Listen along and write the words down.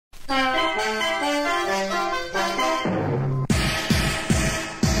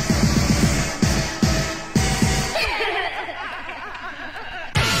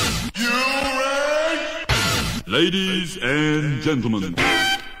Ladies and gentlemen.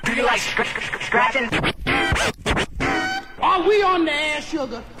 Do you like scratching? Are we on the air,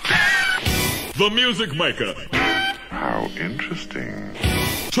 sugar? The music maker. How interesting.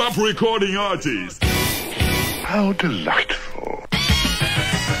 Top recording artist. How delightful.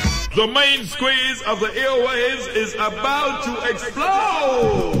 The main squeeze of the airwaves is about to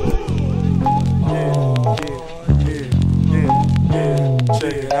explode.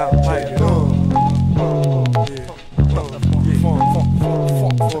 Check it out, like it on.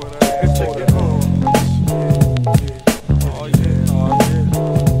 Check it on. Oh yeah, oh yeah.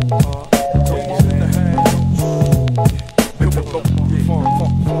 Come on in the house.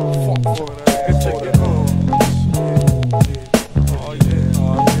 Check it on. Oh yeah,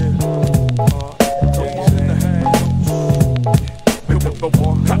 oh yeah. Come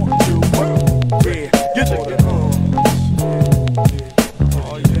on in the house. Yeah, you check it on.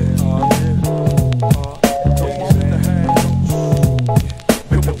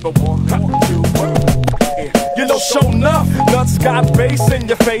 You know, show enough, nuts got bass in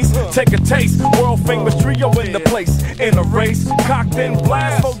your face. Take a taste, world famous trio in the place. In a race, cocked and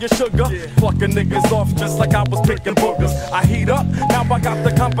blast for your sugar. Plucking niggas off just like I was picking boogers. I heat up, now I got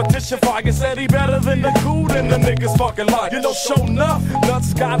the competition fire. Said he better than the cool, and the niggas fucking like. You know, show enough,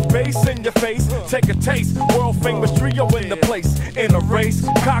 nuts got bass in your face. Take a taste, world famous trio in the place. In a race,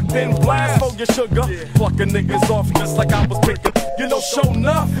 cocked and blast for your sugar. Plucking niggas off just like I was picking. You know, show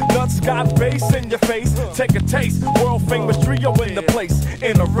enough, nuts got bass in your face. Take a taste, world famous trio in the place.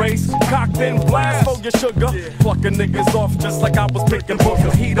 In a race, cocked and blast for your sugar. Plucking niggas off just like I was picking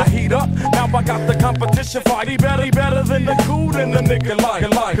boogers. I heat up, now I got the competition fight. He better than the cool and the nigga like.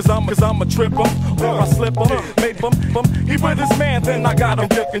 Cause I'm a tripper, or I slip him, make him. He with his man, then I got him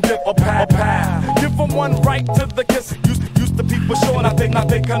dip a pow. Give him one right to the kiss. Used to people short, I think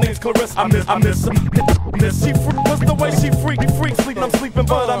her name's Clarissa. I miss her. She freak, cause the way she freak, sleeping, I'm sleeping,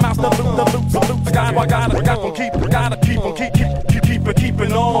 but I'm out the loop. I gotta keep on.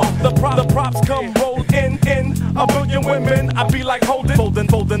 The props come roll in, a billion women. I be like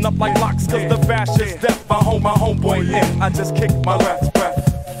folding up like locks, cause the fashion's death. My homeboy in, I just kick my breath.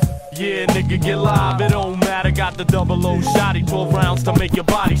 Yeah, nigga, get live, it don't matter. Got the 00 shotty, 12 rounds to make your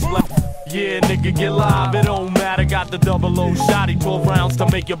body splat. Yeah, nigga, get live, it don't matter. Got the 00 shotty, 12 rounds to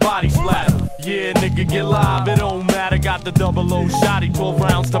make your body splatter. Yeah, nigga, get live, it don't matter. Got the 00 shotty, 12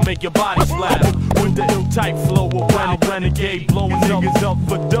 rounds to make your body splatter. With the ill type flow, a renegade, blowing niggas up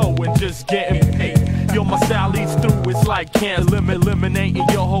for dough and just getting paid. Yo, my style leads through, it's like cancer, eliminating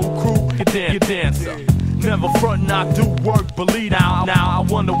your whole crew. You dancer. Never frontin', I do work, believe now. Now I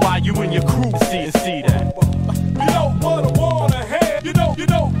wonder why you and your crew see that. You know what I wanna hear. You know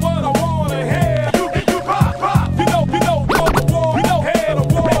what I wanna hear. You pop. You know what I wanna hear.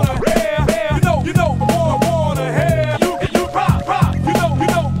 You know what I wanna hear. You pop. You know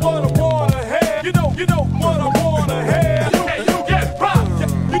what I wanna hear. You know what I wanna hear. You get pop.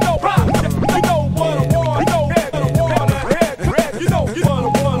 You know pop. You know what I wanna hear. You know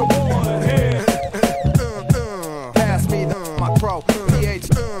what I wanna hear. Pass me the my pro. PH.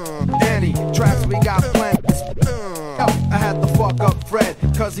 Any tracks we got planned. I had to fuck up Fred,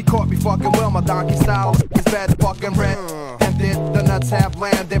 cause he caught me fucking well. My donkey style is bad fucking red. And did the nuts have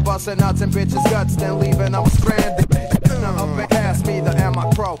landed, busting nuts and bitches' guts, then leaving them stranded. Pass me the MI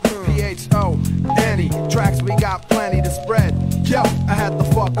Pro, PHO, any tracks we got plenty to spread. Yo, I had to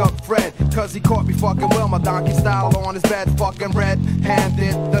fuck up Fred, cause he caught me fucking well. My donkey style on his bed, fucking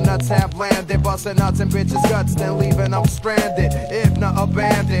red-handed. The nuts have landed, busting nuts and bitches' guts, then leaving them stranded. If not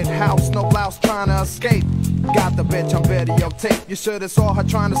abandoned, house, no blouse, trying to escape. Got the bitch on videotape. You should've saw her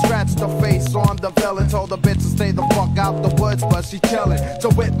trying to scratch the face on the villain. Told the bitch to stay the fuck out the woods, but she chillin'. So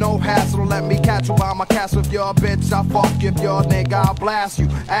with no hassle, let me catch you by my castle. If you're a bitch, I'll fuck. If you're a nigga, I'll blast you.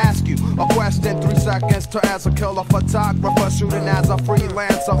 Ask you a question, 3 seconds to answer. Kill a photographer, shooting as a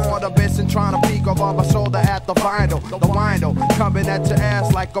freelancer. On the bitch and trying to peek over my shoulder at the vinyl. The wino coming at your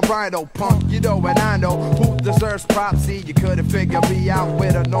ass like a rhino. Punk, you know, and I know who deserves props. See, you couldn't figure me out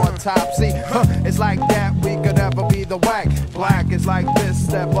with an autopsy. It's like that, we could never be the whack. Black is like this,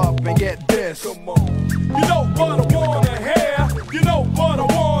 step up and get this. Come on. You know what I wanna hear. You know what I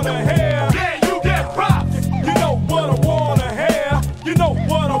wanna hear. Yeah, you get props. You know what I wanna hear. You know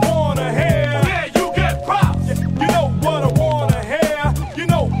what I wanna hear. Yeah, you get props. You know what I wanna hear. You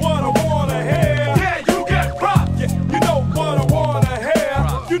know what I wanna hear. Yeah, you get props. You know what I wanna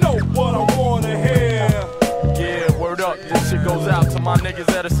hear. You know what I wanna hear. Yeah, word up. This shit goes out to my niggas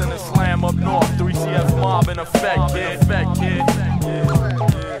Medicine and Slam up north, 3CF mob in effect, yeah.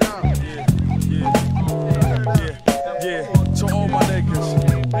 To all my niggas,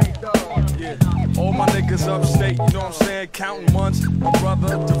 all my niggas upstate, you know what I'm saying? Counting months, my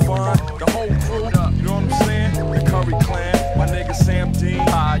brother Devon, the whole crew, you know what I'm saying? The Curry clan, my nigga Sam Dean,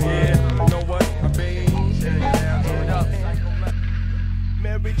 yeah, you know what I mean?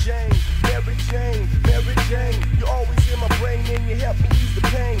 Mary Jane, Mary Jane, Mary Jane, you always in my brain and you help me ease the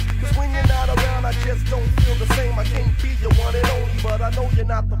pain. Cause when you're not around, I just don't feel the same. I can't be your one and only, but I know you're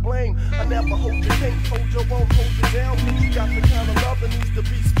not to blame. I never hold you, can't hold you, won't hold you down. Cause you got the kind of love that needs to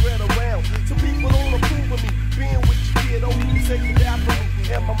be spread around. Some people don't approve of me, being with you, kid, only you say you die for me.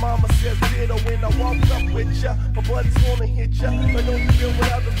 And my mama says ditto when I walk up with ya. My buddies wanna hit ya. I know you feel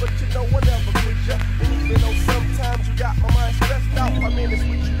with others, but you know I never quit ya. And even though sometimes you got my mind stressed out, I'm in this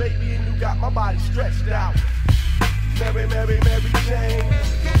with you, baby, and you got my body stretched out. Mary, Mary, Mary Jane.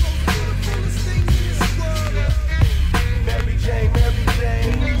 Mary Jane, Mary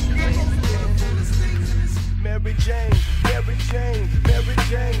Jane. Mary Jane, Mary Jane, Mary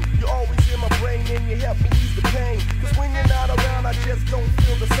Jane. You always in my brain and you help me ease the pain. Cause when you're not around, I just don't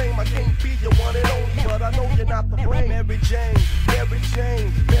feel the same. I can't be your one and only, but I know you're not to blame. Mary Jane, Mary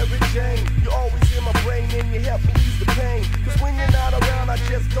Jane, Mary Jane. You always in my brain and you help me ease the pain. Cause when you're not around, I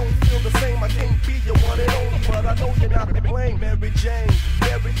just don't feel the same. I can't be your one and only, but I know you're not to blame. Mary Jane,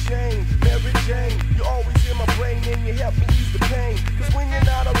 Mary Jane, Mary Jane. You always in my brain and you help me ease the pain. Cause when you're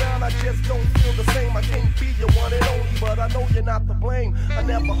not around, I just don't feel the same. I can't be your one and only, but I know you're not to blame. I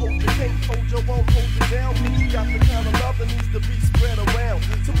never hold you, can't hold you, won't hold you down. Cause you got the kind of love that needs to be spread around.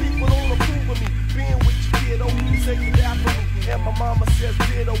 Some people don't approve of me, being with you, kid, only you say you die for me. And my mama says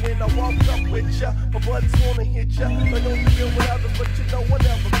ditto when I walk up with ya. My buddies wanna hit ya. I know you feel with others, but you know I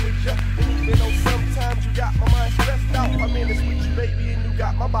never quit ya. And even though sometimes you got my mind stressed out, I'm in this with you, baby, and you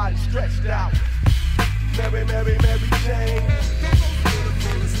got my body stretched out. Mary, Mary, Mary Jane.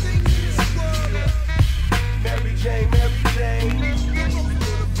 Mary Jane, Mary Jane.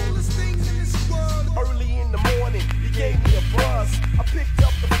 Early in the morning, you gave me a buzz. I picked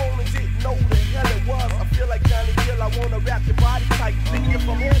up the phone and didn't know who the hell it was. I feel like Johnny Gill, I wanna wrap your body tight. Lick you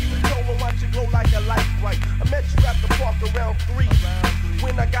from head to toe and watch you glow like a light bright. I met you at the park around 3.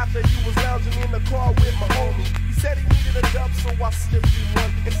 When I got there, you was lounging in the car with my homie. He said he needed a dub, so I slipped you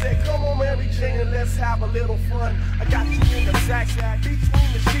one and said, come on, Mary Jane, and let's have a little fun. I got you in the sack,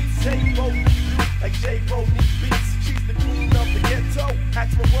 between the sheets. J-Bo needs you like J-Bo needs beats. She's the queen of the ghetto.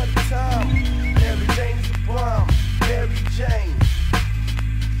 Ask me what time. Mary Jane is the bomb. Mary Jane.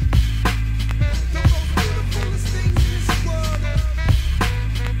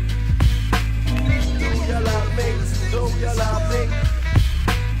 Do you love me? Do you love me?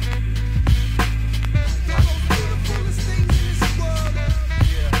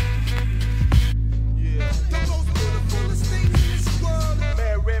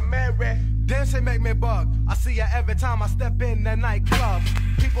 Dancing make me bug. I see her every time I step in the nightclub.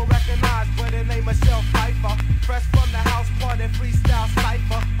 People recognize, but her name Michelle Pfeiffer. Fresh from the house party, freestyle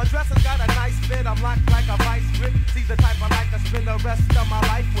cipher. Her dress has got a nice fit. I'm locked like a vice grip. She's the type I like to spend the rest of my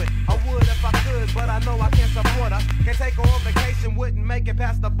life with. I would if I could, but I know I can't support her. Can't take her on vacation, wouldn't make it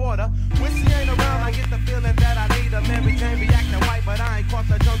past the border. When she ain't around, I get the feeling that I need her. Mary Jane be acting white, but I ain't caught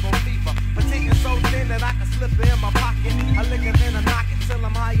the jungle fever. Petite and so thin that I can slip her in my pocket. I lick her then I knock it till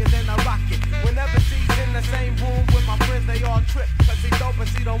I'm higher than a rocket. Whenever she's in the same room with my friends, they all trip. Cause she dope and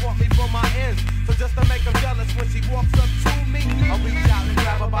she don't want me for my ends. So just to make them jealous, when she walks up to me, I reach out and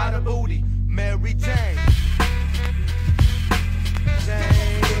grab her by the booty. Mary Jane.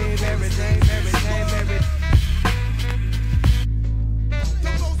 Jane, Mary Jane, Mary Jane, Mary Jane.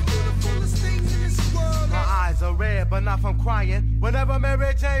 My eyes are red, but not from crying. Whenever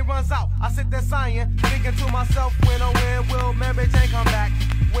Mary Jane runs out, I sit there sighing, thinking to myself, when or where will Mary Jane come back?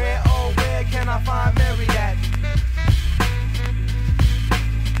 Where, oh, where can I find Mary at?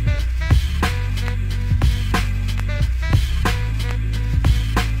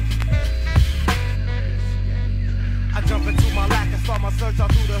 I jump into my lack and start my search all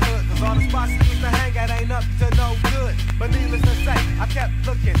through the hood. Cause all the spots she used to hang at ain't up to no good. But needless to say, I kept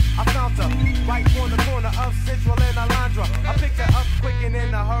looking. I found her right on the corner of Central and Alondra. I picked her up quick and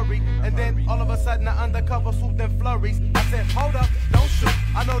in a hurry. And then all of a sudden the undercover swooped in flurries. I said, hold up, don't shoot.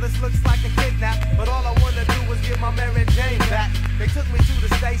 I know this looks like a kidnap, but all I wanna do was get my Mary Jane back. They took me to the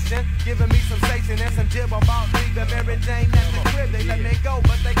station, giving me some station and some jib about leaving Mary Jane at the crib. They let me go,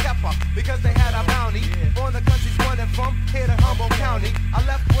 but they kept her because they had a bounty on the country's running from here to Humboldt County. I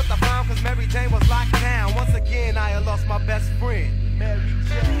left with the frown cause Mary Jane was locked down. Once again, I had lost my best friend, Mary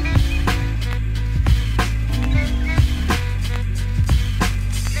Jane.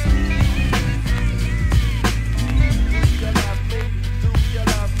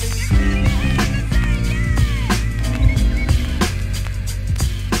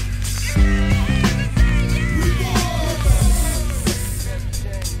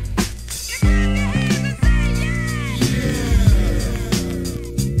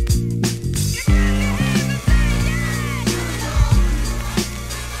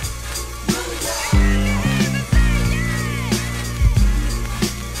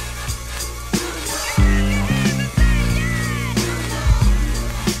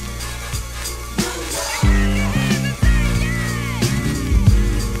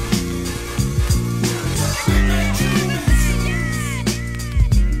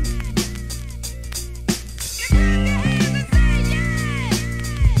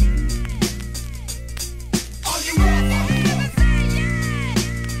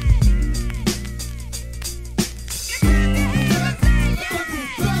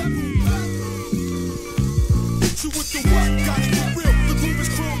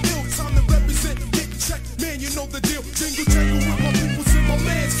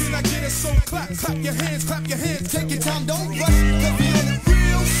 clap your hands, take your time, don't rush, cause we on it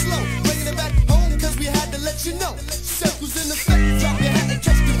real slow. Bringing it back home, cause we had to let you know. Circles in effect, drop your hat and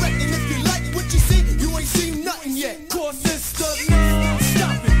catch the wreck. And if you like what you see, you ain't seen nothing yet. Cause it's the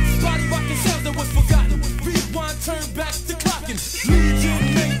non-stopping, body rocking sounds that was forgotten. Rewind, turn back to clocking. Legion,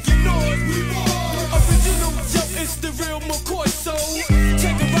 making noise, we want original, yo, it's the real McCoy. So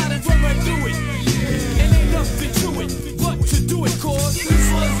take a ride and run right through it. And ain't nothing to it but to do it, cause this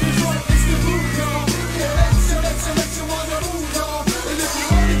one's the joint, it's the groove, y'all. Yeah, let you wanna move, y'all. And if you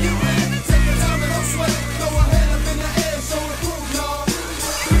wanna get ready, take your time and don't sweat. Throw a hand up in the air, show the proof, y'all.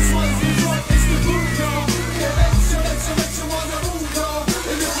 This one's the joint, it's the groove, y'all. Yeah, let you wanna move, y'all.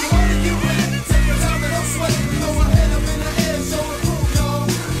 And if you wanna get ready, take your time and don't sweat. Throw a hand up in the air, show the proof, y'all.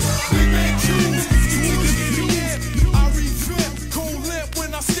 We make tunes, you get in the air. I revamp, cold lamp when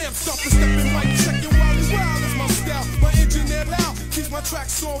I stamp. Stop and stepping right, checking while it's wild is my style. My engineer loud, keeps my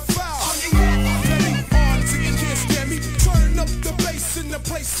tracks on file. Very hard so you can't scare me. Turn up the bass in the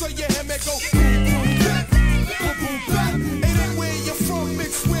place so you hear me go boom, boom, bap, boom, boom, bap. It ain't where you're from,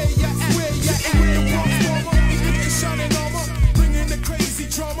 it's where you're at. Where you're at, with the Bronx bomber, it's shining armor, bringing the crazy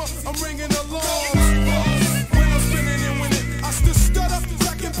drama. I'm ringing alarms. When I'm spinning and winning, I still stutter,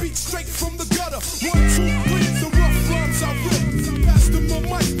 tracking beats straight from the gutter. 1, 2, 3, the rough rhymes I rip. Pass them my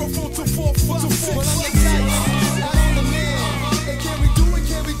microphone to 4, 5, 6. Well, I'm the guy, I'm the man. And can we do it?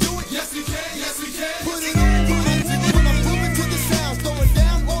 Can we do it? Yes, we can. Yes, we can. Put it on, put it on. When I'm moving to the sounds, throwing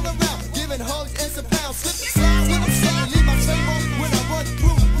down all around, giving hugs and some pounds. Slip, slide when I'm sliding, leave my flame on when I run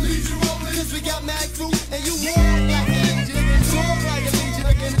through. Lead you rolling, cause we got mad crew, and you walk like an angel, and talk like an angel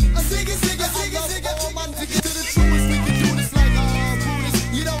again. A sing it, all my niggas to the truest. We can do this like Buddhists.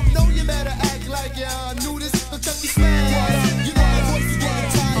 You don't know, you better act like you knew this. Don't chuck me smash. You know my voice is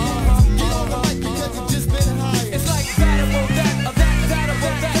getting tired. Get on the mic because you just been hired. It's like that about that,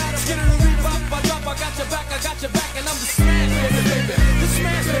 that. Skin in the rebop, I drop, I got your back, and I'm the smash, baby. The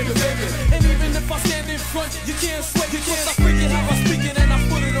smash, baby. And even if I stand in front, you can't sway, cause I freak it how I speak it and I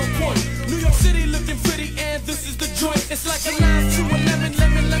put it on point. New York City looking pretty, and this is the joint. It's like a lime to a lemon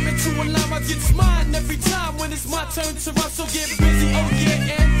to a lime. I get mine every time when it's my turn to rhyme, so get busy, oh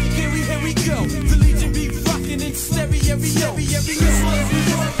yeah, and here we go. The Legion be rocking in stereo. This one's the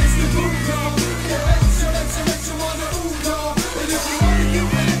joint, it's the groove, y'all. Yeah, let you wanna move, y'all. And if you wanna get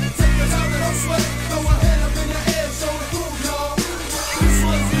ready, take your time and don't sweat. Throw a hand up in the air, show the groove, y'all. This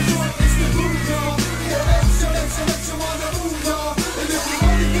one's the joint, it's the groove, y'all. Yeah, let you wanna move, y'all. And if you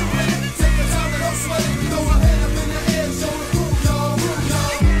wanna get ready, take your time and don't sweat. Throw a hand up in the air, show the groove, y'all.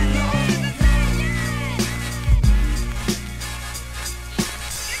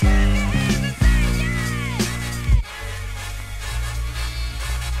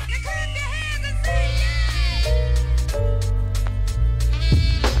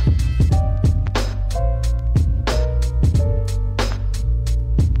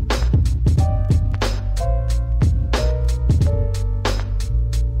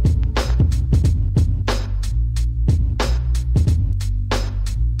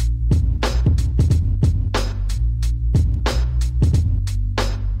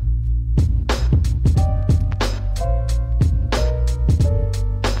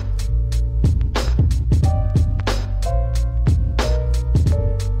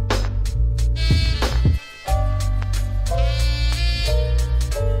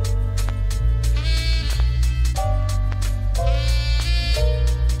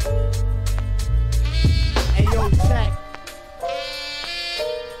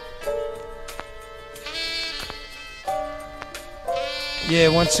 Yeah,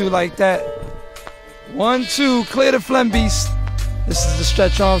 1, 2 like that. 1, 2, clear the phlegm beast. This is the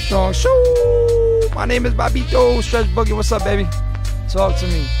Stretch Armstrong Show. My name is Bobbito, Stretch Boogie. What's up, baby? Talk to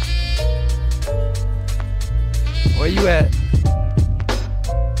me. Where you at?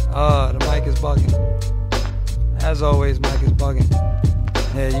 The mic is bugging. As always, mic is bugging.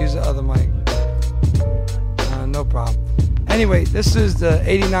 Yeah, use the other mic. No problem. Anyway, this is the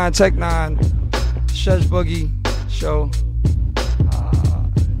 89 Tech 9 Stretch Boogie Show.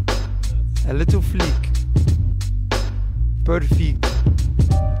 A little fleek. Perfect.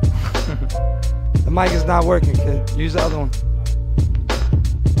 The mic is not working, kid. Use the other one.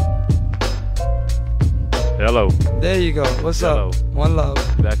 Hello. There you go. What's up? One love.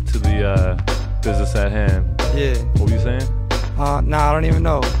 Back to the business at hand. Yeah. What were you saying? Nah, I don't even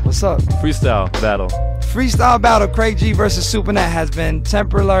know. What's up? Freestyle battle. Freestyle battle. Craig G versus Supernet has been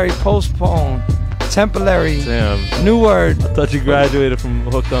temporarily postponed. Temporary. Damn. New word. I thought you graduated from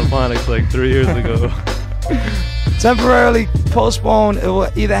Hooked on Phonics like 3 years ago. Temporarily postponed. It will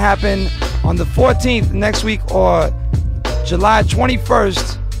either happen on the 14th next week or July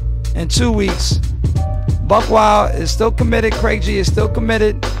 21st in 2 weeks. Buck Wild is still committed. Craig G is still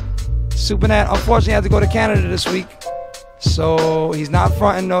committed. Supernat unfortunately had to go to Canada this week, so he's not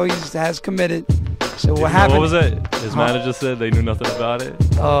fronting. No, he has committed. So what happened? What was it? His manager said they knew nothing about it.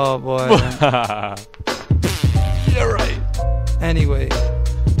 Oh boy. You're right. Anyway,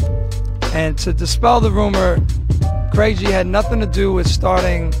 and to dispel the rumor, Craig G had nothing to do with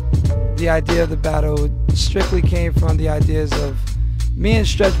starting the idea of the battle. It strictly came from the ideas of me and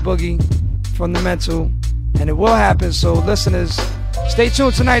Stretch Boogie from the Mental, and it will happen. So listeners, stay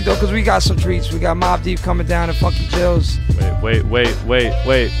tuned tonight though, because we got some treats. We got Mobb Deep coming down and Funky Jills. Wait,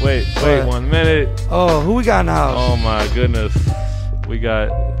 1 minute. Oh, who we got in the house? Oh my goodness. We got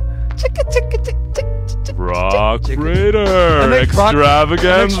Rock Raider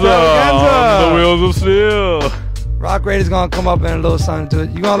Extravaganza on the Wheels of Steel. Rock Raider's gonna come up in a little something to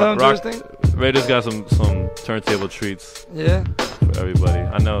it. You gonna let him do his thing? Raider's got some turntable treats. Yeah. For everybody.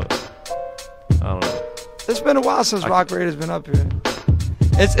 I know. I don't know. It's been a while since Rock Raider's been up here.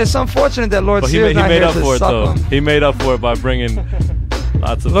 It's unfortunate that Lord Sear's not here to suck him. He made up for it by bringing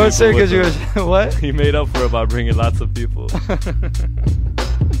lots of Lord people. Sear gives you what? He made up for it by bringing lots of people.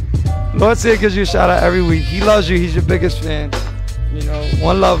 Lord Sear gives you a shout out every week. He loves you. He's your biggest fan. You know,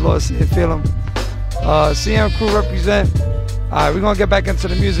 one love, Lord Sear. Feel him. CM Crew represent. All right, we're gonna get back into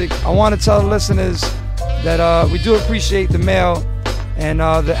the music. I want to tell the listeners that we do appreciate the mail. And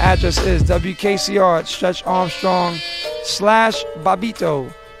the address is WKCR Stretch Armstrong / Bobbito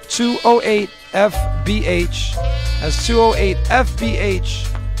 208 FBH. That's 208 FBH,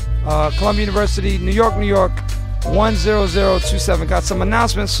 Columbia University, New York, New York 10027. Got some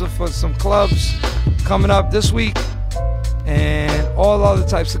announcements for some clubs coming up this week and all other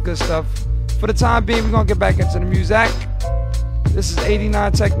types of good stuff. For the time being, we're gonna get back into the music. This is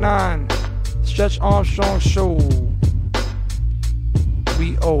 89 Tech 9 Stretch Armstrong Show.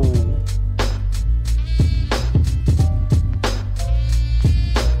 We owe.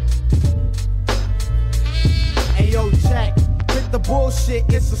 Ayo, check. With the bullshit,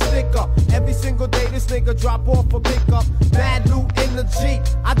 it's a sticker. Every single day this nigga drop off a pickup. Bad loot in the Jeep.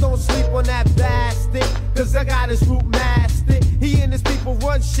 I don't sleep on that bastard, cause I got his root mastered. He and his people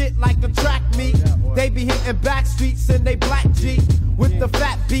run shit like a track meet. They be hitting back streets in they black Jeep. With the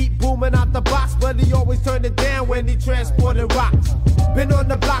fat beat booming out the box, but he always turned it down when he transported rocks. Been on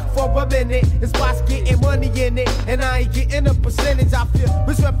the block for a minute, his spots getting money in it, and I ain't getting a percentage. I feel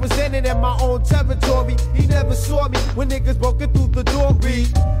misrepresented in my own territory. He never saw me when niggas broke it through the door.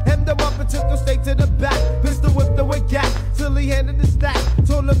 Hemmed him up and took him straight to the back. Pistol whipped him with gas till he handed the stack.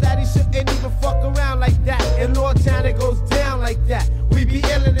 Told him that he shouldn't even fuck around like that. In Lord Town it goes down like that. We be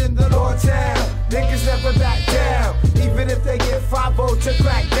illin' in the Lord Town. Niggas never back down, even if they get 5-0 to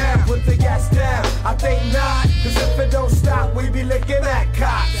crack down. Put the gas down, I think not, cause if it don't stop, we be licking at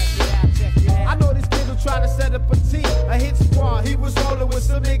cops. I know this kid will try to set up a team, a hit squad. He was rolling with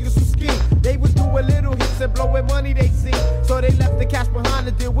some niggas who scheme. They was doing little hits and blowing money they see. So they left the cash behind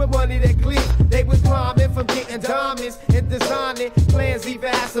to deal with money that clean. They was climbing from getting diamonds and designing plans.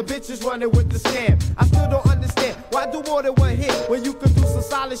 Even had some bitches running with the scam. I still don't understand why do more than one hit when you could do some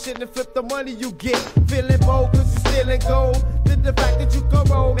solid shit and flip the money you get. Feeling bold cause you stealing gold. Then the fact that you can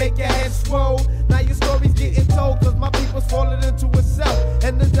roll make your head swole. Now your story's getting told cause my people's falling into itself.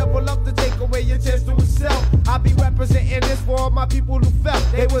 And the devil love to take away your chance to excel. I be representing this for all my people who felt.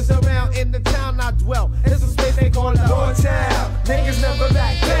 They was around in the town I dwell. It's a space they call Lord Town. Niggas never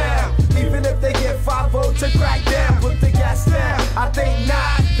back down, even if they get 5-0 to crack down. Put the gas down, I think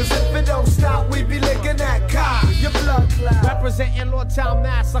not, cause if it don't stop, we be licking that cock. Your blood cloud. Representing Lord Town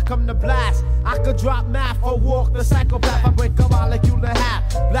Mass, I come to blast. I could drop math or walk the psychopath. I break a molecule in half.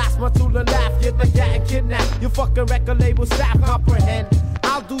 Blast my tool and laugh. Get the gat and kidnap. Your fucking record label staff comprehend.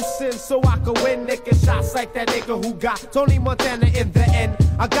 I'll do sin so I can win. Nicking shots like that nigga who got Tony Montana in the end.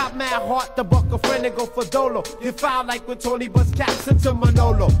 I got mad heart to buck a friend and go for Dolo. Get foul like when Tony bust cats into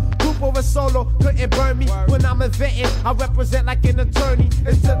Manolo. Group over solo couldn't burn me when I'm inventing. I represent like an attorney.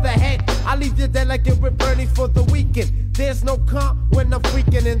 It's to the head. I leave you dead like it with Bernie for the weekend. There's no comp when I'm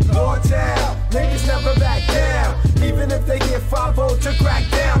freaking in the Lord Town. Niggas never back down, even if they get 5-0 to crack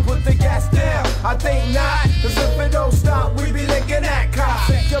down. Put the gas down, I think not, cause if it don't stop, we be licking that cock.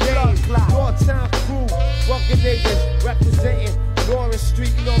 Your blood clot. Lord Town crew, fucking niggas representing Lawrence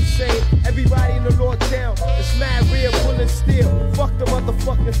Street, you know what I'm saying? Everybody in the Lord Town is mad real, pulling steel. Fuck the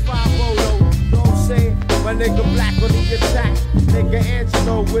motherfucking 5-0 though, you know what I'm saying? My nigga Black on the attack, nigga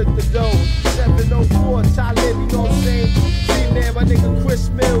Angelo with the dough. 704, Talib, you know what I'm saying? G-Man, my nigga Chris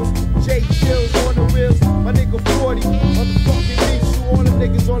Mills, Jay Chills on the wheels, my nigga 40, motherfucking beats, you all the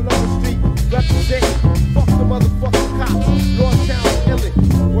niggas on Lawrence Street, representing. Fuck the motherfucking cops, Lord Town, kill it,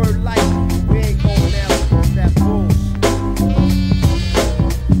 word life, we ain't going out.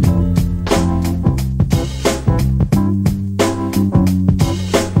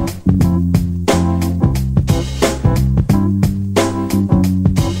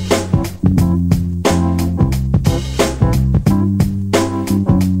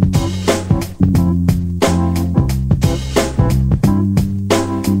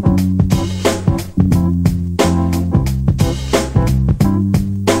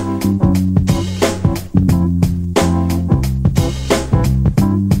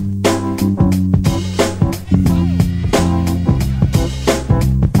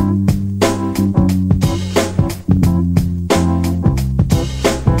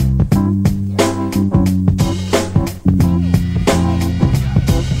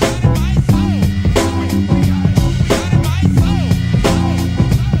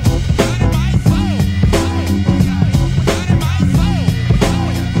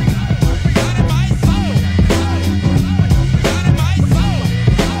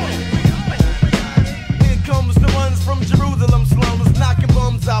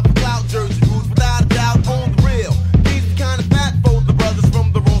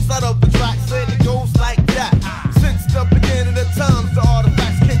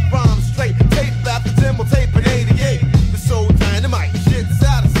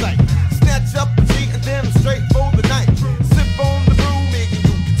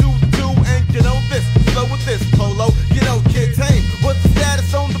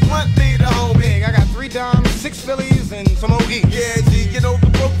 Phillies and some OGs. Yeah, G, you know the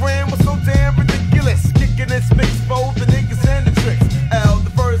program was so damn ridiculous. Kicking this mix, both the niggas and the tricks. L, the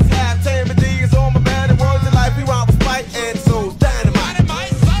first half, Tam and D is on my bad and words of life. We rock with spite and soul dynamite.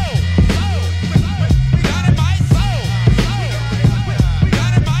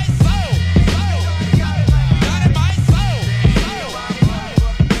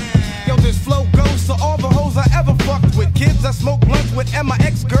 Kids I smoke blunts with and my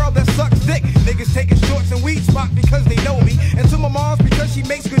ex-girl that sucks dick. Niggas taking shorts and weed spot because they know me. And to my mom's because she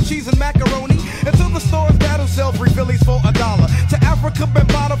makes good cheese and macaroni. And to the stores that'll sell free Phillies for $1. To Africa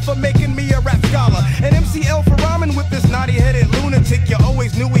Bambaataa for making me a rap scholar. And MCL for rhyming with this naughty-headed lunatic. You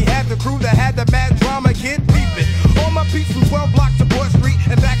always knew we had the crew that had the mad drama, kid. Peep it. All my peeps from 12 blocks to Broad Street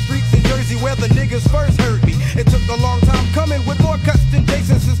and back streets in Jersey where the niggas first heard me. It took a long time coming with more cuts than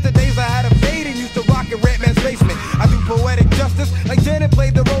Jason since the days I had a fade and used to rock in Redman's basement. I do poetic justice like Janet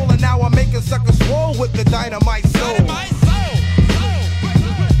played the role, and now I'm making suckers swole with the dynamite soul.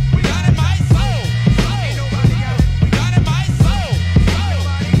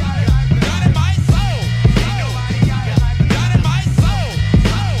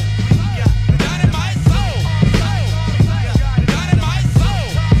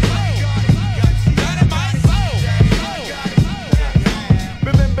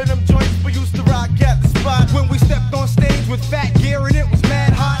 With fat gear and it was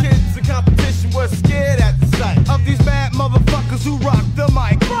mad hot. Kids in competition were scared at the sight of these bad motherfuckers who rock the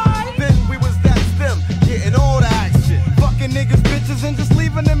mic. Right. Then we was that's them, getting all the action. Fucking niggas, bitches, and just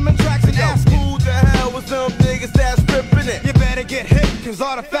leaving them in tracks and asking who the hell was them niggas that's ripping it? You better get hip, cause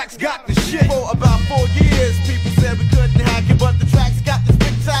Artifacts got the shit. For about 4 years, people said we couldn't hack it, but the tracks got the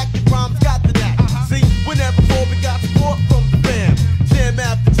spectacular, rhymes got the knack. See, whenever before we got support from the fam. Jam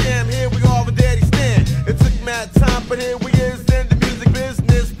after jam, here we are with Daddy Stand. It took mad time, but here we is in the music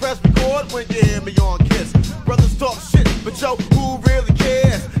business. Press record when you hear me on Kiss. Brothers talk shit, but yo, who really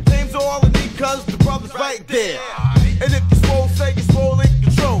cares? Names all I need, cause the brother's right there. And if you swole, say you swole in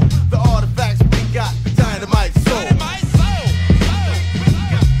control. The Artifacts, we got the dynamite soul.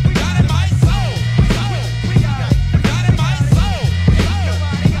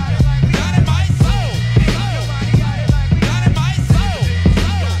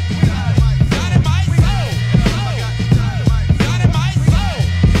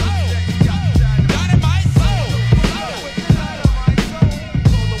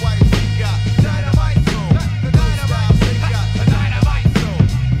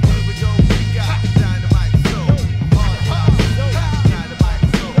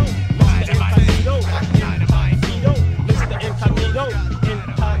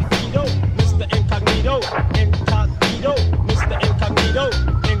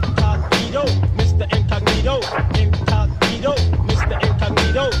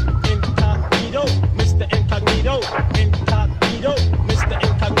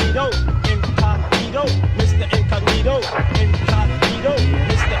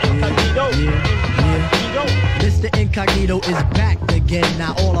 Is back again.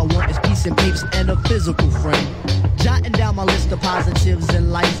 Now all I want is peace and papes and a physical friend. Jotting down my list of positives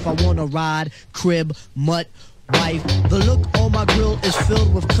in life. I want a ride, crib, mutt, wife. The look on my grill is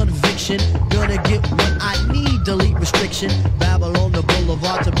filled with conviction. Gonna get what I need, delete restriction. Babylon the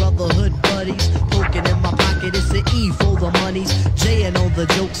boulevard to brotherhood buddies. Poking in my pocket, it's an E for the monies. Jaying on the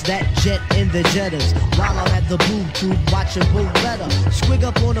jokes that jet in the jetters. While I'm at the boob tube watching Bobbito. Squig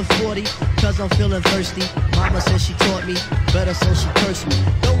up on a 40, cause I'm feeling thirsty. Mama said she taught me better, so she cursed me.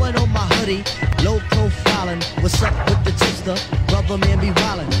 Throwing on my hoodie, low profiling. What's up with the tipster? Brother man be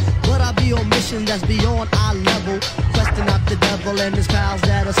wildin'. But I be on mission that's beyond our level. Questing out the devil and his pals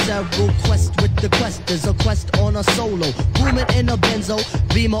that are several. Quest with the quest is a quest on a solo. Booming in a benzo,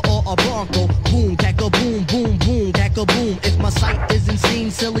 Beamer or a Bronco. Boom, cack a boom, boom, boom, cack a boom. If my sight isn't seen,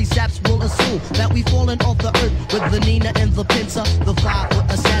 silly saps will assume that we falling off the earth with the Nina and the Pinta. The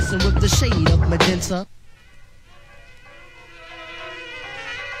 5-foot assassin with the shade of magenta.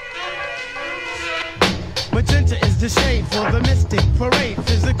 Magenta is the shade for the mystic parade.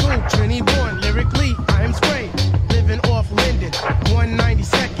 Physical, Trini born, lyrically, I am sprayed. Living off Linden,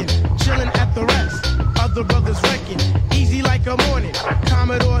 192nd, chilling at the rest. Other brothers wrecking, easy like a morning.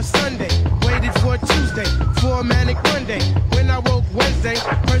 Commodore Sunday, waited for Tuesday, for a manic Monday. When I woke Wednesday,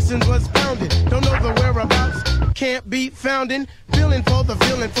 persons was pounding. Don't know the whereabouts, can't be founding. Feeling for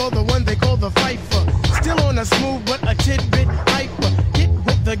the one they call the fifer. Still on a smooth but a tidbit hyper. Get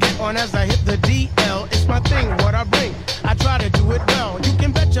with the get on as I hit the DL. It's my thing, what I bring. I try to do it well. You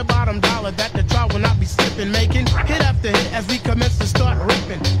can bet your bottom dollar that the trial will not be slipping. Making hit after hit as we commence to start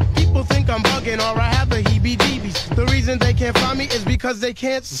ripping. People think I'm bugging or I have the heebie-jeebies. The reason they can't find me is because they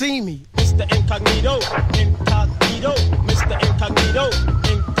can't see me. It's Mr. Incognito, Incognito, Mr. Incognito,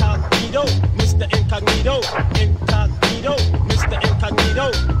 Incognito, Mr. Incognito, Incognito, Mr.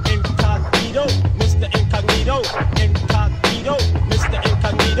 Incognito, Incognito, Mr. Incognito, Incognito, Mr.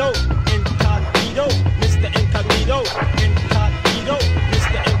 Incognito, Incognito, Mr. Incognito, Incognito,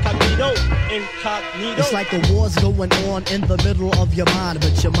 Mr. Incognito, Incognito. It's like the war's going on in the middle of your mind,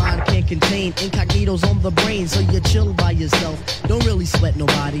 but your mind can't contain incognito's on the brain, so you chill by yourself. Don't really sweat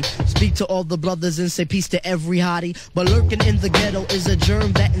nobody. Speak to all the brothers and say peace to every hottie. But lurking in the ghetto is a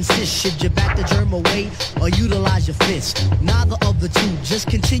germ that insists. Should you bat the germ away or utilize your fist? Neither of the two. Just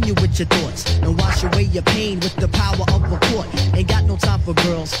continue with your thoughts and wash away your pain with the power of the court. Ain't got no time for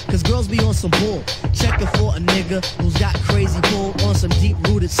girls, cause girls be on some bull. Checking for a nigga who's got crazy pull on some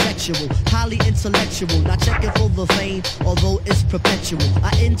deep-rooted sexual, highly intellectual. Not checking for the fame, although it's perpetual.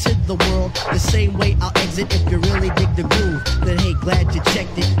 I entered the world the same way I'll exit. If you really dig the groove, then hey, glad you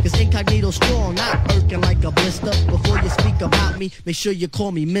checked it. Cause incognito strong, not irking like a blister. Before you speak about me, make sure you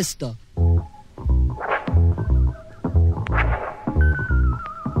call me mister.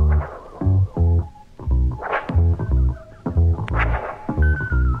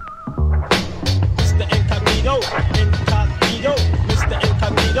 Mr. Incognito, Incognito, Mr.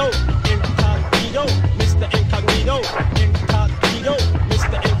 Incognito, Incognito, Mr. Incognito, Incognito,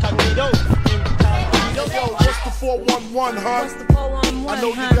 Mr. Incognito, Incognito. Yo, what's the 411, huh? What's the 411, I know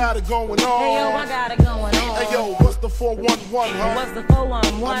you huh? got it going on. Hey, yo, I got it going on. Hey, yo, what's the 411, huh? What's the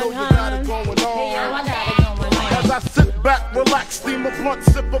 411, I know you huh? got it going on. Hey, yo, I got it going on. As I sit back, relax, steam a blunt,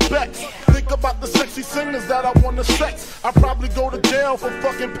 sip a Bex. Think about the sexy singers that I wanna sex. I probably go to jail for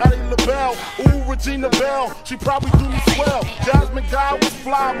fucking Patti LaBelle. Ooh, Regina Belle, she probably do me swell. Jasmine Guy was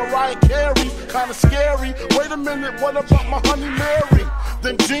fly, Mariah Carey, kinda scary. Wait a minute, what about my honey Mary?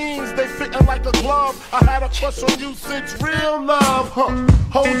 Them jeans, they fitting like a glove. I had a crush on you since real love, huh?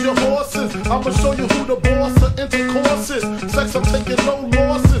 Hold your horses, I'ma show you who the boss of intercourse is. Sex, I'm taking no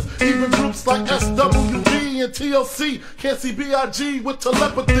losses. Even groups like SWV and TLC can't see B.I.G. with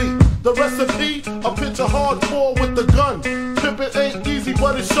telepathy. The recipe, a picture hardcore with the gun. Pimpin' ain't easy,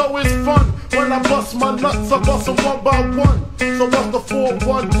 but it sure is fun. When I bust my nuts, I bust them one by one. So what's the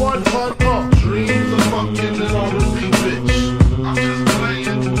 411, huh? Dreams of fucking and all the beat, bitch. I'm just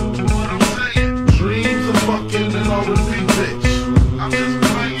playing what I'm saying. Dreams of fucking and all the beat, bitch. I'm just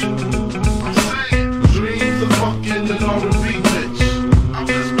playing, I'm saying. Dreams of fucking and all the beat, bitch. I'm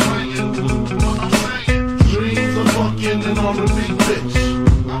just playing what I'm saying. Dreams of fucking and all the beat, bitch.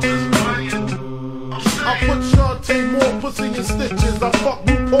 I'm just playing, I'm saying. I put Shantae more pussy in stitches. I fuck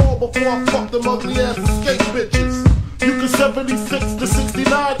RuPaul before I fuck them ugly ass escape bitches. You can 76 to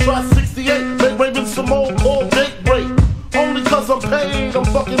 69, try 68. Make Raven Simone call date break. Only cause I'm paid, I'm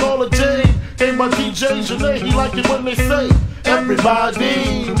fucking all the jade. Gave my DJ Janae, he like it when they say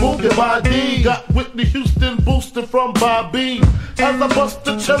everybody, move your body. Got Whitney Houston boosting from Bobby. As I bust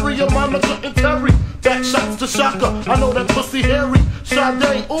the cherry of Monica and Terry. Back shots to Shaka, I know that pussy hairy.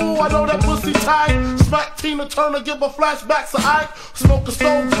 Sade, ooh, I know that pussy tight. Smack Tina Turner, give her flashbacks of Ike. Smoke a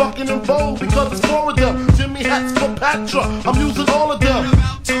stove, fucking in vogue because it's four of them. Jimmy hats for Patra, I'm using all of them.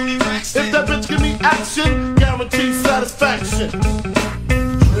 If that bitch give me action, guaranteed satisfaction.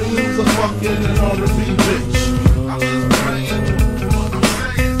 Dreams of fucking and all the beat, bitch. I'm just playing what I'm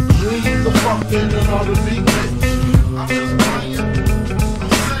saying. Dreams of fucking and all the beat, bitch. I'm just playing, I'm saying.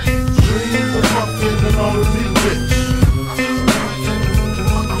 Dreams of fucking and all the beat, bitch. I'm just playing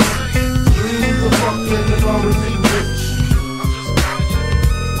what I'm saying. Dreams of fucking and all the beat, bitch. I'm just playing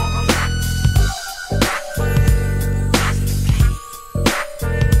what I'm saying.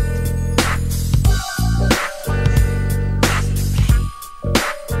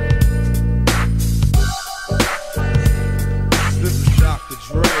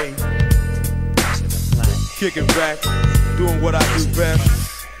 Kicking back, doing what I do best.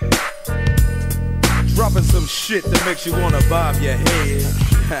 Dropping some shit that makes you wanna bob your head.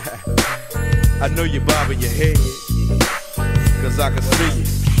 I know you're bobbing your head, cause I can see you.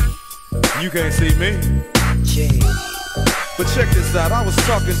 You can't see me. But check this out, I was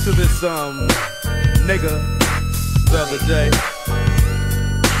talking to this nigga the other day.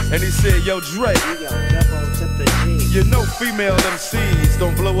 And he said, yo, Dre, you know female MCs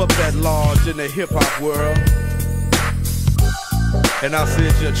don't blow up that large in the hip-hop world. And I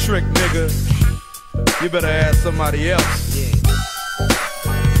said, you trick nigga, you better ask somebody else.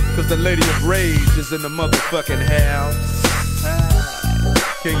 Cause the Lady of Rage is in the motherfucking house.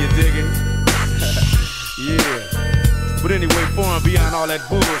 Can you dig it? Yeah. But anyway, far and beyond all that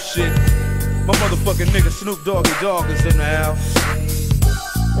bullshit, my motherfucking nigga Snoop Doggy Dogg is in the house.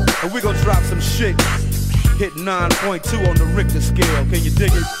 And we gon' drop some shit, hit 9.2 on the Richter scale, can you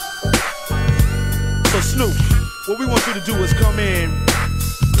dig it? Snoop, what we want you to do is come in,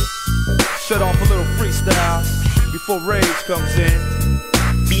 shut off a little freestyle before Rage comes in.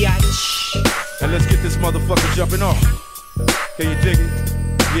 Biatch. And let's get this motherfucker jumping off. Can you dig it?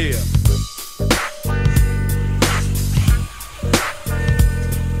 Yeah.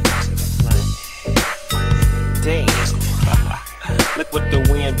 Damn. Look what the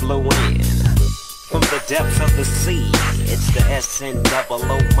wind blew in. From the depths of the sea, it's the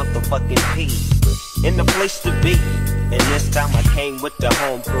SNOO motherfucking P. In the place to be. And this time I came with the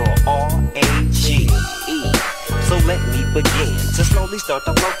homegirl R-A-G-E. So let me begin to slowly start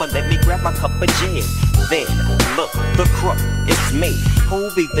the flow, but let me grab my cup of gin. Then, look, the crook, it's me. Who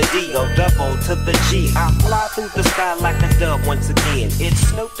be the D-O-double to the G? I fly through the sky like a dove once again. It's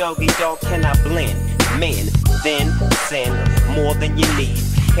Snoop Doggy Dogg, can I blend? Men, then send more than you need.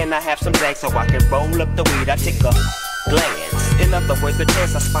 Can I have some drag so I can roll up the weed? I take a glance. In other words, a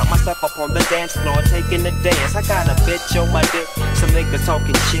chance I spot myself up on the dance floor taking a dance. I got a bitch on my dick, some niggas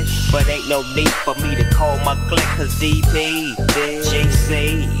talking shit, but ain't no need for me to call my clique, cause DP,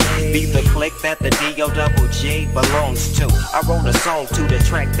 JC, be the clique that the D-O-double-G belongs to. I wrote a song to the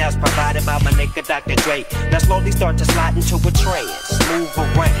track that's provided by my nigga Dr. Dre. Now slowly start to slide into a trance, move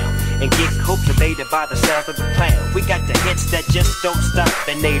around and get cultivated by the sounds of the pound. We got the hits that just don't stop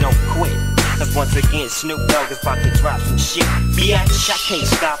and they don't quit. Cause once again, Snoop Dogg is about to drop some shit. Biatch, I can't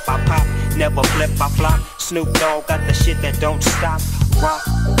stop, I pop, never flip, I flop. Snoop Dogg got the shit that don't stop. Rock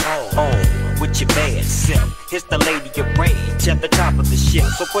on with your bad self. Here's the lady of rage at the top of the ship.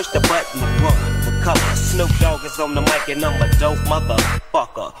 So push the button and run for cover. Snoop Dogg is on the mic and I'm a dope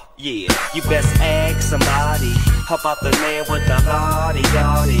motherfucker. Yeah, you best ask somebody about the man with the hardy.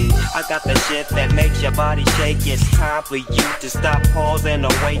 I got the shit that makes your body shake. It's time for you to stop, pause, and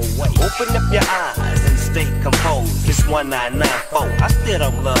away. Open up your eyes and stay composed. It's 1994. I still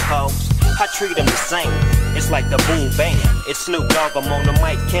don't love hoes. I treat them the same. It's like the boom bam. It's Snoop Dogg, I'm on the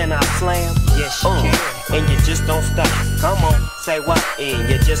mic. Can I slam? Yes, you can. And you just don't stop. Come on, say what? And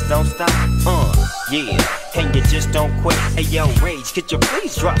you just don't stop. Yeah. And you just don't quit. Hey yo, Rage, could you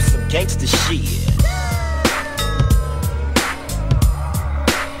please drop some gangsta shit?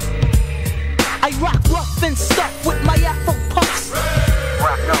 I rock rough and stuff with my Afro puffs.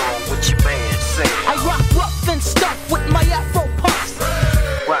 Rock on with your band, say. I rock rough and stuff with my Afro puffs.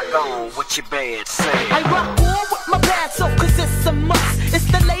 Rock on with your bad self. I rock on with my bad self cause it's a must. It's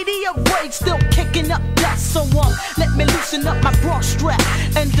the lady of rage still kicking up dust. So let me loosen up my bra strap.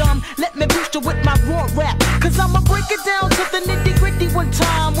 And let me boost it with my raw rap. Cause I'ma break it down to the nitty gritty one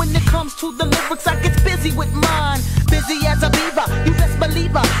time. When it comes to the lyrics I get busy with mine. Busy as a beaver, you best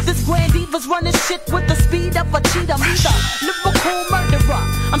believe her. This grand diva's running shit with the speed of a cheetah. Me the lyrical murderer,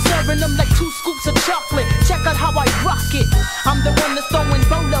 I'm serving them like 2 scoops of chocolate. Check out how I rock it. I'm the one that's throwing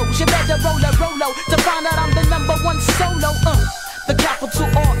bolos. You better roll a Rolo to find out I'm the #1 solo. The capital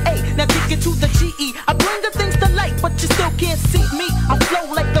R-A, now kick it to the G-E. I bring the things to light, but you still can't see me. I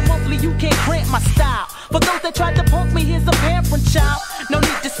flow like the monthly, you can't cramp my style. For those that tried to punk me, here's a parent child. No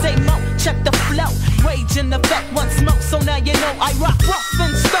need to say mo, check the flow. Rage in effect, one smoke, so now you know I rock rough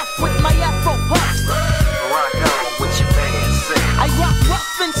and stuff with my Afro puffs. Rock on with your band, say. I rock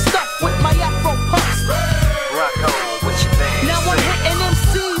rough and stuff with my Afro puffs. Rock on with your band, now I'm hitting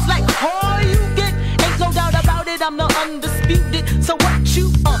MCs like how you get. Ain't no doubt about it, I'm the undisputed. So what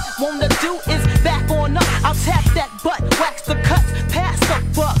you wanna do is back on up. I'll tap that butt, wax the cuts, pass the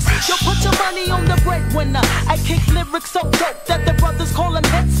bucks. Yo, put your money on the breadwinner. I kick lyrics so dope that the brothers call them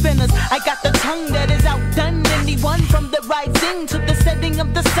head spinners. I got the tongue that is outdone anyone. From the rising to the setting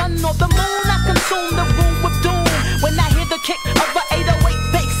of the sun or the moon, I consume the room with doom. When I hear the kick of a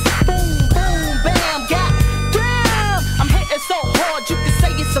 808 bass, boom, boom, bam, god damn. I'm hitting so hard you can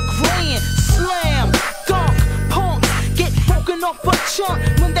say it's a grand slam. Gunk, punk, get broken off a chunk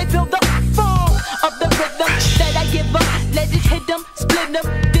when they feel the funk of the rhythm that I give them. Let it hit them, split them,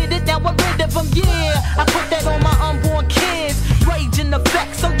 did it, now I'm rid of them, yeah. I put that on my unborn kids. Rage in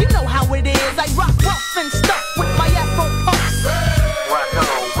effect, so you know how it is. I rock rough and stuff with my Afro puffs. Rock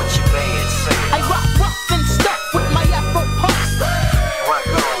on with your band, say. I rock rough and stuff with my Afro puffs. Rock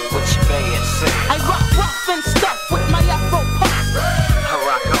on with your band, say. I rock rough and stuff with my Afro puffs.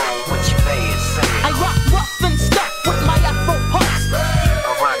 Rock on with your band, say. I rock rough and stuff with my Afro puffs.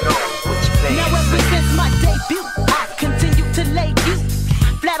 Rock on with your band, now ever since my debut, I continue to lay you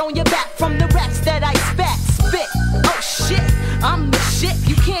flat on your back from the raps that I spit. Oh shit, I'm the shit.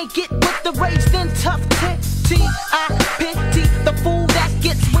 You can't get with the rage, then tough T.I.P.T. The fool that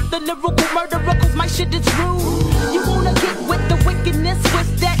gets with the lyrical murderer, cause my shit is rude. You wanna get with the wickedness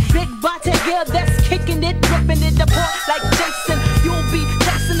with that big body girl that's kicking it, ripping it apart like Jason. You'll be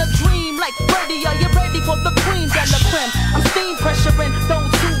chasing a dream like Freddy. Are you ready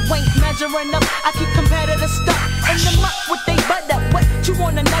measuring up. I keep competitors stuck in the muck with they butt up. What you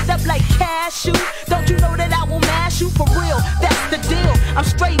wanna nut up like cashew? Don't you know that I will mash you for real? That's the deal. I'm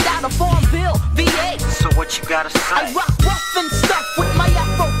straight out of Farmville, VA. So what you gotta say? I rock rough and stuff with my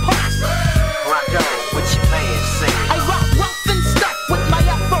Afro puffs. Rock on, what your man say? I rock rough and stuff with my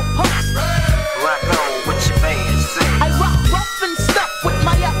Afro puffs. Rock on, what your man say? I rock rough and stuff with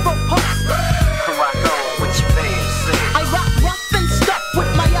my Afro puffs. Rock on, what your man say? I rock rough and stuff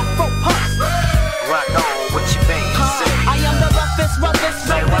with my Afro puffs. Rock on, what your man say? I am the roughest, roughest,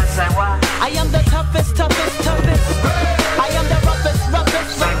 Say what, say what? I am the toughest, toughest, toughest. I am the roughest,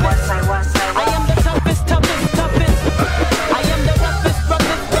 roughest, Say what, say what, say I what? am the toughest, toughest, toughest. I am the roughest,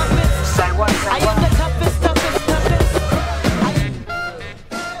 roughest, roughest. Say what, say I am what? the toughest, toughest, toughest.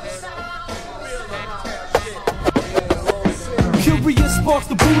 Curious sparks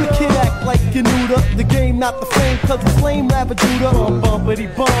the Buddha kid act like you knew the game, not the fame, cause it's lame Ravajuda. Bumpity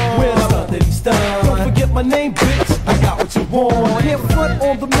bum, where's the study stun? Don't forget my name, bitch, I got what you want. Can't front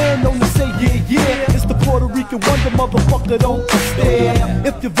on the man, known to say yeah. It's the Puerto Rican wonder, motherfucker, don't stare.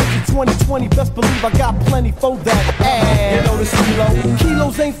 If you visit 2020, best believe I got plenty for that ass. You know this kilo.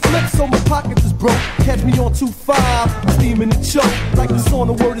 Kilos ain't flipped, so my pockets is broke. Catch me on 2-5, steaming the choke. Like the song,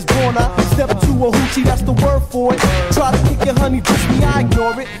 the word is born out. Step to a hoochie, that's the word for it. Try to kick your honey, diss me, I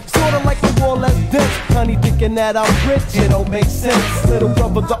ignore it. Sorta like the wall less dense. Honey thinking that I'm rich, it don't make sense. Little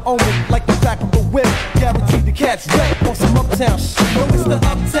brother the owner, like the crack of the whip. Guaranteed to catch wreck on some uptown shit. Yo, it's the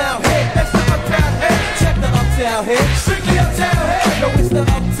uptown hit. That's the uptown hit. Check the uptown hit. Strictly uptown hit. Yo, it's the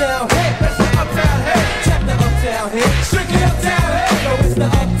uptown hit. That's the uptown hit. Check the uptown hit. Strictly uptown hit. Yo, it's the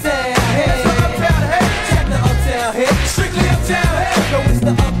uptown hit. That's the uptown hit. Check the uptown hit. Strictly uptown hit. Yo, it's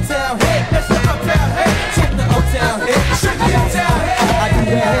the uptown hit. That's the uptown hit. Check the uptown hit. Strictly uptown hit. I do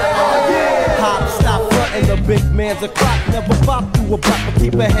that hit. Oh yeah. Hop, stop frontin', the big man's a clock. Never pop through a block, but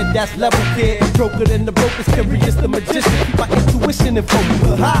keep a head that's level, kid. Broker than the brokers, curious the magician. Keep my intuition in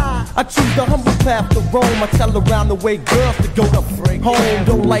focus. I choose the humble path to roam. I tell around the way girls to go to home.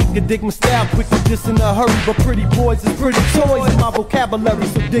 Don't like to dig my style, quick to diss in a hurry. But pretty boys is pretty toys in my vocabulary,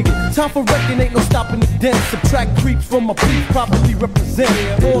 so dig it. Time for wrecking, ain't no stopping the dent. Subtract creeps from my beat, properly represent.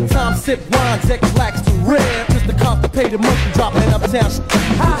 All time sip wines, X-Lax to rare. Just a constipated monkey dropping uptown.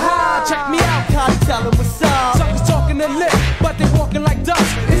 Ha ha, check me out, Cotty tellin' what's up. Suckers talking their lip, but they walking like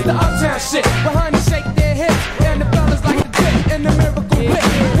dust. It's the uptown shit, behind them shake their hips. And the fellas like the dip and the miracle whip.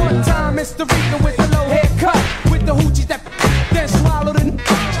 One time Mr. Rico with the low haircut, with the hoochies that then swallowed and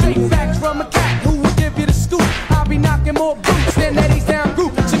straight facts from a cat who will give you the scoop. I'll be knocking more boots than Eddie's down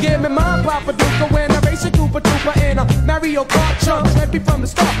group. So give me my Papa Duca when I race a Koopa Troopa in a Mario Kart chunk, ready from the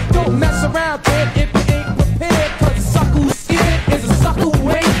start. Don't mess around, kid, if you ain't prepared, cause a sucker who's scared is a sucker who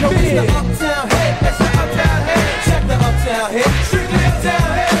ain't feared. It's the uptown hit, it's the uptown hit. Check the uptown hit, strictly uptown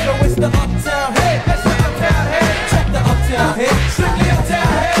hit. Yo, it's the uptown hit, it's the uptown hit. Check the uptown hit, strictly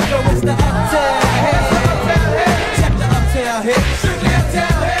uptown hit. Yo, it's the uptown hit, it's the uptown hit. Check the uptown hit, strictly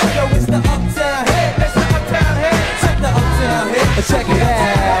uptown hit. Yo, it's the uptown hit, it's the uptown hit. Check the uptown hit, check it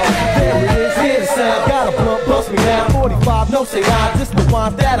out. There it is, hear the sound. Got a blunt, bust me now. 45, no say nah, just the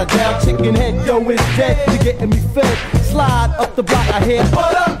wine that I down. Chicken head, yo, it's dead. You getting me fed? Slide up the block, I hear.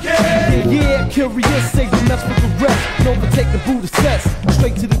 What up, kid? Yeah, curious, say you mess with the rest. No, but take the Buddha test,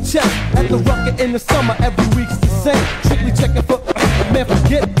 straight to the chest. At the rocket in the summer, every week's the same. Strictly checking for, man,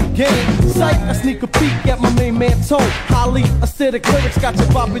 forget the game. Psych, I sneak a peek at my main man tone. Highly acidic lyrics got you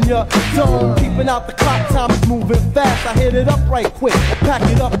bopping your dome. Keeping out the clock, time is moving fast. I hit it up right quick, pack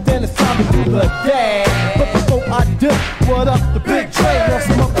it up, then it's time to do the dash. But before I dip, what up, the big tray, want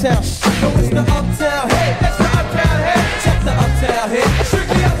some uptown shit. Yo, it's the uptown hit, that's the uptown hit. Check the uptown hit,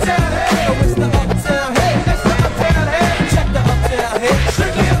 strictly uptown hit. Yo, it's the uptown hit, that's the uptown hit. Check the uptown hit,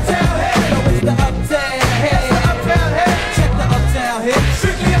 strictly uptown hit. Yo, it's the uptown hit, that's the uptown hit. Check the uptown hit,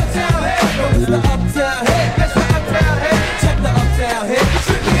 strictly uptown hit. Yo, it's the uptown hit, that's the uptown hit. Check the uptown hit,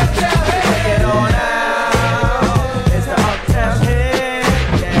 strictly uptown hit. Check it on out, it's the uptown hit,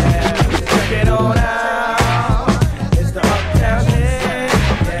 yeah. Check it on out, it's the uptown hit,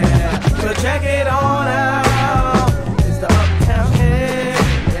 yeah. So check it on out, it's the uptown hit.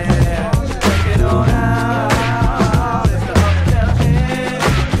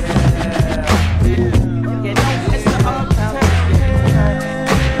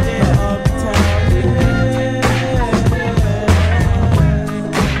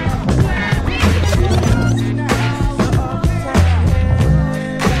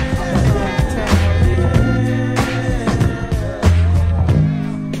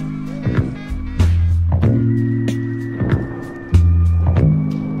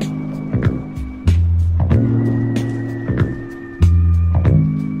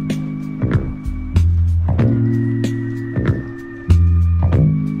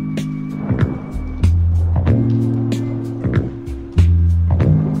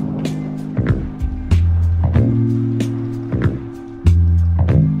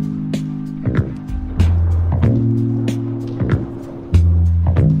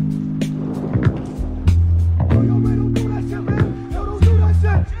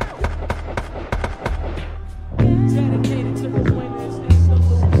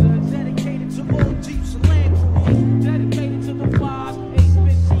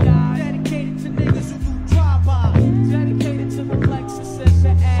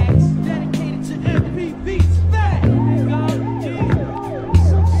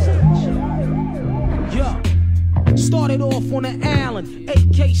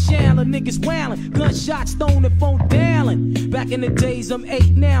 hella niggas wailing, gunshots thrown and phone dialing. Back in the days, I'm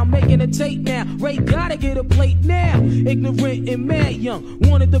 8 now, making a tape now. Ray gotta get a plate now. Ignorant and mad young,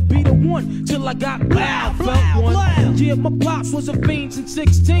 wanted to be the one till I got loud, felt one. Yeah, my pops was a fiend since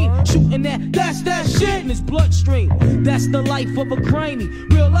 16, shooting that's that shit in his bloodstream. That's the life of a cranny,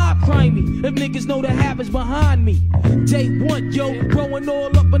 real life crimey. If niggas know the habits behind me. Day one, yo, growing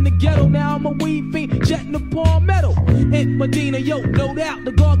all up in the ghetto. Now I'm a weed fiend, jetting the palmetto. In Medina, yo, no doubt,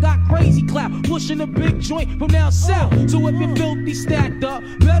 the guard got crazy clout, pushing a big joint from down south. So if you're filthy stacked up,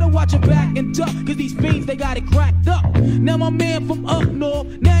 better watch your back and duck, cause these fiends, they got it cracked up. Now my man from up north,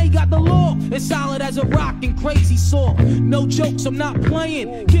 now he got the law, and solid as a rock and crazy saw. No jokes, I'm not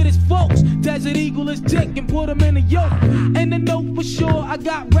playing, kid is folks. Desert Eagle is dick and put him in a yoke. And to know for sure, I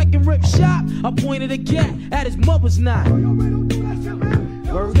got wreck and rip shot. I pointed a gat at his mother's knot.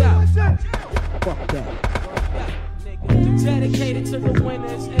 Word out. Fuck that. Dedicated to the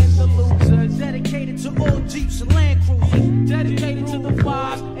winners and the losers. Dedicated to all Jeeps and Land Cruisers. Dedicated to the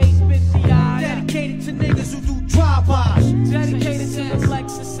 5, 850i. Dedicated to niggas who do drive-bys. Dedicated to the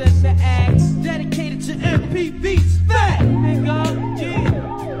Lexus and the Axe. Dedicated to MPVs. Fat nigga, yeah.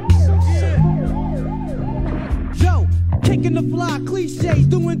 Yo, kicking the fly cliches,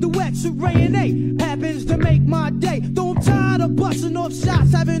 doing duets with Ray and A. Happens to make my day. Though I'm tired of busting off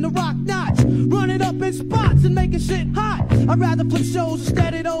shots, having to rock knots, running up in spots and making shit hot. I'd rather flip shows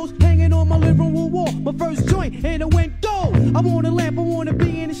instead of those hanging on my living room wall. My first joint in the window. I want a lamp, I wanna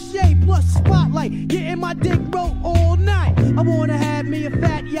be in the shade, plus a spotlight, getting my dick broke all night. I wanna have me a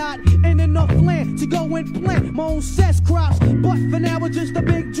fat yacht and enough land to go and plant my own cess crops. But for now it's just a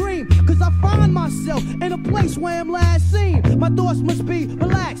big dream, cause I find myself in a place where I'm last seen. My thoughts must be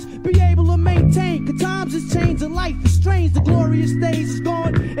relaxed, be able to maintain, cause times is changing, life is strange, the glorious days is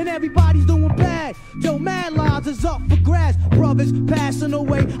gone, and everybody's doing bad. Yo, mad lives is up for grabs, brothers passing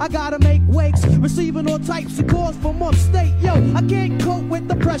away, I gotta make wakes, receiving all types of calls from upstate. Yo, I can't cope with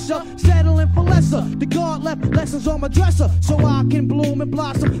the pressure, settling for lesser. The God left lessons on my dresser, so I can bloom and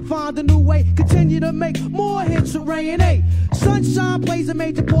blossom, find a new way, continue to make more hits with Ray and A. Sunshine plays a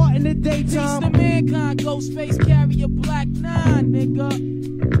major part in the daytime. Peace to mankind, ghost face, carry a black 9, nigga.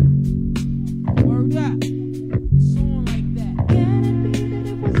 Word up. It's on like that. Can it be that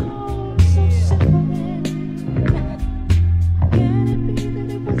it was all so simple? Can it be that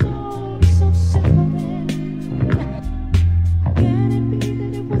it was all so simple? Can it be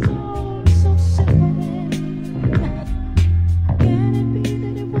that it was all so simple? Can it be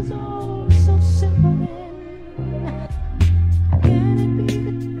that it was all so simple? Can it be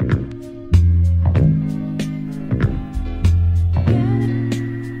that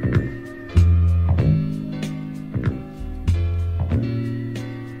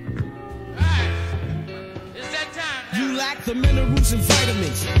the minerals and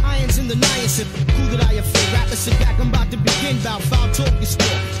vitamins, irons in the niacin. Who did I offend? Rappers sit back, I'm about to begin. Bout foul talk is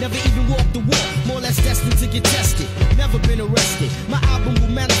sport. Never even walked the walk, more or less destined to get tested. Never been arrested. My album will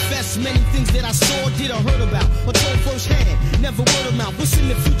manifest many things that I saw, did or heard about, or told firsthand. Never word of mouth. What's in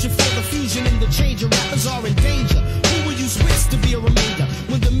the future for the fusion and the change? Rappers are in danger. Who will use wits to be a remainder?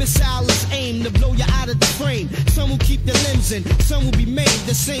 When the missile is aimed to blow you out of the frame. Some will keep their limbs in, some will be made.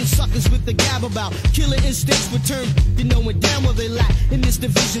 The same suckers with the gab about killer instincts return. You know when damn well they lack in this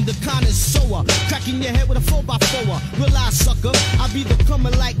division. The con is sower, cracking your head with a 4x4. Realize, sucker, I be the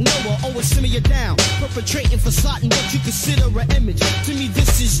plumber like Noah. Always simmer you down, perpetrating facade and what you consider an image. To me,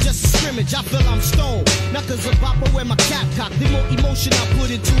 this is just a scrimmage. I feel I'm stoned, not cause of bop, I wear my cap cock. The more emotion I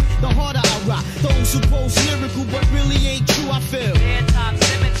put into it, the harder I rock. Those who pose lyrical but really ain't true, I feel.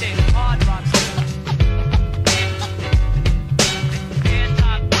 Hard rock.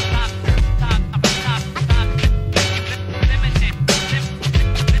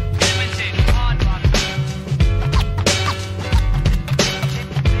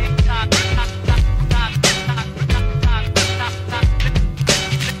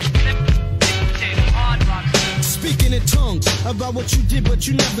 About what you did, but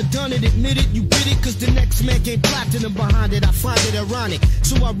you never done it. Admit it, you did it, cause the next man came platinum behind it. I find it ironic,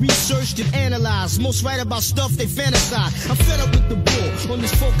 so I researched and analyzed. Most write about stuff they fantasize. I'm fed up with the bull on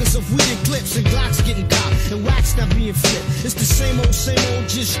this focus of weed and clips and Glocks getting caught and wax not being flipped. It's the same old,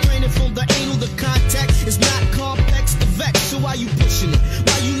 just straining from the anal. The contact is not complex, the vex. So why you pushing it?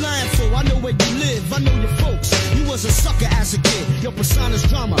 Why you lying for? I know where you live, I know your folks. You was a sucker as a kid. Your persona's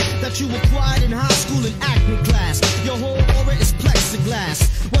drama that you acquired in high school and acting class. Your whole aura is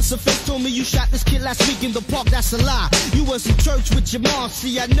plexiglass. What's a fake told me you shot this kid last week in the park? That's a lie. You was in church with your mom.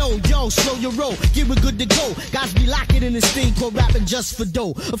 See, I know. Yo, slow your roll. Get we good to go. Guys be locking in this thing called rapping just for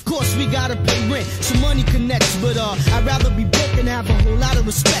dough. Of course, we gotta pay rent, so money connects. But I'd rather be broke and have a whole lot of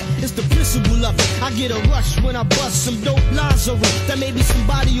respect. It's the principle of it. I get a rush when I bust some dope lines or that maybe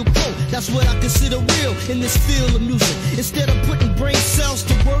somebody will quote. That's what I consider real in this field of music. Instead of putting brain cells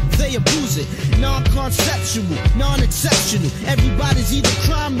to work, they abuse it. Non-conceptual, non-exceptional. Everybody's either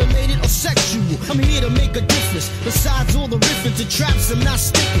crime-related or sexual. I'm here to make a difference. Besides all the riffing to traps, I'm not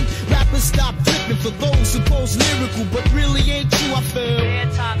sticking. Rappers stop flipping for those who pose lyrical, but really ain't true, I feel.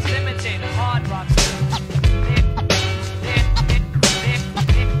 Time's limited, hard rock.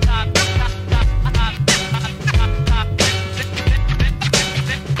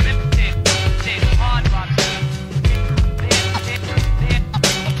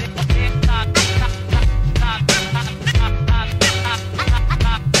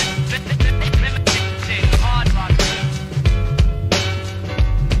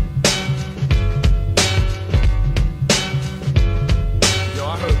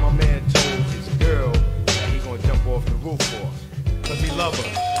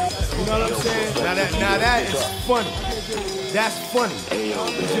 Funny. That's funny. You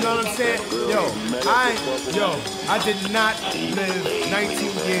know what I'm saying? I did not live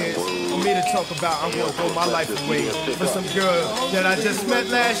 19 years for me to talk about I'm gonna throw my life away for some girl that I just met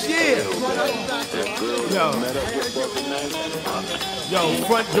last year. Yo,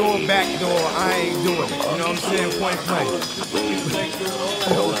 front door, back door, I ain't doing it. You know what I'm saying? Point blank.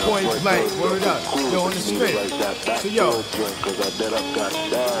 Point blank, word up. Yo, on the straight. So yo,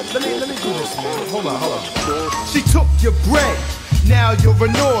 let me do this, man. Hold on. She took your bread, now you're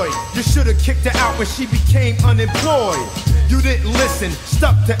annoyed. You should've kicked her out when she became unemployed. You didn't listen,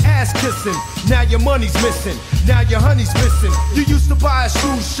 stuck to ass kissing. Now your money's missing, now your honey's missing. You used to buy her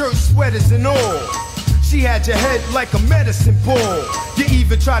shoes, shirts, sweaters, and all. She had your head like a medicine ball. You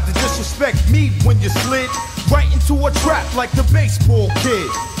even tried to disrespect me when you slid right into a trap like the baseball kid.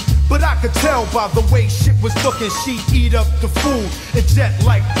 But I could tell by the way shit was looking, she'd eat up the food and jet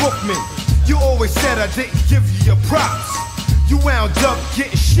like Bookman. You always said I didn't give you your props. You wound up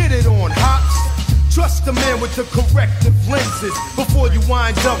getting shitted on, hops. Trust the man with the corrective lenses before you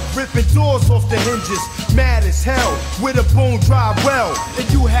wind up ripping doors off the hinges. Mad as hell with a bone dry well. And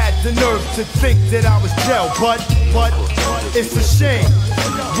you had the nerve to think that I was gel. But it's a shame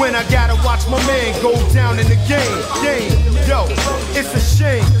when I gotta watch my man go down in the game. Yo, it's a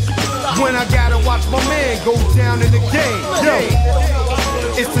shame when I gotta watch my man go down in the game. Yo,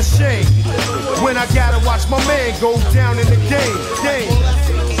 it's a shame when I gotta watch my man go down in the game.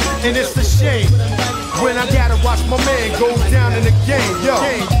 And it's a shame when I gotta watch my man go down in the game. Yo,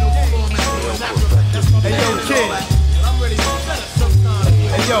 hey yo, kid.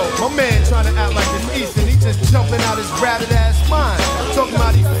 Hey yo, my man trying to act like it's Eastern. He just jumping out his ratted ass mind. Talking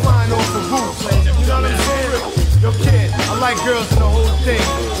about he flying off the roof. You know what I'm saying? Yo, kid, I like girls in the whole thing,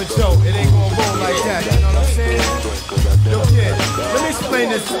 but yo, it ain't gonna roll like that. You know what I'm saying? Yo, kid, let me explain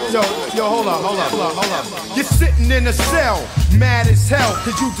this. Yo, hold up. You're sitting in a cell, mad as hell,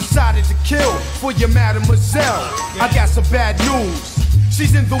 cause you decided to kill for your mademoiselle. I got some bad news.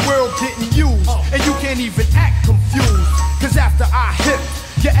 She's in the world getting used, and you can't even act confused. Cause after I hit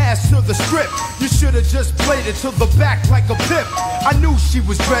your ass to the strip, you should've just played it to the back like a pip. I knew she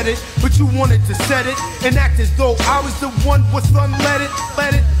was dreaded, but you wanted to set it and act as though I was the one with unleaded.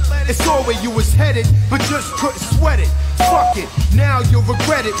 Let it. It's all where you was headed, but just couldn't sweat it. Fuck it, now you'll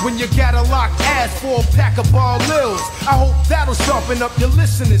regret it when you gotta lock ass for a pack of bar lils. I hope that'll sharpen up your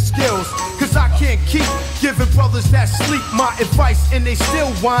listening skills, cause I can't keep giving brothers that sleep my advice and they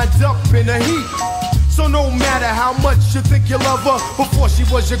still wind up in a heap. So no matter how much you think you love her, before she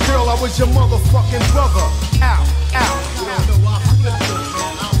was your girl, I was your motherfucking brother. Ow.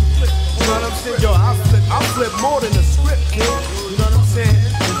 You know what I'm saying? Yo, I flip more than a script, kid. You know what I'm saying?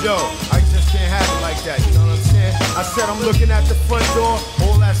 And yo, I just can't have it like that. You know what I'm saying? I said I'm looking at the front door,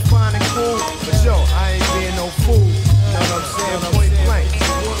 all that's fine and cool, but yo, I ain't being no fool. You know what I'm saying? Point blank.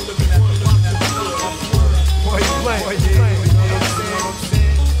 Point blank. You know what I'm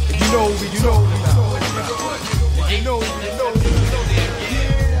saying? You know we know. You know.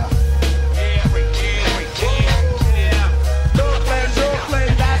 Brooklyn,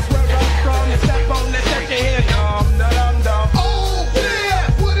 that's where I'm from. Step on the set, you hear dum. Oh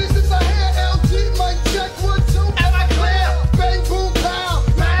yeah, what is this I hear? LG, mic check, 1, 2. Am I clear? Bang, boom, pow.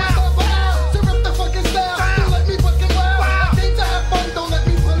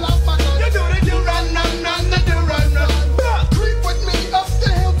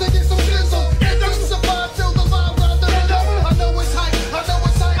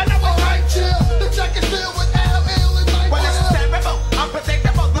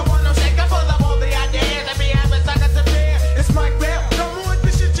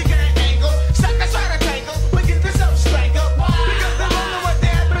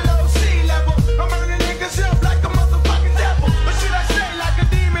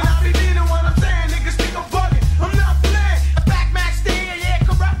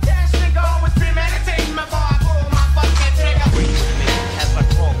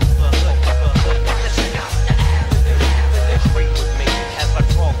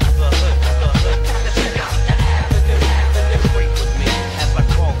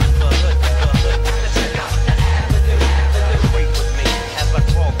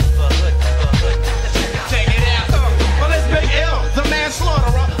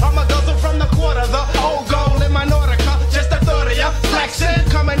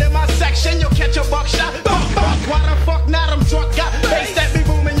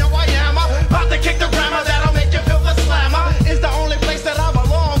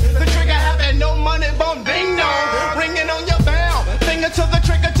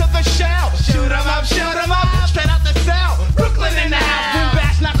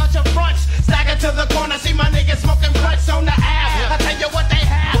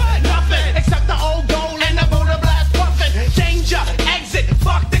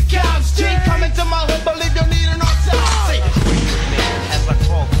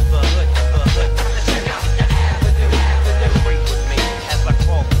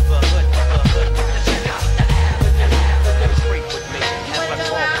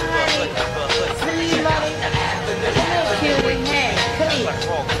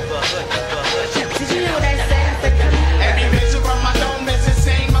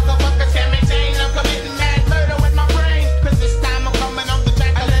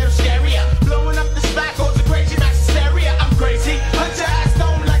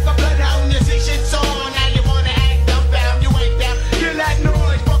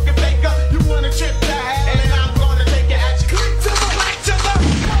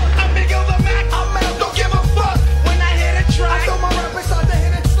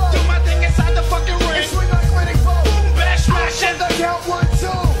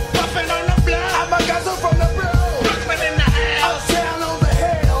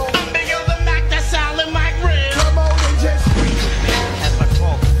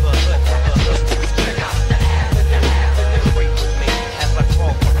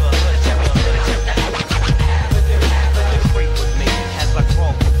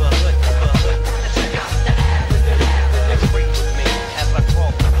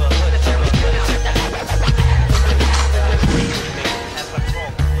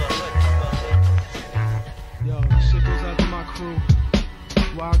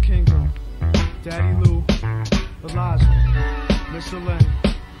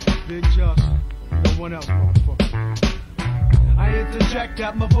 fact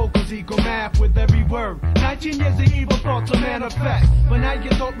that my vocals equal math with every word. 19 years of evil thoughts to manifest. But now you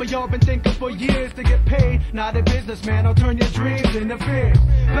thought what y'all been thinking for years to get paid. Not a businessman, I'll turn your dreams into fears.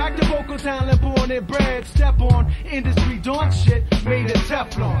 Back to vocal talent, born and bred. Step on industry dawn shit, made of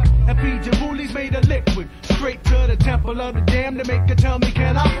Teflon. And feed your bullies made of liquid. Straight to the temple of the damn to make her tell me,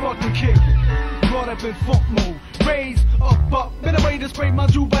 can I fucking kick it? Brought up in funk mode, raised up, been a way to spray my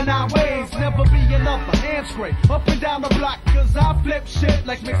juvenile ways. Never be another hand scrape, up and down the block, cause I flip shit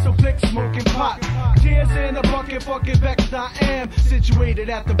like mix a flick, smoking pot. Tears in a bucket, fucking vexed I am, situated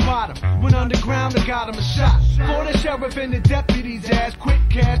at the bottom. Went underground and got him a shot. For the sheriff and the deputy's ass, quick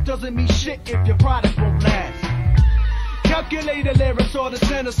cash doesn't mean shit if your product won't last. Calculated lyrics on the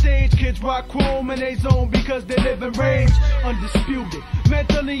center stage. Kids rock chrome in they zone because they live in rage. Undisputed,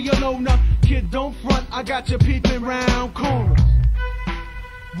 mentally you know no. Kid don't front, I got you peeping round corners.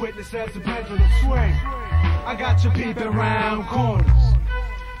 Witness as the pendulum swing. I got you peeping round corners.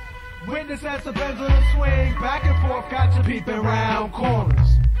 Witness as the pendulum swing. Back and forth, got you peeping round corners.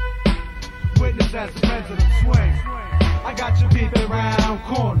 Witness as the pendulum swing. I got you peeping round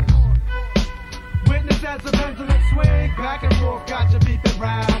corners. Witness as the pendulum swing, back and forth, got you peeping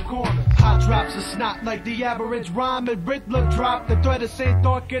round corners. Hot drops of snot like the average rhyme and Riddler drop. The thread of same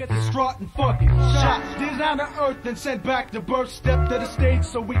thought gets distraught and fucking shot. Down to earth and sent back to birth. Step to the stage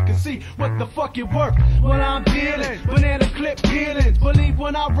so we can see what the fuck you worth. What I'm dealing, banana clip feelings. Believe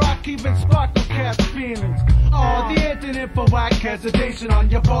when I rock, even sparkle cast feelings. Oh, the internet for whack hesitation on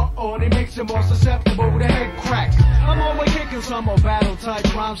your butt. Oh, it makes you more susceptible to head cracks. I'm always kicking some more battle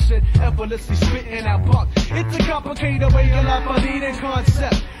type rhyme shit, effortlessly spitting out buck. It's a complicated way of life, a leading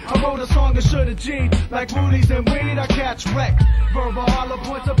concept. I wrote a song that should have G'd like woolies and weed. I catch wreck. Verbal hollow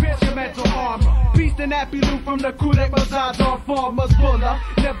points of pierce your mental armor. Beast and Appy Lou from the crew that resides on farmers. Buller,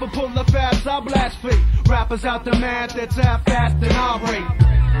 never pull the fast, I blast fate. Rappers out the math that's half-assed and irate.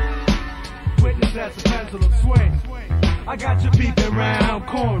 Witness as the pendulum swing. I got you peeping round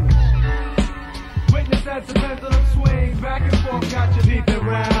corners. Witness as the pendulum swing. Back and forth, got you peeping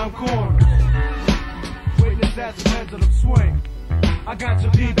round corners. Witness as the pendulum swing. I got you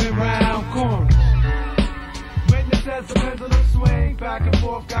peeping round corners. Witness as the pendulum swing. Back and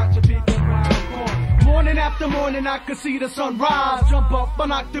forth, got you peeping round corners. Morning after morning, I can see the sunrise. Jump up, I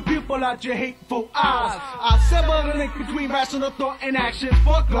knock the pupil out your hateful eyes. I sever the link between rational thought and action.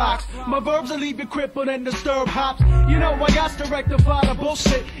 Fuck locks. My verbs will leave you crippled and disturb hops. You know I got to rectify the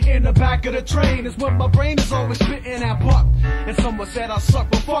bullshit in the back of the train. Is when my brain is always spitting that buck. And someone said I suck,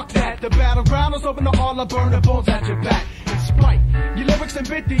 but fuck that. The battleground is open to all the burning bones at your back. In spite, your lyrics and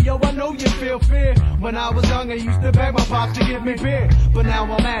bitty, yo, I know you feel fear. When I was young, I used to beg my pops to give me beer. But now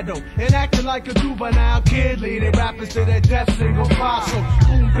I'm adult and acting like a juvenile kid, leading rappers to their death single file. So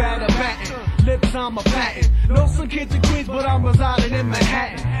boom, batter, batting, lips I'm a patent. Know some kids in Queens, but I'm residing in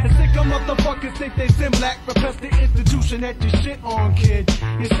Manhattan. And sick of motherfuckers think they Similac. Repress the institution that you shit on, kid.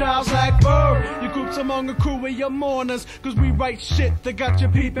 Your style's like bird. Your group's among a crew of your mourners. Cause we write shit that got you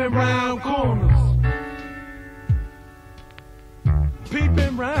peeping round corners.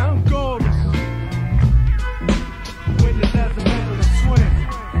 Peeping round corners. Witness as the pendulum swing.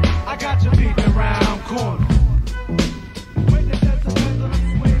 I got you peeping round corners. Witness as the pendulum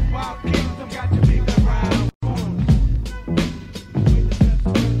swing. Wild kingdom got you peeping round corners. Witness as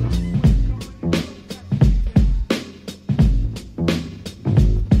the pendulum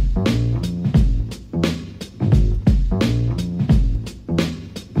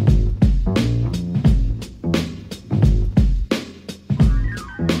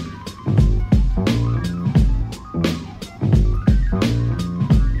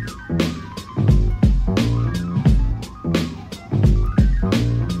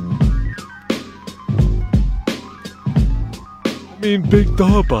Big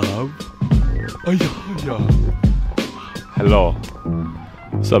dog, Bob. Hello.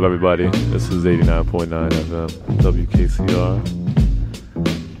 What's up, everybody? This is 89.9 FM, WKCR,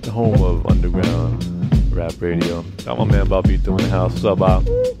 the home of underground rap radio. Got my man Bobbito in the house. What's up, Bob?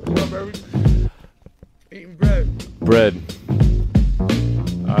 What up, baby? Eating bread. Bread.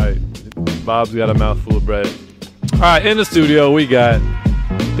 Alright. Bob's got a mouthful of bread. Alright, in the studio, we got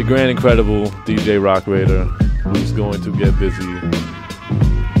the grand, incredible DJ Rock Raider, who's going to get busy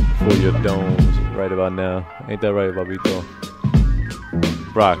for your domes right about now. Ain't that right, Bobbito?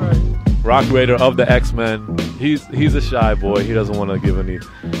 Rock. Rock Raider of the X-Men. He's a shy boy. He doesn't want to give any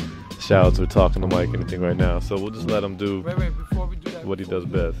shouts or talk on the mic or anything right now. So we'll just let him do before we do that, what he does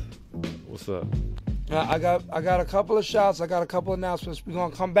best. What's up? I got a couple of shouts. I got a couple of announcements. We're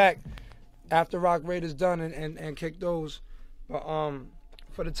going to come back after Rock Raider's done and kick those. But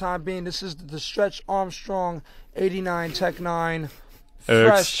for the time being, this is the Stretch Armstrong 89 Tech 9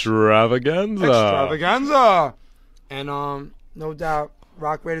 Extravaganza. And no doubt,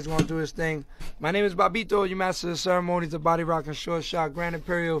 Rock Raider's gonna do his thing. My name is Bobbito. You master the ceremonies of body rock and short shot. Grand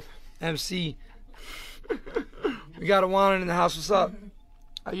Imperial MC. We got a Juan in the house. What's up?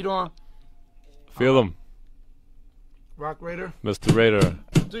 How you doing? Feel him. Rock Raider. Mr. Raider.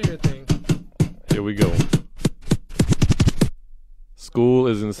 Do your thing. Here we go. School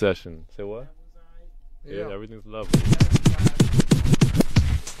is in session. Say what? Yeah, everything's lovely.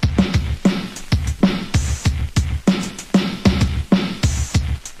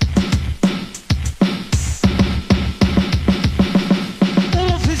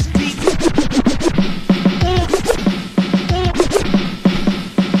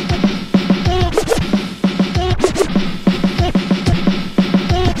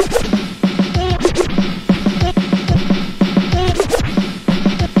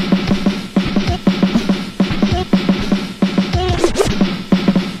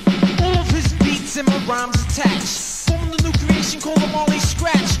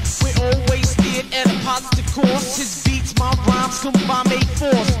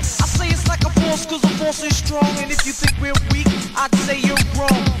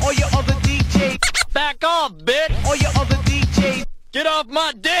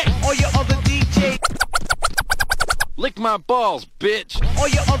 My balls, bitch. All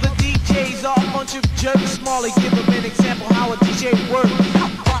your other DJs are a bunch of jerks. Smalley, give them an example how a DJ works.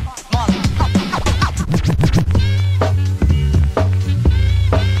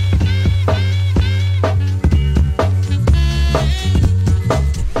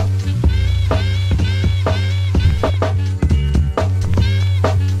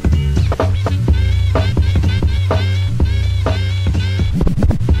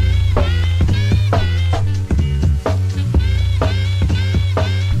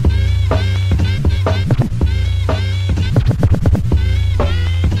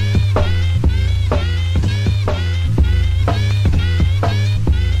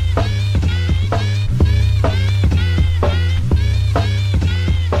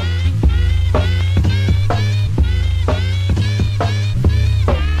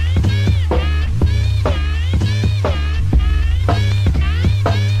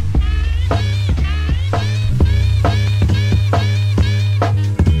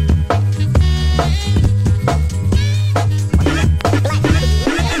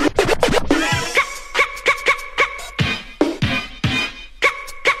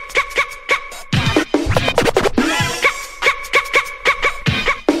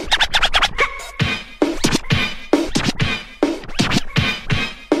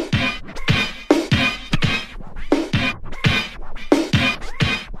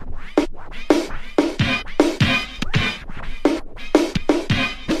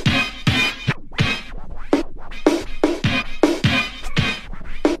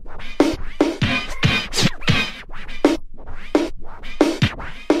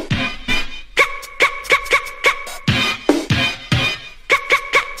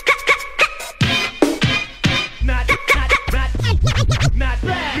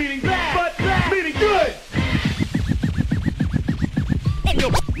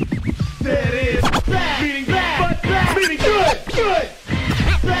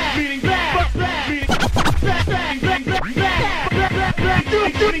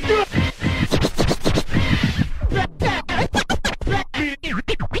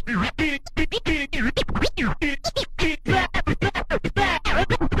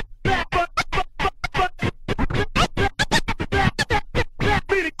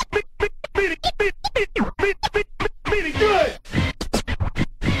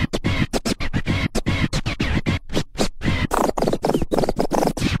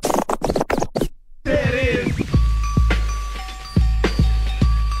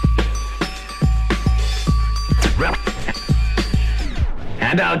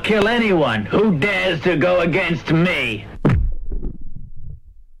 And I'll kill anyone who dares to go against me.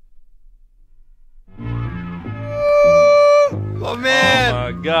 Oh man!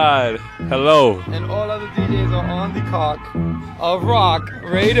 Oh my God! Hello. And all other DJs are on the cock of Rock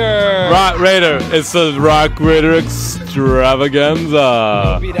Raider. Rock Raider. It's a Rock Raider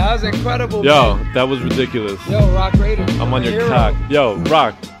extravaganza. That was incredible. Yo, man. that was ridiculous. Yo, Rock Raider. I'm on your hero. cock. Yo,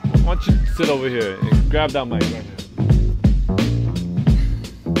 Rock. Why don't you sit over here and grab that mic right here?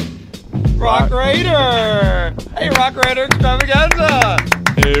 Rock Raider! Hey, Rock Raider extravaganza!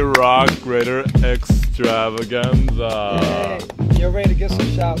 Hey, Rock Raider extravaganza. Hey, you're ready to get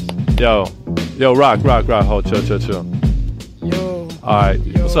some shouts. Yo, Rock. Hold, chill. Yo. Alright,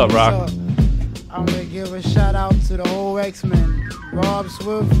 what's up, Rock? What's up? I'm gonna give a shout out to the whole X-Men. Rob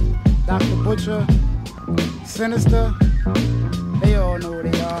Swift, Dr. Butcher, Sinister. They they all know who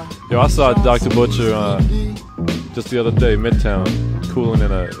they are. Yo, I saw Sean Dr. C, Butcher CD. just the other day, Midtown, cooling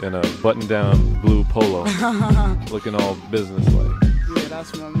in a button-down blue polo, looking all business-like. Yeah,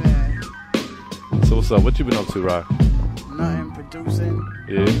 that's my man. So what's up? What you been up to, Rock? Nothing, producing.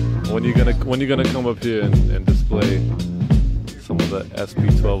 Yeah. When you gonna come up here and display some of the SP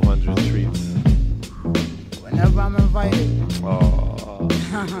 1200 treats? Whenever I'm invited. Oh.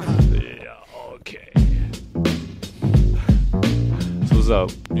 Yeah. Okay. So what's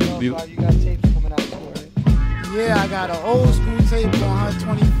up? You got tapes coming out too, right? Yeah, I got an old school tape on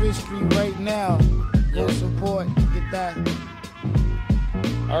 125th Street right now. Go support, get that.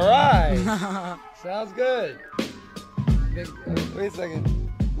 All right. Sounds good. Wait a second.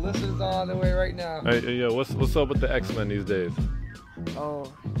 Listeners on the way right now. Hey, yo, what's up with the X-Men these days?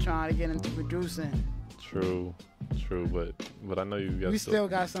 Oh, trying to get into producing. True, but I know you guys. We still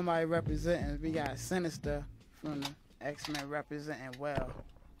got somebody representing. We got Sinister from the X-Men representing well.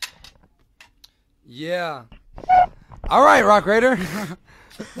 Yeah. All right, Rock Raider.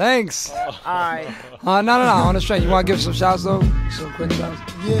 Thanks. All right. No, on the straight. You want to give some shouts though? Some quick shouts.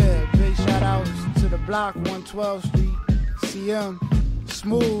 Yeah, big shout outs to the block, 112th Street, CM,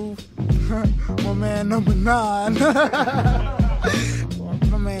 Smooth, my man number 9,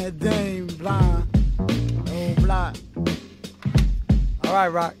 my man Dame, Blind, the whole block. All right,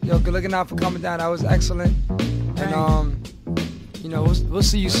 Rock. Yo, good looking out for coming down. That was excellent. And you know, we'll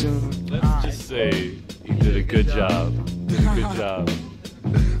see you soon. Let's just say you did a good job.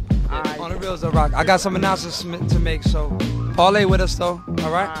 On the reals though, Rock. I got some announcements to make, so parlay with us though.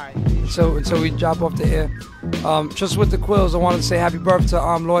 All right. So until we drop off the air, just with the Quills, I wanted to say happy birthday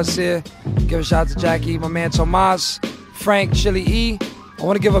to Lord Sear. Give a shout out to Jackie, my man Tomas, Frank, Chili E. I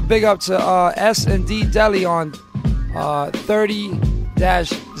want to give a big up to S&D Deli on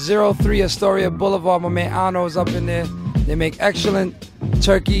 30-03 Astoria Boulevard. My man Arno is up in there. They make excellent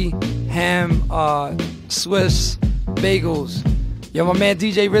turkey, ham, Swiss bagels. Yo, my man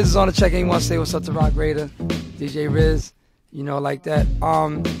DJ Riz is on the check-in. He wants to say what's up to Rock Raider. DJ Riz, you know, like that.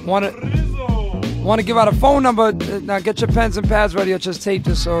 Want to give out a phone number. Now get your pens and pads ready or just tape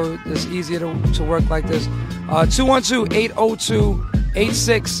this so it's easier to work like this.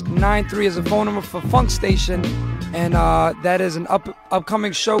 212-802-8693 is a phone number for Funk Station. And that is an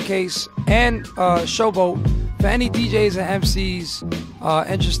upcoming showcase and showboat for any DJs and MCs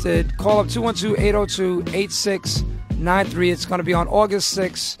interested. Call up 212-802-8693. It's going to be on August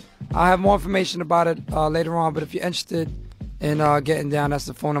 6th. I'll have more information about it later on, but if you're interested in getting down, that's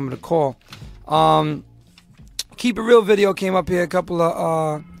the phone number to call. Keep It Real video came up here a couple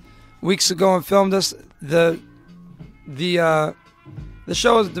of weeks ago and filmed us. The video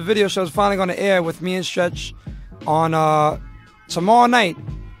show is finally going to air with me and Stretch on tomorrow night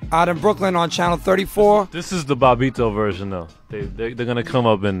out in Brooklyn on channel 34. This is the Bobbito version though. They're gonna come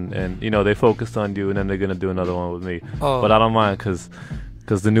up and you know they focused on you and then they're gonna do another one with me. Oh. But I don't mind because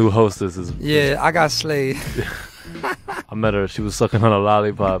the new hostess is. Yeah, I got slayed. I met her. She was sucking on a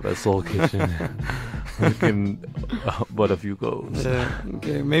lollipop at Soul Kitchen. But a few goes. Yeah.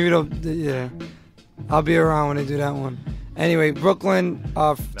 Okay. Maybe yeah. I'll be around when they do that one. Anyway, Brooklyn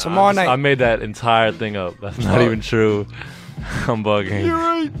tomorrow night. I made that entire thing up. That's not even true. I'm bugging. You're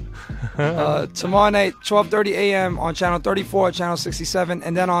right. Tomorrow night, 12:30 a.m. on channel 34, channel 67,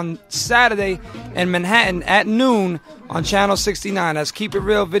 and then on Saturday in Manhattan at noon on channel 69. That's Keep It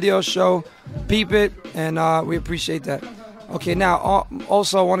Real video show. Beep it, and we appreciate that. Okay, now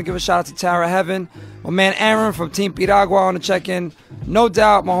also I want to give a shout out to Tara Heaven, my man Aaron from Team Piragua on the check-in. No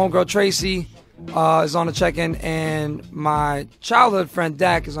doubt, my homegirl Tracy is on the check-in, and my childhood friend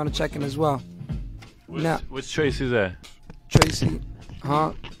Dak is on the check-in as well. Which Tracy's that?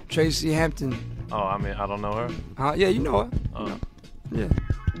 Tracy Hampton. Oh, I mean, I don't know her. Yeah, you know her. Oh. Yeah.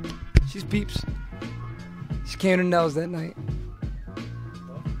 She's peeps. She came to Nels that night.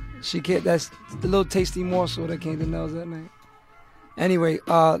 That's the little tasty morsel that came to Nels that night. Anyway,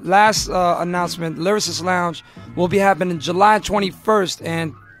 last announcement, Lyricist Lounge will be happening July 21st,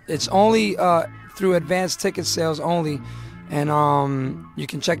 and it's only through advanced ticket sales only. And you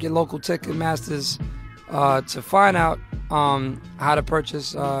can check your local ticket masters to find out how to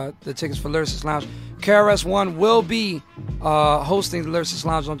purchase the tickets for Lyricist Lounge. KRS-One will be hosting the Lyricist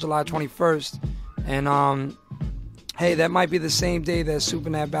Lounge on July 21st. And hey, that might be the same day that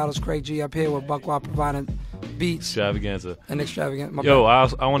Supernat battles Craig G up here with Buckwild providing beats. Extravaganza. An extravaganza. Yo,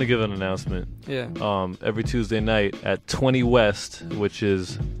 I want to give an announcement. Yeah. Every Tuesday night at 20 West, which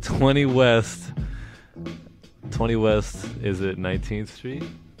is 20 West. 20 West, is it 19th Street?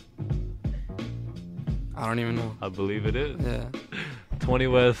 I don't even know. I believe it is. Yeah. 20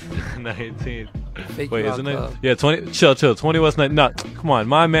 West, 19th. Fake Wait, You Out isn't it? Club. Yeah, 20. Chill. 20 West Night. No, come on.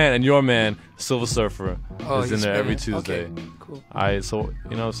 My man and your man, Silver Surfer, Oh, is in he's there every spinning. Tuesday. Okay, cool. Alright, so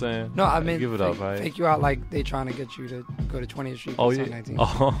you know what I'm saying? No, I mean, give it fake, up, right? Fake You Out like they trying to get you to go to 20th Street. Oh it's yeah. on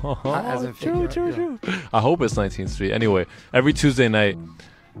 19th. Oh, As in Fake You Out, true. I hope it's 19th Street. Anyway, every Tuesday night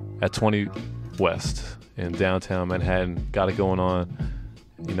at 20 West in downtown Manhattan, got it going on.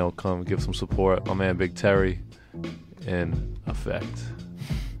 You know, come give some support. My man Big Terry in effect.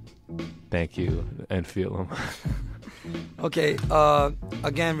 Thank you, and feel him. Okay,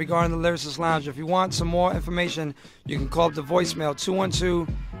 again, regarding the Lyricist Lounge, if you want some more information, you can call up the voicemail,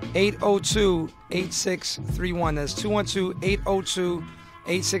 212-802-8631. That's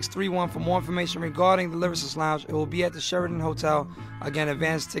 212-802-8631 for more information regarding the Lyricist Lounge. It will be at the Sheraton Hotel. Again,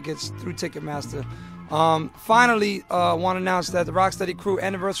 advanced tickets through Ticketmaster. Finally, I want to announce that the Rocksteady Crew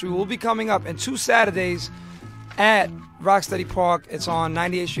anniversary will be coming up in 2 Saturdays at Rocksteady Park. It's on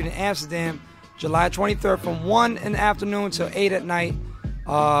 98th Street in Amsterdam. July 23rd from 1 in the afternoon till 8 at night.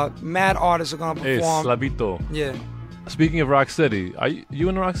 Mad artists are going to perform. Hey, Bobbito. Yeah. Speaking of Rocksteady, are you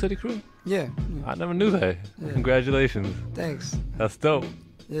in the Rocksteady crew? Yeah. I never knew that. Yeah. Congratulations. Thanks. That's dope.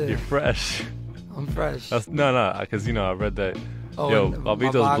 Yeah. You're fresh. I'm fresh. No, because I read that. Oh, Yo, and my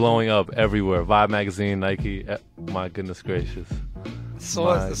Bobbito's Vibe- blowing up everywhere. Vibe magazine, Nike. My goodness gracious.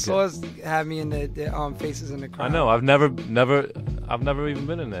 The Swords had me in their faces in the crowd. I know. I've never even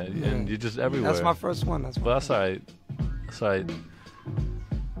been in that, and you're just everywhere. That's my first one. That's all right. That's all right.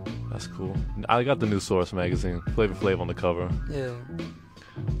 That's cool. I got the new Source magazine, Flavor Flav on the cover. Yeah.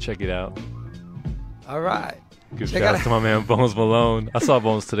 Check it out. All right. Give shouts to my man Bones Malone. I saw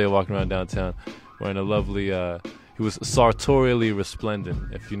Bones today walking around downtown, wearing a lovely. He was sartorially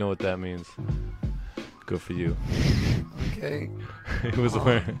resplendent, if you know what that means. Good for you. Okay. He was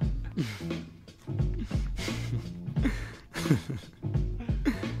wearing.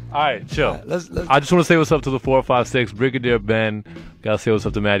 All right, chill. All right, let's I just want to say what's up to the 456 Brigadier Ben. Gotta say what's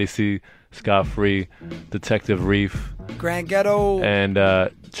up to Maddie C, Scott Free, Detective Reef, Grand Ghetto, and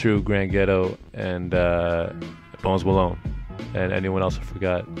True Grand Ghetto, and Bones Malone, and anyone else I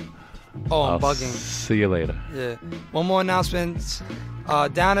forgot. Oh, I'm I'll bugging. See you later. Yeah. One more announcement.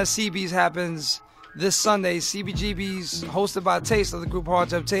 Down at CB's happens this Sunday. CBGB's hosted by Taste of the group Hard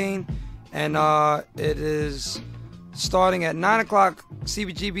to Obtain. And it is starting at 9 o'clock.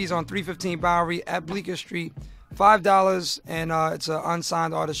 CBGB's on 315 Bowery at Bleecker Street. $5. And it's an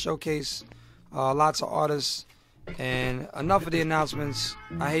unsigned artist showcase. Lots of artists. And enough of the announcements.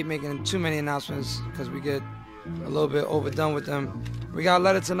 I hate making too many announcements because we get a little bit overdone with them. We got a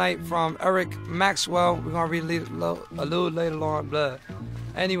letter tonight from Eric Maxwell. We're going to read a little later on. Blah.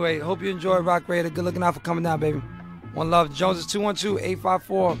 Anyway, hope you enjoy Rock Raider. Good looking out for coming down, baby. One love. Jones is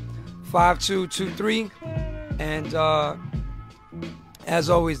 212-854-5223. And as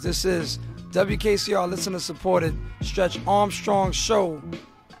always, this is WKCR listener supported Stretch Armstrong show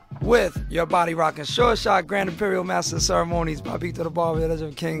with your body rocking Sure Shot Grand Imperial Master of Ceremonies, Bobbito the Barber,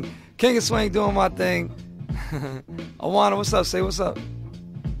 Legend King of Swing, doing my thing. Awana, what's up? Say what's up.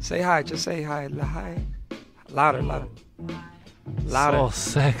 Say hi. Just say hi. Hi. Louder. So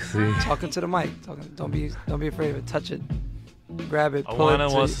sexy. Talking to the mic. Don't be afraid of it. Touch it. Grab it. Pull Awana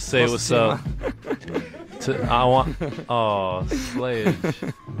it. wants to say what's up.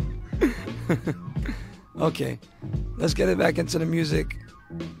 Slayage. Okay. Let's get it back into the music.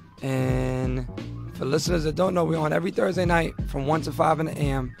 And for listeners that don't know, we're on every Thursday night from 1 to 5 in the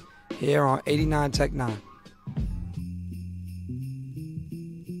AM here on 89 Tech 9.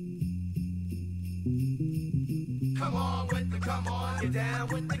 Come on, get down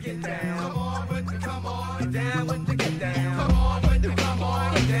with the get down. Come on, get down with the get down. Come on, get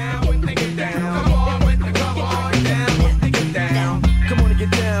down with the get down. Come on, get down with the get down. Come on and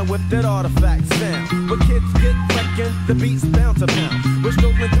get down with that artifact sound. But kids get wrecking, the beat's bound to pound. We're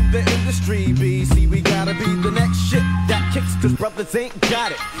strolling through the industry, BC. We gotta be the next shit that kicks, cause brothers ain't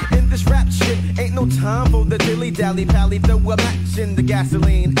got it. In this rap shit, ain't no time for the dilly-dally pally. Throw a match in the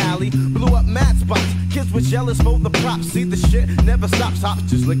gasoline alley. Blew up mad spots. Kids were jealous for the props. See the shit never stops. Hops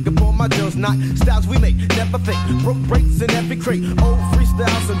just lick up on my deals. Not styles we make, never fake. Broke breaks in every crate. Old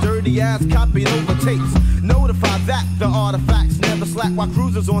freestyles and dirty ass copied over tapes. Notify that the artifacts never slack while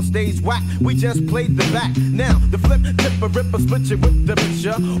cruisers on stage whack. We just played the back. Now the flip, tip a ripper, split you with the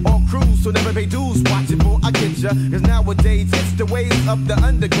picture. All crews, so never pay dues. Watch it for I get ya. Cause nowadays it's the ways of the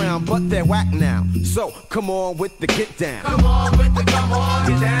underground, but they're whack now. So come on with the get down. Come on, get down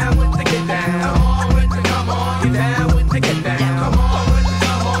with the get down. Come on, get down with the get down. Come on,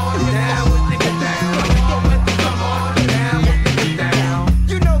 get down with the get down. Come on, get down with the get down.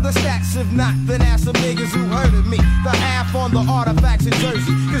 You know the stacks, if not, then ask some niggas who heard of me. The half on the artifacts in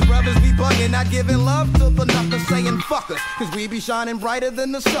Jersey. Cause brothers be bugging, not giving fuckers, cause we be shining brighter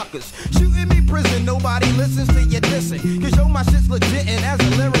than the suckers. Shooting me prison, nobody listens to you dissing, cause yo, my shit's legit, and as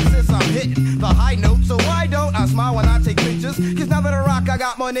a lyricist, I'm hitting the high note, so why don't I smile when I take pictures? Cause now that I rock, I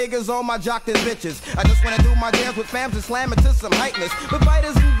got more niggas on my jock than bitches. I just wanna do my dance with fams and slam it to some hypeness, but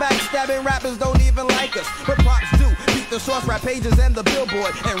fighters and backstabbing rappers don't even like us, but pops do. Beat the source rap pages and the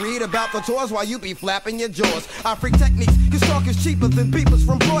billboard, and read about the tours while you be flapping your jaws. I freak techniques, cause talk is cheaper than peepers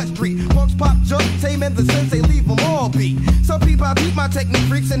from Broad Street. Punks pop junk, tame and the sensei leave them all beat. Some people I beat my technique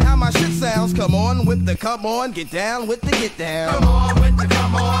freaks and how my shit sounds. Come on with the come on, get down with the get down. Come on with the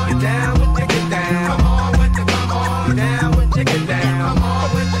come on, get down with the get down. Come on with the come on, get down with the get down. Come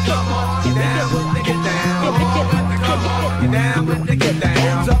on with the come on, get down with the get down. Come on with the come on, get down with the get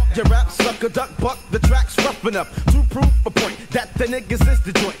down. Hold up, your rap sucker, duck, buck, the track's rough enough to prove a point that the niggas is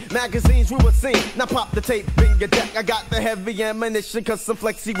the joint. Magazines we were seeing, now pop the tape in your deck. I got the heavy ammunition, cause I'm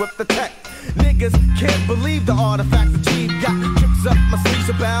flexy with the tech. Niggas can't believe the artifacts achieved. Got tricks up my sleeves,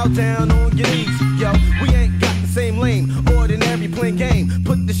 so bow down on your knees. Yo, we ain't got the same lane, ordinary plain game.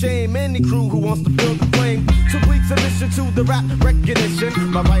 Put the shame in the crew who wants to build the flame. So please submission to the rap recognition.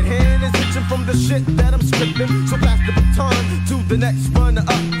 My right hand is itching from the shit that I'm scripting. So pass the baton to the next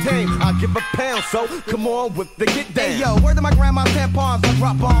runner-up team. I give a pound, so come on with the get down. Hey yo, word to my grandma's tampons, I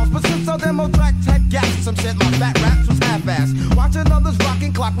drop bombs. But since all demo tracks had gaps, some shit my fat raps was half-assed. Watching others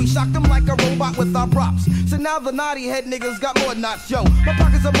rockin' clock, we shocked them like a robot with our props. So now the naughty head niggas got more knots, yo. My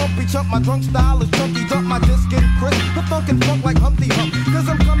pockets are bumpy chump, my drunk style is chunky dump. My disc getting crisp, the funk and funk like Humpty Hump. Cause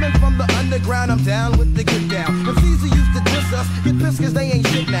I'm coming from the underground, I'm down with the get down. If Caesar used to diss us, get pissed cause they ain't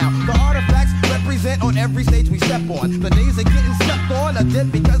shit now. The artifacts represent on every stage we step on. The days of getting stepped on are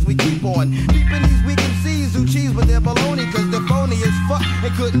dead because we keep on. Deep in these weak MCs who cheese with their baloney, cause they're phony as fuck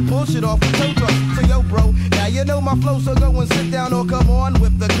and couldn't bullshit off with tow trucks. So yo bro, now you know my flow, so go and sit down or come on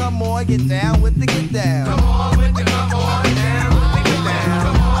with the come on, get down with the get down. Come on with the come on, get down with the get down.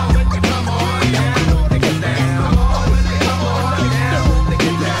 Come on with the come on, get down with the get down. Come on with the come on, get down with the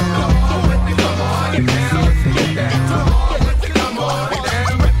get down. Come on with the come on, get down with the get down. Come on with the come on, get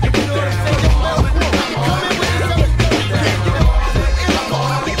down with the get down.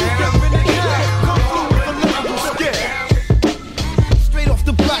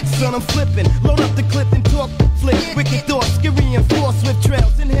 Son, I'm flipping, load up the clip and talk, flick, wicked thoughts, get reinforced with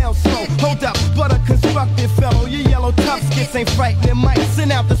trails, inhale slow, hold up, but a constructive fellow, your yellow tough skits ain't frightening mice,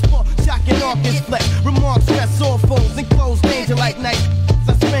 send out the sport, shocking off his flex, remarks, stress, all foes, and close, danger like night,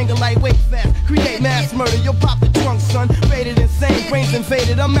 I strangle lightweight fast, create mass murder, you'll pop the trunk, son, rated insane, brains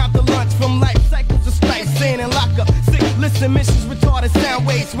invaded, I'm out to lunch from life, cycles of strife, sane and lock up, sick, listen, missions retarded, sound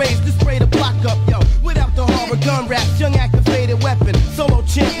waves, raised to spray the block up, yo, without the horror, gun raps, young activated weapon, solo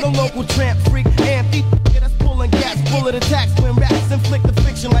champ, no local tramp, freak, ampy, that's pulling gas, bullet attacks, when raps inflict the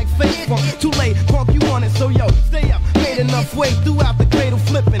fiction like fake funk, too late, punk, you want it, so yo, stay up, made enough weight throughout the cradle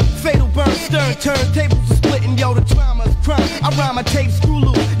flipping, fatal burn, stern, turntables are splitting, yo, the trauma's crime, I rhyme a tape, screw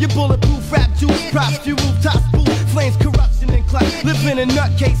loose, your bulletproof rap juice, props, your rooftop spool, flames, corruption and clout, living a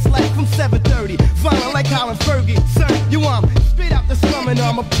nutcase life from 7:30, violent like Colin Fergie, son, you straight out the slum and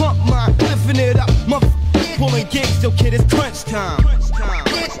I'm a pump mine, lifting it up, motherfucker, pulling gigs, yo kid, it's crunch time.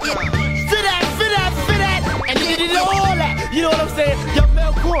 Fit that, and you did all that. You know what I'm saying? Young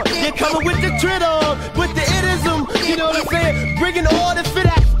Melcourt, you're coming with the triddle, with the idism. You know what I'm saying? Bringing all the fit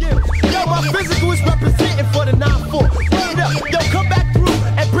that skills. Yo, my physical is representing for the 9-4. Word up, yo, come back through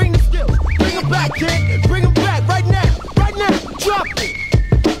and bring the skills. Bring them back, kid. Bring them back right now. Drop it.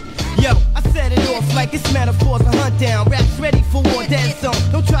 Yo, I set it off like it's metaphors, a hunt down. Raps ready for war, dead zone.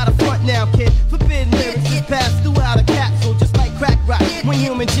 Don't try to front now, kid. Forbidden lyrics is passed throughout a capsule, just like crack rock. When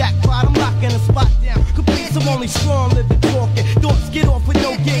human jackpot, I'm locking a spot down. Complete, so only strong living talking. Thoughts get off with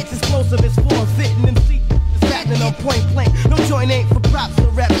no gigs, explosive is form fitting them seat. It's happening on point blank. No joint ain't for props or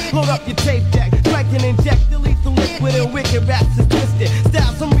rap. Load up your tape deck, strike and inject the lethal liquid and wicked raps is twisted.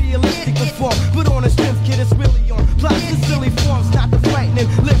 Styles unrealistic to form, but on a strength, kid, it's really on. Plots and silly forms, not the frightening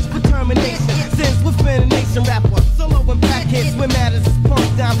lips for termination. Sins within a nation, rapper solo and pack hits when matters is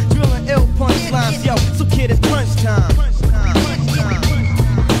punk down, drilling ill punchlines, yo. So kid, it's crunch time.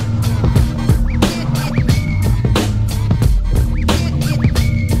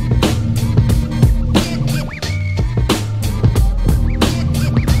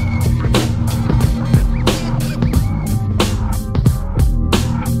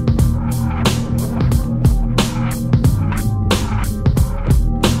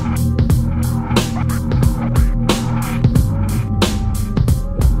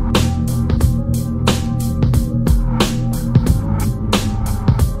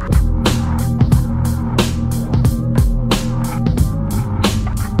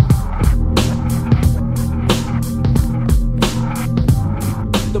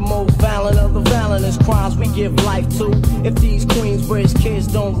 talent of the violence crimes we give life to. If these Queensbridge kids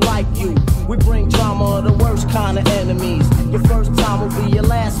don't like you, we bring drama of the worst kind of enemies. Your first time will be your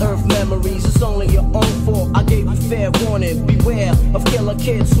last earth memories. It's only your own fault. I gave you fair warning. Beware of killer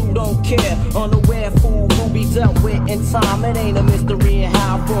kids who don't care. Unaware fool who be dealt with in time. It ain't a mystery in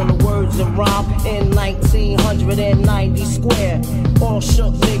how from the words of rhyme in 1990 square. All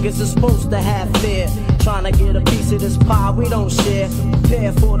shook niggas is supposed to have fear. Trying to get a piece of this pie we don't share.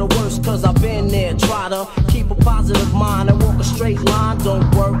 Prepare for the worst cause I've been there. Try to keep a positive mind and walk a straight line don't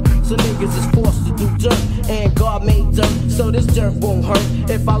work. So niggas is forced to do dirt, and God made dirt, so this dirt won't hurt.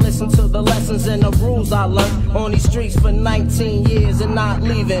 If I listen to the lessons and the rules I learned on these streets for 19 years and not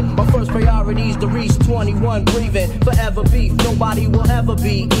leaving. My first priority is to reach 21 breathing. Forever beef, nobody will ever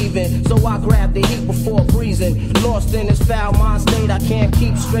be even. So I grab the heat before breezing. Lost in this foul mind state, I can't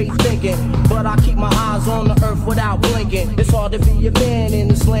keep straight thinking. But I keep my eyes on the earth without blinking. It's hard to be a man in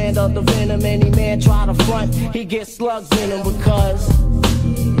this land of the venom. Any man try to front, he gets slugs in him because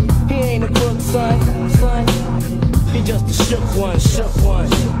he ain't a crook, son. He just a shook one.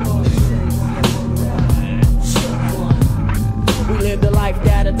 We live the life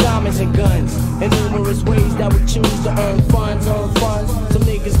that of diamonds and guns, in numerous ways that we choose to earn funds. Some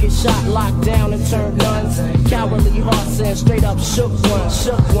niggas get shot, locked down, and turn guns. Cowardly hearts and straight up shook ones.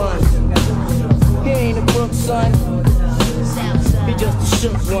 He ain't a crook, son. He just a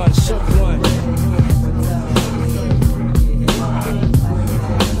shook one.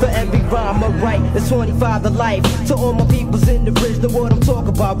 For every rhyme I write, it's 25 to life. To all my peoples in the bridge, know what I'm talking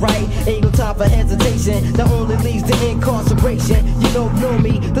about, right? Ain't no time for hesitation, that only leads to incarceration. You don't know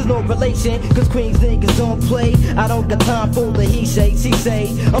me, there's no relation, cause Queens niggas don't play. I don't got time for the he say, she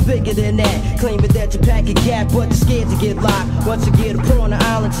say. I'm bigger than that, claiming that you pack a gap, but you're scared to get locked. Once you get upon the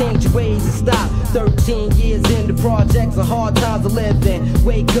island, change your ways and stop. 13 years in the projects, a hard times to live in.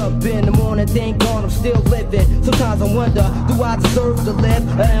 Wake up in the morning, thank God I'm still living. Sometimes I wonder, do I deserve to live?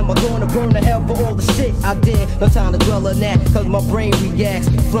 Or am I gonna burn to hell for all the shit I did? No time to dwell on that, cause my brain reacts.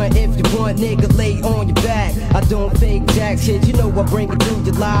 Front if you want, nigga, lay on your back. I don't fake jack shit, you know I bring it to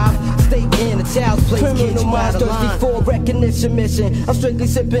your live. Stay in a child's place, criminal minds thirsty for recognition mission. I'm strictly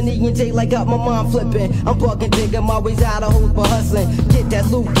sipping E&J like got my mind flipping. I'm bugging, digging my ways out of hoes for hustling. Get that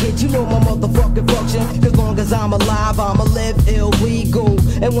loot, kid, you know my motherfucking function. Cause long as I'm alive, I'ma live illegal.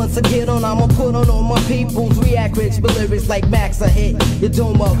 And once I get on, I'ma put on all my peoples. React rich, but lyrics like Max, I hit your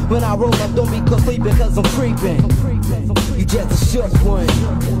dome up. When I roll up, don't be caught sleeping cause I'm creeping. You just a shook one.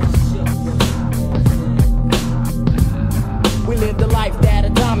 We live the life that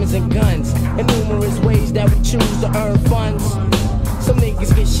of diamonds and guns, in numerous ways that we choose to earn funds. Some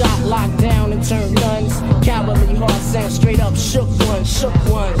niggas get shot, locked down, and turn guns. Cowardly hearts and straight up shook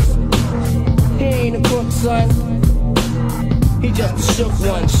ones. He ain't a crook, son. He just a shook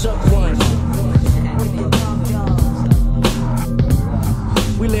one.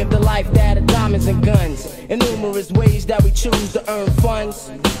 We live the life that of diamonds and guns, in numerous ways that we choose to earn funds.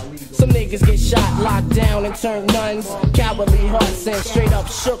 Some niggas get shot, locked down, and turn nuns. Cowardly hearts and straight up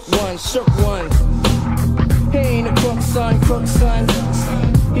shook ones. He ain't a crook, son.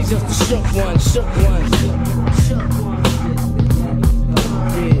 He's just a shook one.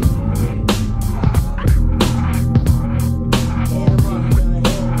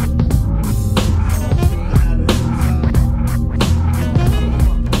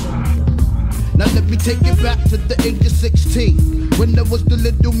 Now let me take it back to the age of 16, when there was the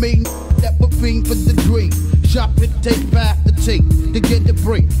little me that would fiend for the dream. Shop it, take back the tape to get the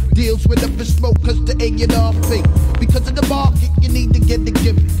break. Deals with up and smoke cause the A&R fake. Because of the market you need to get the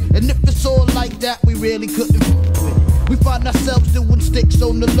gift. And if it's all like that we really couldn't f*** it. We find ourselves doing sticks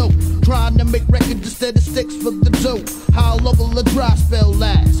on the low, trying to make records instead of sticks for the dough. How long will a dry spell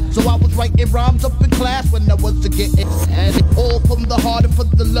last? So I was writing rhymes up in class when I was a getting. And it all from the heart and for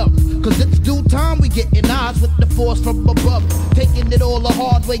the love. Cause it's due time we getting eyes with the force from above. Taking it all the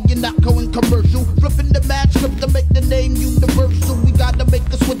hard way, you're not going commercial. Flipping the match script to make the name universal. We gotta make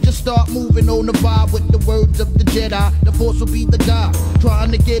a switch and start moving on the vibe with the words of the Jedi. The force will be the guide,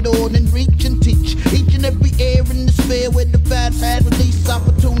 trying to get on and reach and teach each and every air in the sphere where the fast had release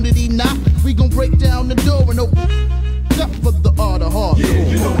opportunity. Now we gon' break down the door and open up for the art of hardcore. Yeah,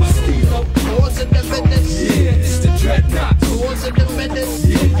 you know Bobbito. Cause of the menace. Yeah, it's the dreadnought. Cause of the menace.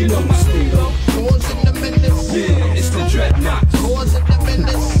 Yeah, you know Bobbito. Cause of the menace. Yeah, it's the dreadnought. Cause of the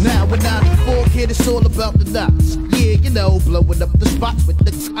menace. Now with 94 kid, it's all about the knots. Yeah, you know, blowing up the spot with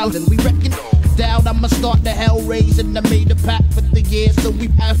the cloud, and we reckon down. I'ma start the hell raising. I made a pact for the year, so we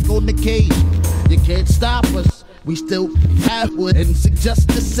pass on the cage. You can't stop us. We still have one and suggest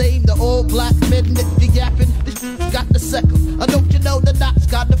the same. The all black men that you yapping, this got the second. Don't you know the knots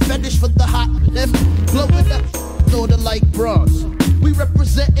got the fetish for the hot, them blow it up, sorta like bronze. We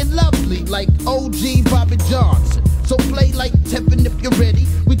representin' lovely like OG Bobby Johnson. So play like Tevin if you're ready.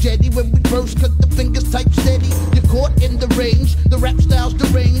 We jetty when we burst, cut the fingers tight steady. You're caught in the range, the rap style's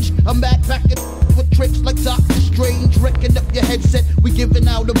deranged. I'm mad packing with tricks like Doctor Strange. Wrecking up your headset, we giving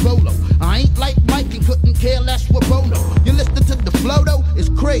out a bolo. I ain't like Mike and couldn't care less with Bono. You listen to the flow though, it's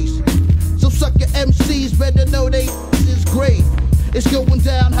crazy. So suck your MCs, better know they is great. It's going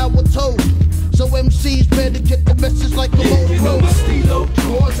down how we're told. So MCs better get the message like a Yeah, you know my stilo.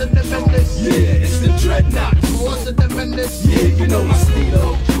 Causing the menace. Yeah, it's the dreadnoughts. Causing the menace. Yeah, you know my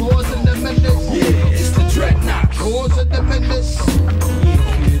stilo. Causing the menace. Yeah, it's the dreadnoughts. Causing the menace.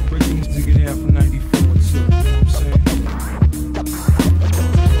 Yeah, kid, breaking this nigga down from 94 too. You know what I'm saying?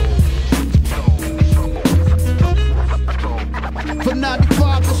 For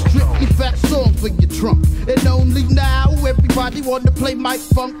 95, a strictly fat song for your trunk. And only now, everybody wanna play Mike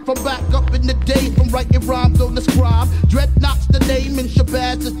Funk. From back up in the day, from writing rhymes on the scribe. Dreadnought's the name and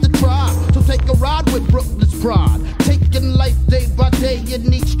Shabazz is the tribe. So take a ride with Brooklyn's pride. Taking life day by day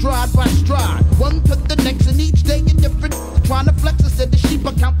and each stride by stride. One to the next and each day a different. Trying to flex, I said the sheep,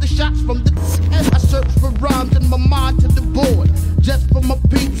 I count the shots from the I search for rhymes in my mind to the board. Just for my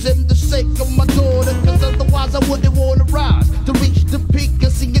peeps and the sake of my daughter. Cause otherwise I wouldn't wanna rise. To reach the peak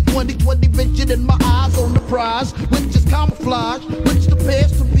and see it 2020 vision in my eyes on the prize. Which is camouflage, which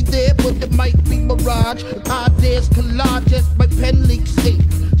appears to be there, but it might be mirage. Ideas collage as my pen leaks ink.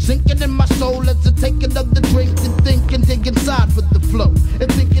 Sinking in my soul as I take another drink and thinking, dig inside for the flow.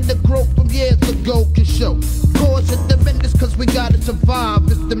 And thinking the growth from years ago can show. Cause it tremendous cause we gotta survive.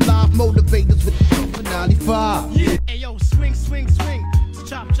 It's them live motivators with the show for 95. Yeah. Hey yo, swing, swing, swing.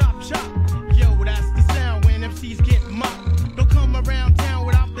 Chop, chop, chop. Yo, that's the sound when MCs get mocked. Don't come around town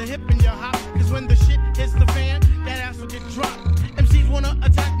without the hip in your hop. Cause when the shit hits the fan, that ass will get dropped. MCs wanna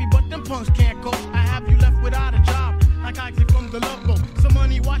attack me, but them punks can't go. I have you left without a job, like Isaac from the Love Boat. So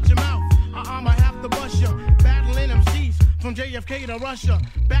money, watch your mouth, I'ma have to bust ya. Battling MCs from JFK to Russia,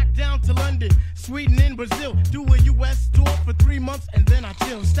 back down to London, Sweden and Brazil. Do a US tour for 3 months and then I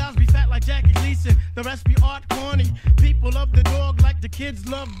chill. Styles be fat like Jackie Gleason, the rest be art corny. People love the dog like the kids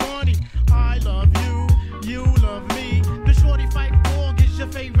love Barney. I love you, you love me. The shorty fight dog is your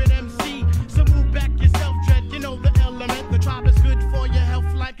favorite MC. So move back yourself, Dread, you know the element. The tribe is good for your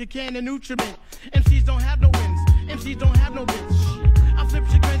health like a can of nutriment. MCs don't have no wins, MCs don't have no bits. I flip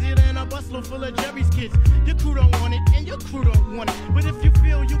shit crazier than a busload full of Jerry's kids. Your crew don't want it, and your crew don't want it. But if you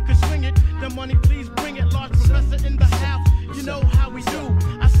feel you can swing it, the money please bring it. Large professor in the house, you know how we do.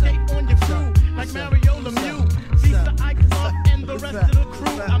 I skate on your crew like Mario Lemieux. Beats the Ike Club and the rest of the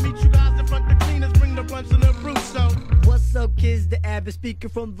crew. I meet you guys in front the cleaners, bring the blunts and the brew. So what's up, kids? The Abbott speaking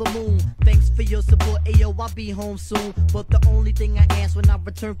from the moon. Thanks for your support. Ayo, I'll be home soon. But the only thing I ask when I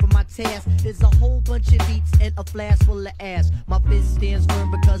return from my task is a whole bunch of beats and a flask full of ass. My fist stands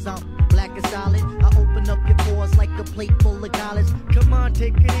firm because I'm black and solid. I open up your pores like a plate full of college. Come on,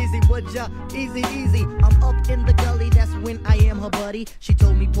 take it easy, would ya? Easy, easy. I'm up in the gully, that's when I am her buddy. She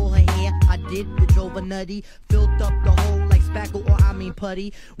told me pull her hair, I did, it drove her nutty. Filled up the hole like spackle or I mean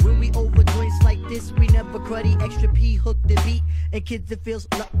putty. When we over joints like this, we never cruddy. Extra P hook the beat, and kids it feels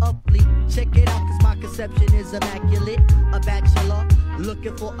lovely. Check it out, cause my conception is immaculate. A bachelor,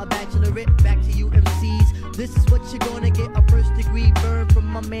 looking for a bachelorette. Back to you MCs, this is what you're gonna get. A first degree burn from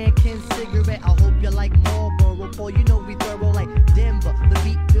my man Ken's cigarette. I hope you like Marlboro, for you know we thorough like Denver. The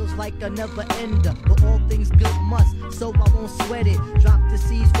beat feels like a never ender, but all things good must, so I won't sweat it. Drop the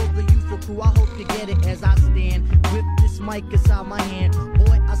C's for the youthful crew, I hope you get it as I stand with this mic inside my hand.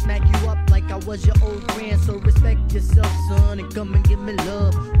 Boy, I smack you up like I was your old grand, so respect yourself, son, and come and give me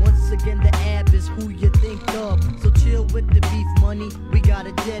love. Once again, the Ab is who you think of, so chill with the beef money, we got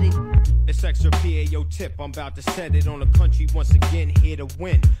a jetty. It's extra PAO tip, I'm about to set it on the country once again, here to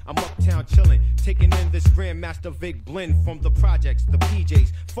win. I'm uptown chillin', taking in this Grandmaster Vic blend from the projects, the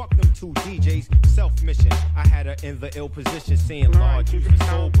PJs. Fuck them two DJs, self-mission. I had her in the ill position, saying, Lord, use the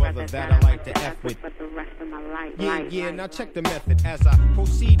soul brother that I like to F with. Yeah, now check the method as I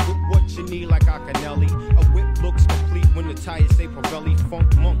proceed with what you need like Acanelli. A whip looks complete when the tires say Pirelli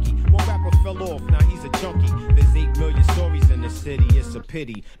Funk Monkey. One rapper fell off, now he's a junkie. There's 8 million stories in the city, it's a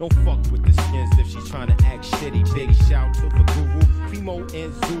pity. Don't fuck with the skins if she's trying to act shitty. Big shout to the guru, Primo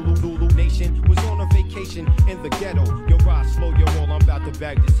and Zulu Nation was on a vacation in the ghetto. Yo, ride slow, yo, roll, I'm about to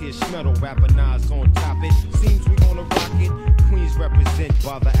bag this here schmeddle. Rapper Nas on top it, seems we on a rocket. Queens represent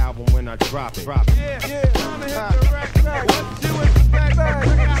by the album when I drop it. Yeah, time to hit the rack back. What you expect?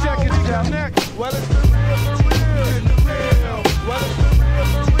 Check it out next. Well, it's the real for real. In the real. Well, it's the real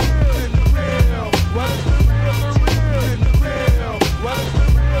for real. In the real. Well, it's the real for real. In the real. Well, it's the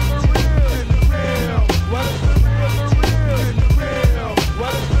real for real.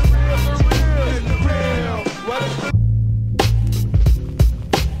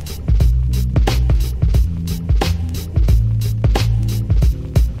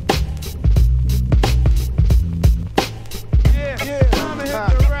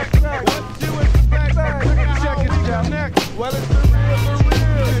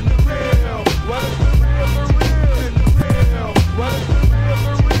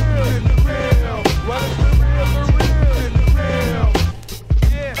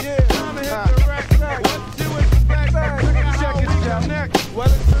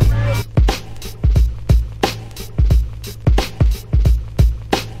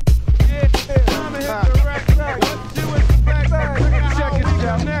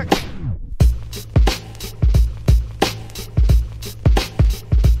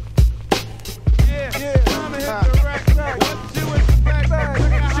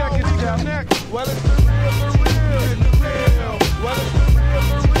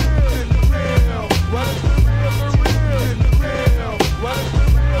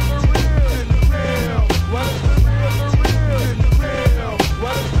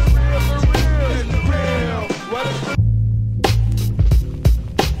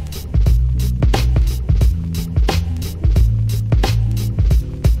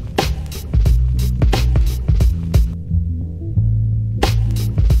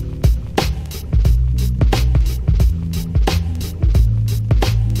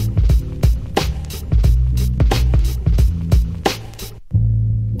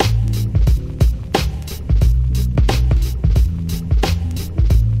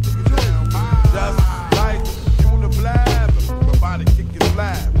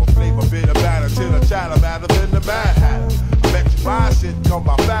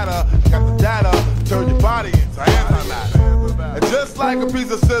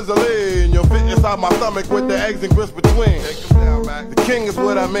 piece of sizzling. You'll fit inside my stomach with the eggs and grits between. The king is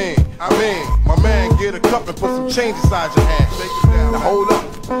what I mean. My man, get a cup and put some change inside your hand. Now hold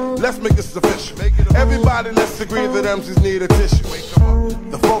up, let's make this official. Everybody, let's agree that MCs need a tissue.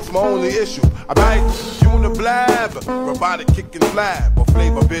 The folks, my only issue. I bite you in the blab, robotic kicking flab, or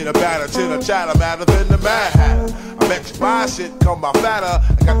flavor bit of batter, chitter chatter, madder than the Mad Hatter. I bet you buy shit, come by fatter.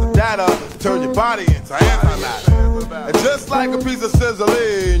 I got the data, turn your body into antimatter. And just like a piece of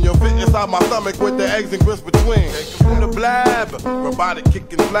sizzling, you'll fit inside my stomach with the eggs and grits between. From the blab, robotic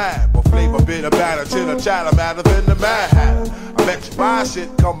kicking flab, or flavor bit of batter, chitter chatter, madder than the Mad Hatter. I bet you buy shit,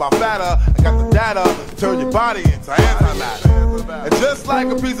 come by fatter. I got the data, turn your body into antimatter. And just like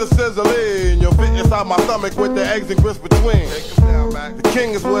a piece of sizzling, you'll fit inside my stomach with the eggs and grits between. The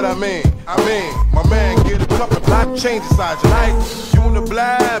king is what I mean. My man, get a cup of black change inside your life. You in the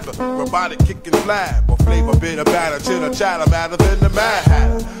blab, robotic kicking flab, or flavor bit of batter, chitter chatter, madder than the Mad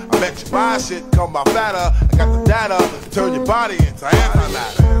Hatter. I bet you buy shit, come by fatter. I got the data, turn your body into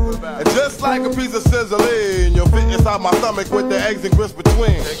antimatter. And just like a piece of sizzling, you'll fit inside my stomach with the eggs and grits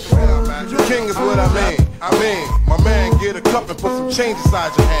between. The king is what I mean. My man, get a cup and put some change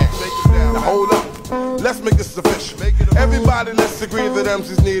inside your hand. Now hold up, let's make this official. Everybody, let's agree that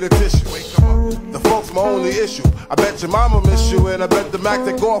MCs need a tissue. The folks, my only issue. I bet your mama miss you, and I bet the Mac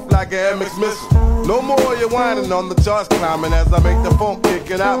take off like an MX missile. No more you whining on the charts climbing as I make the phone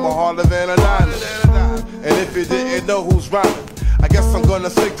kicking out more harder than a diamond. And if you didn't know who's rhyming, I guess I'm gonna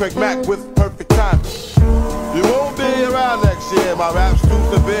say Craig Mack with perfect timing. You won't be around next year. My rap's too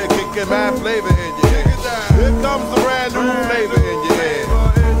severe, kicking mad flavor in your ear. Here comes a brand new flavor in your ear.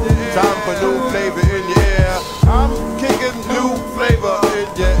 Time for new flavor in your ear. I'm kicking new flavor in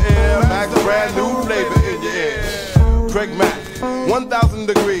your ear. Max, brand new flavor in your ear. Craig Mack, 1,000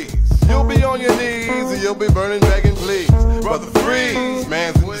 degrees. You'll be on your knees and you'll be burning, begging, please. Brother, freeze.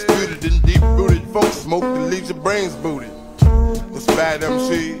 Man's undisputed and deep-rooted. Funk smoke that leaves your brains booted. This bad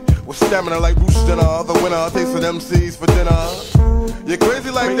MC with stamina like Bruce Jenner, the winner tasting MCs for dinner. You're crazy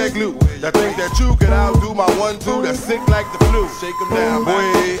like that glue. I think that you can outdo my 1-2 that's sick like the flu. Shake 'em down,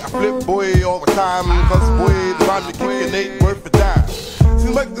 boy. I flip, boy, all the time. Cause, boy, the rhyme to kick ain't worth a dime.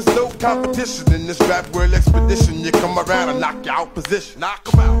 Seems like there's no competition in this rap world expedition. You come around and knock you out position. Knock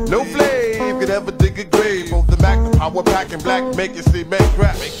 'em out. No flame could ever dig a grave. Both the Mac, the power pack, and black make you see man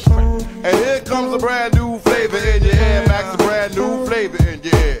crack. And here comes a brand new flavor in your ear. Max, a brand new flavor in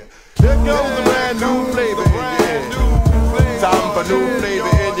your ear. Here comes a brand new flavor in your ear. Time for new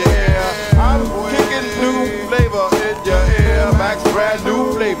flavor in your ear. I'm kicking new flavor in your ear. Max, brand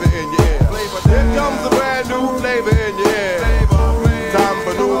new flavor in your ear. Here comes a brand new flavor in your ear. Time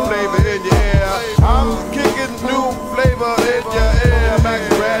for new flavor in your ear. I'm kicking new flavor in your ear. Max,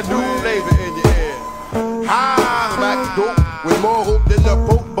 brand new flavor in your ear. Hi, Max dope with more hope than the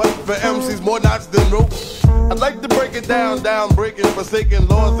Pope, but for MCs more knots than rope. I'd like to break it down, breaking, forsaken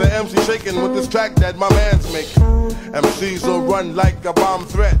laws, the MC shaking with this track that my man's making. MCs will run like a bomb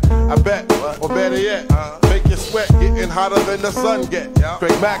threat, I bet, or better yet, make you sweat, getting hotter than the sun get.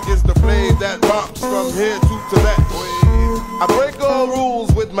 Craig Mack is the flame that romps from here to Tibet. I break all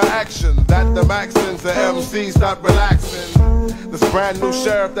rules with my action, that the Max sends the MC stop relaxing. This brand new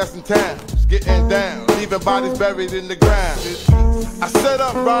sheriff that's in town, getting down, leaving bodies buried in the ground. I set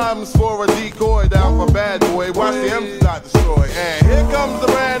up rhymes for a decoy down for bad boy. Watch the MCs I destroy. And here comes the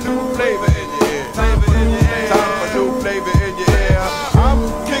brand new flavor in your ear. Time for new flavor in your ear. I'm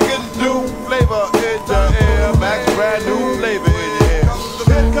kicking new flavor in your ear. Max, brand new flavor in your ear.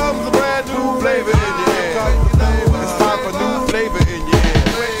 Here comes the brand new flavor in your ear. It's time for new flavor in your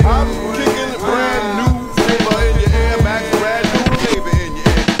ear. I'm kicking brand new flavor in your ear. Max, brand new flavor in your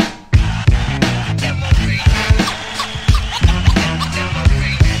ear.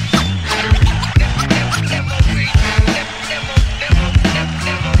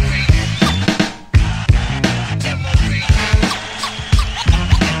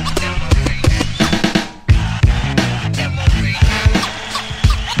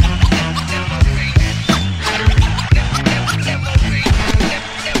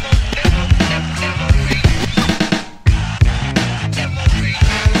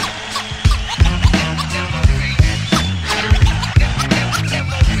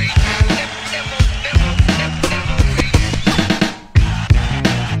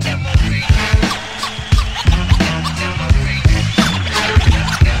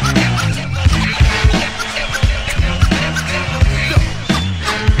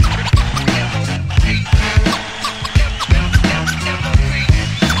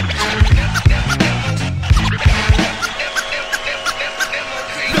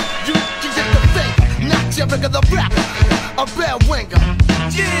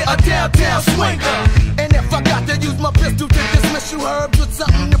 Yeah, a downtown swinger. And if I got to use my pistol to dismiss you herbs with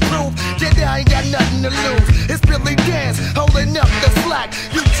something to prove, then I ain't got nothing to lose. It's Billy Dance holding up the slack.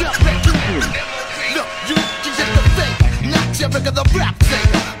 You jump and you look, you get the fake, not your regular rap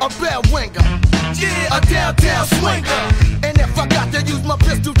singer, a bell winger. Yeah, a downtown swinger. And if I got to use my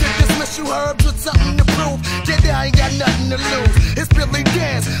pistol to dismiss you herbs with something to prove, then I ain't got nothing to lose. It's Billy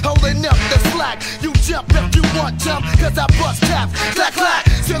Dance holding up the slack. You jump if you want jump, cause I bust taps. Clack, clack,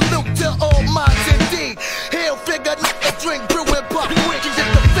 salute to all minds indeed. Hail figure, drink, brew and buck. You get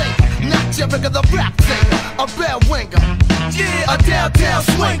the fake, not your regular rap singer, a bell winger. Yeah, a downtown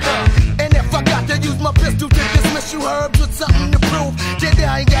swinger. And if I got to use my pistol to dismiss you herbs with something to prove, then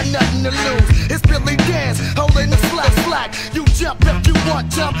I ain't got nothing to lose. It's Billy Dance holding the slack. You jump if you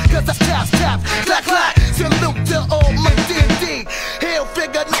want jump, cause I tap, clack, clack, salute to all minds indeed. Hail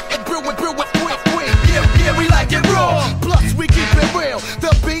figure, brew and quick. Yeah, we like it raw. Plus we keep it real.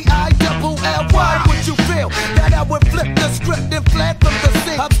 The B-I-double-L-Y. Would you feel that I would flip the script and flat from the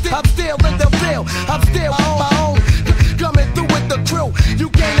scene? I'm still in the field. I'm still on my own. Coming through with the crew. You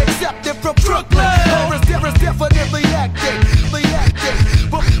can't accept it from Brooklyn. Or it's definitely hectic.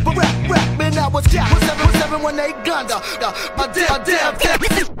 But rap, man, I was capped. 718 guns.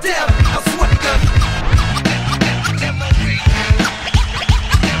 Damn, I swear to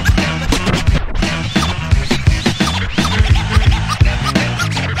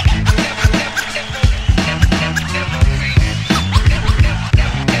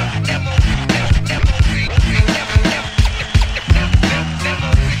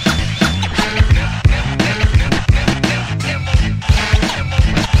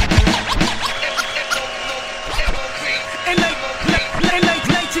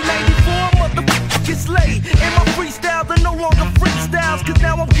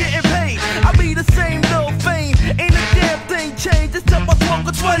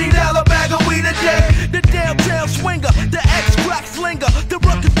 $20 bag of weed a day. The downtown swinger, the ex-crack slinger, the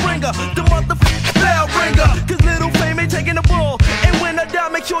ruckus bringer, the motherfucking bell ringer. Cause little fame ain't taking the ball. And when I die,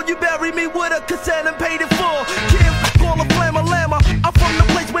 make sure you bury me with a cassette and paid it full. Kim, call a flammer lammer. I'm from the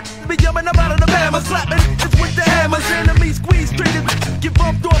place where be jumping up out of the Bama, slapping it's with the hammers. Enemies squeeze, triggers get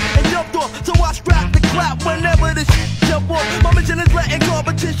bumped off and jumped off. So I strap the clap whenever the jump off. My mission is letting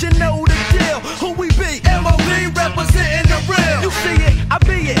competition know the deal. Who we be? M.O.B. representing the real. You see it, I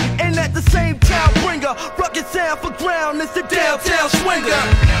be it, and at the same time bringer. Rugged sound for ground, it's the downtown swinger.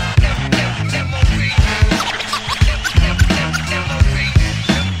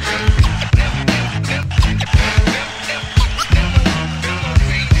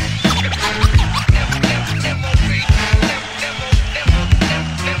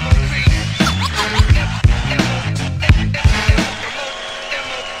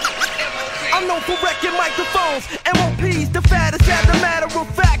 For wrecking microphones, MOPs, the fattest. As a matter of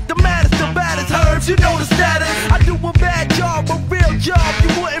fact, the maddest, the baddest. Herbs, you know the status. I do a bad job, a real job. You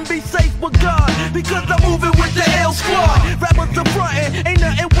wouldn't be safe with God, because I'm moving with the L squad. Rappers are frontin', ain't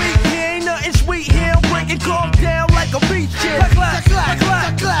nothing weak here, ain't nothing sweet here. I'm breaking calm down like a beach chair. Clack, clack,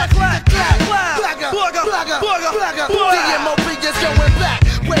 clack, clack, clack, clack, clack, clack. The MOP is going back.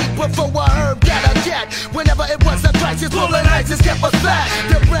 Way before I heard got a jet. Whenever it was a crisis, pulling ISIS kept us back.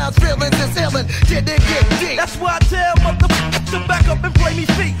 The Browns feelings is illin', did it get deep? That's why I tell motherfuckers to back up and play me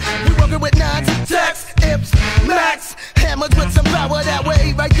feet. We working with nines, tacks, ips, max, hammers with some power that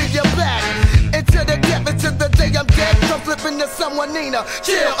way right through your back. Until the death, until the day I'm dead. Come flipping to someone Nina.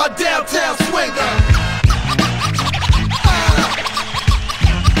 Chill, a downtown swinger.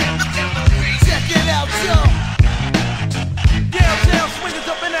 Check it out, y'all. Downtown swingers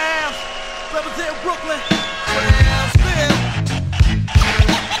up in the house, represent Brooklyn. Brownsville.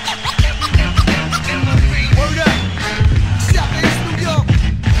 Word up. South East New York.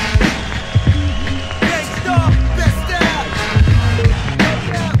 Gangstar, best style.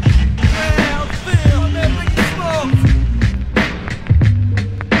 Brownsville, man, bring the smoke.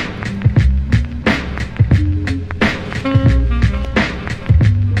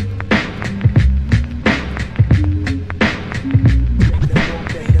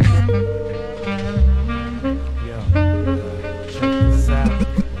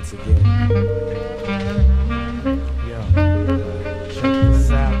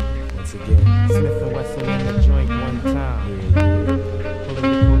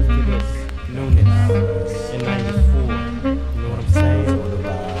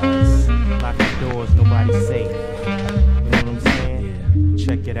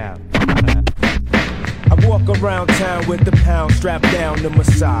 walk around town with the pound strapped down to my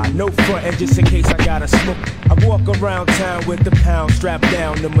side. No front end just in case I gotta smoke. I walk around town with the pound strapped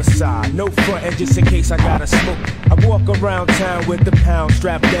down to my side. No front end just in case I gotta smoke. I walk around town with the pound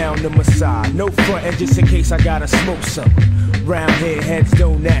strapped down to my side. No front end just in case I gotta smoke some. Round here heads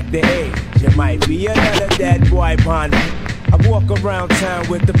don't act the age. You might be another dead boy pond. I walk around town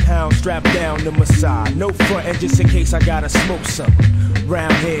with the pound strapped down to my side. No front end just in case I gotta smoke some.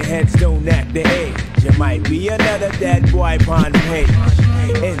 Round here heads don't act the age. You might be another dead boy pond page.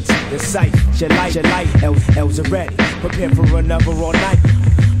 Into the sight, your light, L's are ready. Prepare for another all night.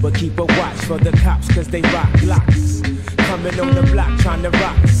 But keep a watch for the cops, cause they rock blocks. Coming on the block trying to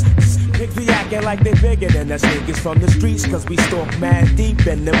rock. Pigs be acting like they bigger than us niggas from the streets, cause we stalk mad deep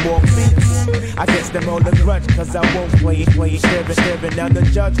and them walk beats. I guess them all a grudge, cause I won't play staring down the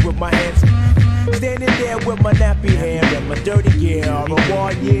judge with my hands. Standing there with my nappy hair and my dirty gear. I'm a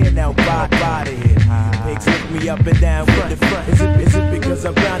 1 year now, body here. Pigs lift me up and down from the front. Is it because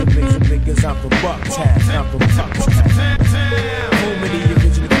I'm bound to make some niggas? I'm from Bucktown. I'm from Bucktown. Home of the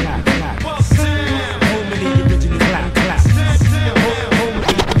original clap. Home of the original clap. Home of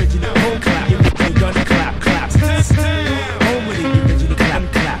the original clap. Original gun clap. Home of the original clap.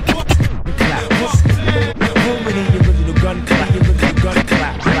 Home of the original gun clap. Original gun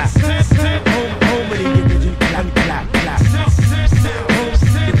clap. Home of the original gun clap.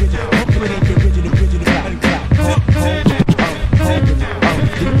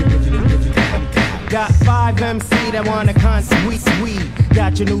 Got 5 MC that wanna sweet.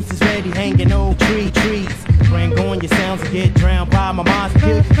 Got your nooses ready, hanging old trees. Bring on your sounds and get drowned by my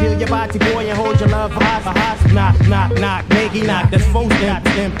monster. Kill your body boy and hold your love hostage. Knock, nigga, knock. This phone's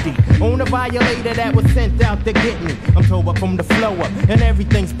empty. On a violator that was sent out to get me. I'm tore up from the flow up and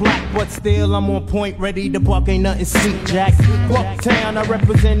everything's black, but still I'm on point, ready to buck. Ain't nothing sweet, Jack. Bucktown, I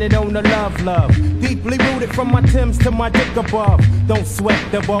represented on the love. Deeply rooted from my Timbs to my dick above. Don't sweat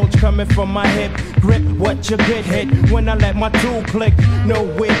the bulge coming from my hip. Grip what you get hit when I let my tool click.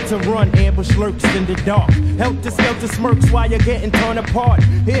 Nowhere to run, ambush lurks in the dark. Helter skelter smirks while you're getting torn apart.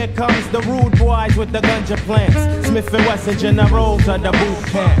 Here comes the rude boys with the ganja plants. Smith and Wesson generals of the boot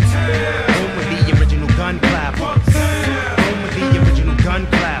camp. Home with the original gun clap. Home with the original gun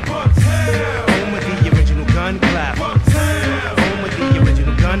clap. Home with the original gun clap. Home with the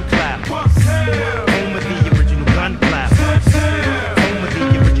original gun clap. Home with the original gun clap. Home with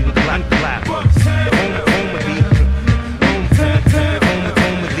the original gun clap.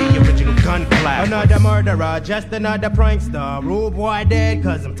 Another murderer, just another prankster. Rude boy dead,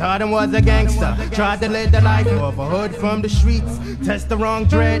 cause I'm taught him was a gangster. Tried to live the life of a hood from the streets. Test the wrong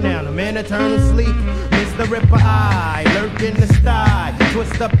dread, now I'm in eternal sleep. Mr. Ripper Eye, lurk in the sty.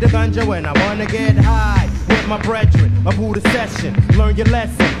 Twist up the ganja when I wanna get high. With my brethren, a Buddha session. Learn your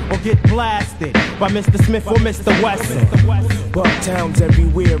lesson, or get blasted by Mr. Smith or Mr. Wesson. Bucktown's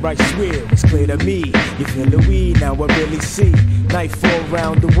everywhere, I swear, it's clear to me. You feel the weed, now I really see. Nightfall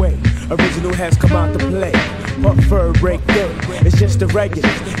round the way, original has come out to play. Puff fur break through, it's just a regular.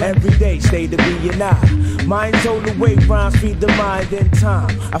 Every day, stay to be and I. Mind's on the way, rhymes feed the mind in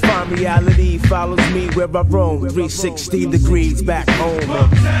time. I find reality follows me where I roam. 360 degrees back home. Home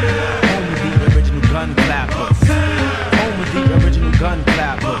of the original gun clappers. Home of the original gun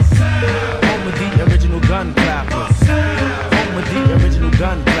clappers. Home of the original gun clappers. Home of the original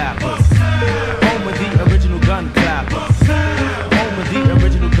gun clappers. Home of the original gun clappers. Home of the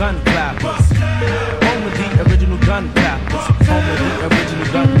original gun clappers. Home of the original gun clappers. Home of the original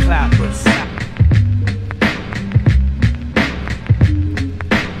gun clappers.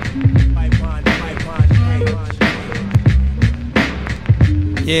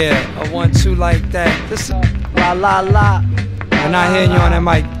 Yeah, a 1-2 like that. This is la la la. We're not hearing you on that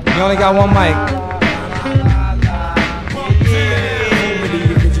mic. You only got one mic.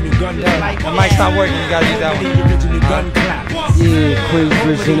 The mic's not working. You gotta use that one. Yeah,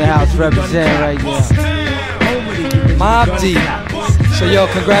 Queensbridge in the house representing right now. Mob Deep. So yo,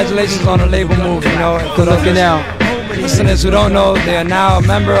 congratulations on the label move. You know, good looking out. Listeners who don't know, they are now a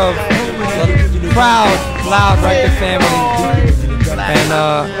member of the proud Loud Record family. And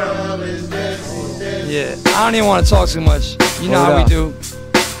yeah, I don't even want to talk too much. You know how we do.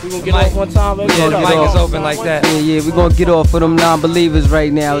 We gonna get off one time, baby. Yeah, the mic is open like that. Yeah, we gonna get off for them non-believers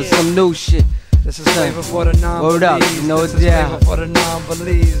right now. It's some new shit. This is flavor for the non-believers. Word up, you know it's down. Flavor for the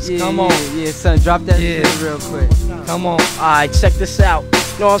non-believers. Yeah, come on. Yeah, son, drop that shit real quick. Come on. Alright, check this out. You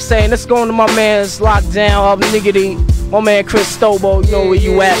know what I'm saying? Let's go into my man's Lockdown, up niggity. My man Chris Stobo, you know where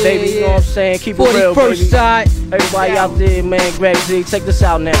you at, baby. You know what I'm saying? Keep it real, baby. 41st side. Everybody out there, man. Greg Z, check this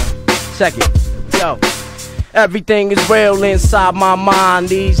out now. Check it. Yo. Everything is real inside my mind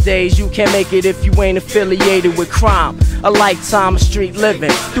these days. You can't make it if you ain't affiliated with crime. A lifetime of street living.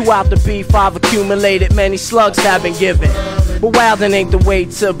 Throughout the beef I've accumulated, many slugs have been given. But wildin' ain't the way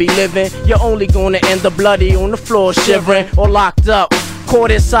to be living. You're only gonna end up bloody on the floor shivering or locked up, caught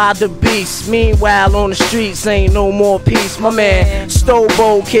inside the beast. Meanwhile on the streets ain't no more peace. My man,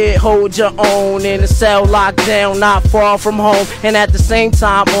 Stobo kid, hold your own. In a cell locked down, not far from home. And at the same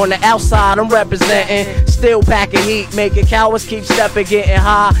time on the outside I'm representing. Still packing heat, making cowards keep stepping, getting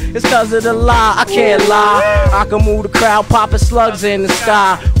high. It's cause of the lie, I can't lie. I can move the crowd, popping slugs in the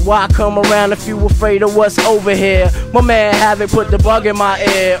sky. Why come around if you afraid of what's over here? My man haven't put the bug in my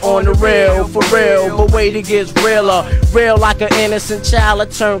ear. On the real, for real, but wait, it gets realer. Real like an innocent child, a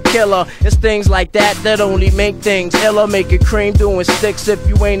turned killer. It's things like that that only make things iller. Make it cream doing sticks if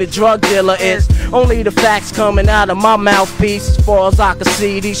you ain't a drug dealer. It's only the facts coming out of my mouthpiece. As far as I can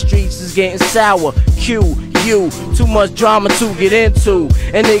see, these streets is getting sour. Too much drama to get into,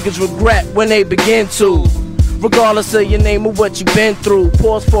 and niggas regret when they begin to. Regardless of your name or what you been through,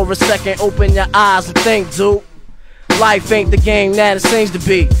 pause for a second, open your eyes and think, dude. Life ain't the game that it seems to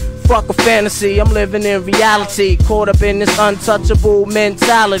be. Fuck a fantasy, I'm living in reality. Caught up in this untouchable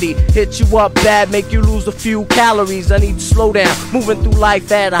mentality. Hit you up bad, make you lose a few calories. I need to slow down, moving through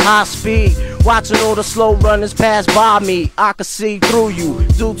life at a high speed. Watching all the slow runners pass by me. I can see through you,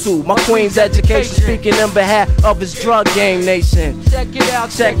 due to my queen's education. Speaking in behalf of his drug game nation. Check it out,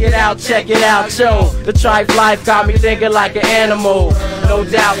 check it out, check it out, yo. The trife life got me thinking like an animal. No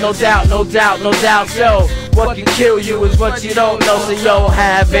doubt, no doubt, no doubt, no doubt, yo. What can kill you is what you don't know, so yo,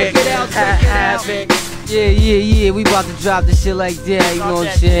 have it, have it. Yeah, we about to drop this shit like that, you know what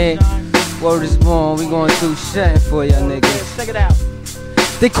I'm saying? Word is born, we gonna do shit for y'all niggas. Check it out.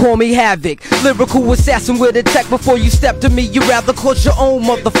 They call me Havoc, lyrical assassin with a tech. Before you step to me, you rather cause your own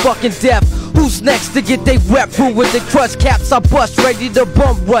motherfucking death. Who's next to get they rep through with the crush caps? I bust, ready to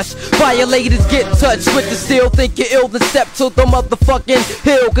bum rush. Violators get touched with the steel. Think you're ill, then step to the motherfucking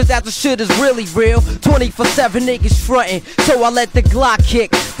hill. Cause that the shit is really real. 24/7 niggas frontin', so I let the Glock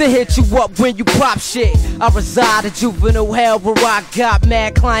kick. Then hit you up when you pop shit. I reside in juvenile hell where I got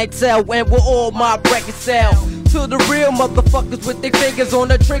mad clientele, and where all my records sell. To the real motherfuckers with their fingers on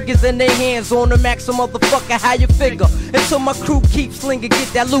the triggers and their hands on the max. So motherfucker, how you figure? Until my crew keeps slinging,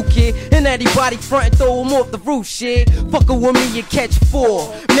 get that loot, kid. And anybody frontin', throw them off the roof, shit. Fuckin' with me, you catch 4.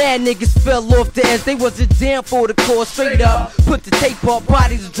 Mad niggas fell off the edge, they wasn't down for the cause. Straight up, put the tape up,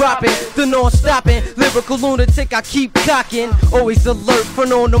 bodies dropping, the non-stopping. Lyrical lunatic, I keep cocking. Always alert,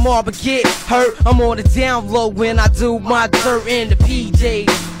 front on the marble, get hurt. I'm on the down low when I do my dirt in the PJs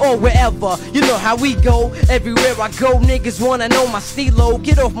or wherever. You know how we go, everywhere I go, niggas wanna know my stilo.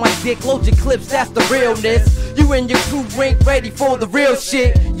 Get off my dick, load your clips, that's the realness. You and your crew ain't ready for the real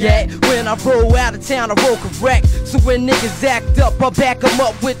shit yet. When I roll out of town, I roll correct. So when niggas act up, I back them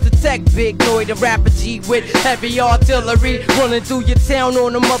up with the tech. Big Noy, the rapper G with heavy artillery. Running through your town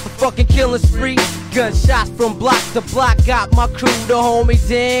on a motherfucking killing spree. Gunshots from block to block, got my crew to hold me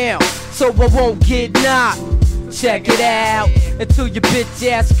down, so I won't get knocked. Check it out, until your bitch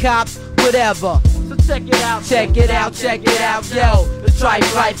ass cops, whatever. So check it out, check it out, check it out, yo. The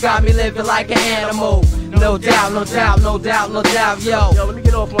trife life got me living like an animal. No doubt, no doubt, no doubt, no doubt, yo. Yo, let me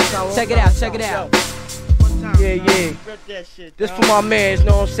get off one time. Check it out, check it out. Yeah. This for my mans,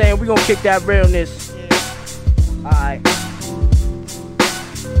 know what I'm saying? We gonna kick that realness. Alright,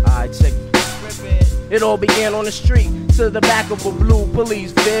 check it. It all began on the street, to the back of a blue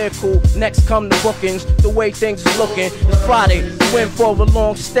police vehicle. Next come the bookings, the way things is looking. It's Friday, we went for a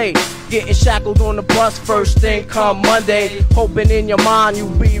long stay. Getting shackled on the bus, first thing come Monday. Hoping in your mind you'll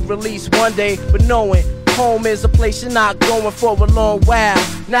be released one day, but knowing home is a place you're not going for a long while.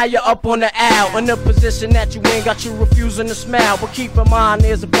 Now you're up on the owl, in a position that you ain't got you refusing to smile. But keep in mind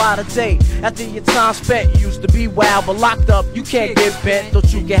there's about a day after your time spent. You used to be wild, but locked up you can't get bent,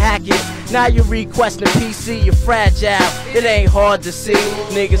 don't you can hack it. Now you're requesting PC, you're fragile. It ain't hard to see,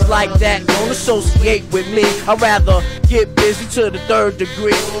 niggas like that don't associate with me. I'd rather get busy to the 3rd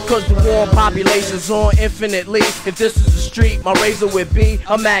degree, cause the warm population's on infinitely. If this is the street, my razor would be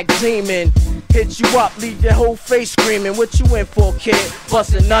a Mac Demon. Hit you up, leave your whole face screaming. What you in for, kid?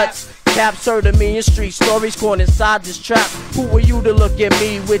 Bustin' nuts. Caps heard of me in street stories caught inside this trap. Who are you to look at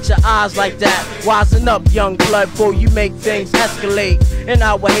me with your eyes like that? Wisen up, young blood, before you make things escalate. And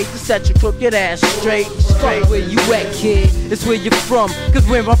I would hate to set your crooked ass straight. Fuck where you at, kid, it's where you from. Cause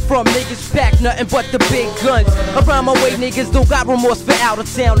where I'm from, niggas pack nothing but the big guns. Around my way, niggas don't got remorse for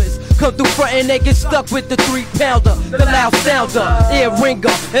out-of-towners. Come through front and they get stuck with the 3-pounder, the loud sounder, ear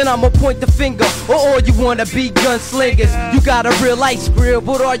ringer. And I'ma point the finger, or all you wanna be gunslingers. You got a real ice grill,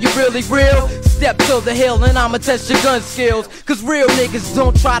 but are you really real? step to the hill and I'ma test your gun skills. Cause real niggas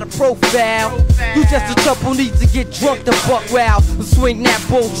don't try to profile. You just a couple need to get drunk to buck wow. Swing that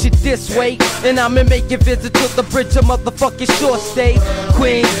bullshit this way, and I'ma make a visit to the bridge of motherfucking short stay.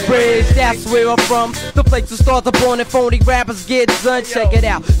 Queensbridge, that's where I'm from. The place to start the born and phony rappers get done. Check it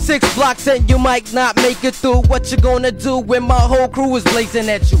out, 6 blocks and you might not make it through. What you gonna do when my whole crew is blazing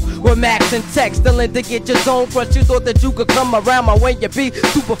at you? With Max and Tex, still to get your zone crushed. You thought that you could come around my way, you be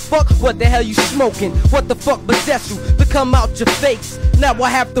super fuck. What the hell you smoking? What the fuck possess you to come out your face? Now I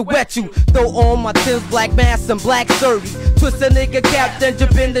have to wet you. Throw on my Tim's black mask and black 30. Twist a nigga cap, then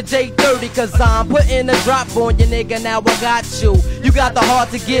jump in the J30. Cause I'm putting a drop on you, nigga. Now I got you. You got the heart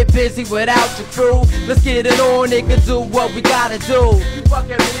to get busy without your crew. Let's get it on, nigga. Do what we gotta do.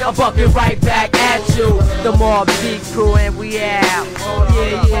 I'm fucking right back at you. The Mob Deep crew, and we out.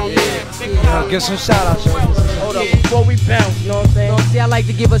 Yeah. Give some shout outs, yo. Hold up, before we bounce, you know what I'm saying? See, I like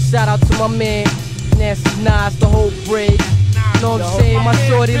to give a shout out to my man, Nancy Nas, the whole bridge. You know what I'm saying? My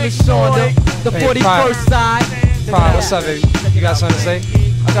shorty LaShonda, the 41st side. Prime, what's up, baby? You got something to say?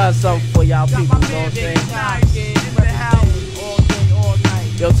 I got something for y'all people, you know what I'm saying?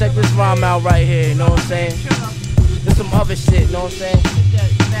 Yo, check this rhyme out right here, you know what I'm saying? There's some other shit, you know what I'm saying?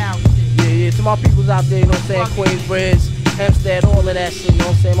 Yeah, to my peoples out there, you know what I'm saying? Queensbridge, Hempstead, all of that shit, you know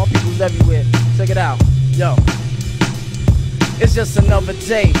what I'm saying? My peoples everywhere. Check it out. Yo. It's just another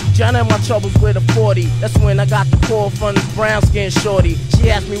day. Drowning my troubles with a 40. That's when I got the call from this brown skin shorty.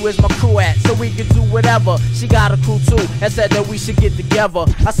 She asked me where's my crew at, so we could do whatever. She got a crew too, and said that we should get together.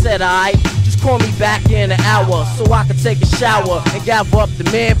 I said alright, just call me back in an hour, so I could take a shower and gather up the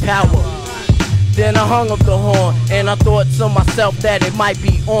manpower. Then I hung up the horn, and I thought to myself that it might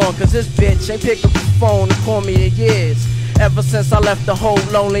be on. Cause this bitch ain't picked up the phone to call me in years. Ever since I left the hole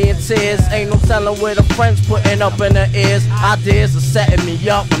lonely in tears. Ain't no telling where the friends putting up in their ears. Ideas are setting me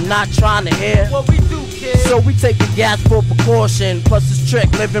up, I'm not trying to hear what we do, kid. So we take the gas for precaution. Plus this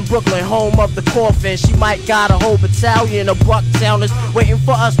trick live in Brooklyn, home of the coffin. She might got a whole battalion of Bucktowners waiting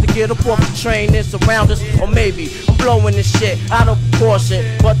for us to get up off the train and surround us. Or maybe I'm blowing this shit out of proportion,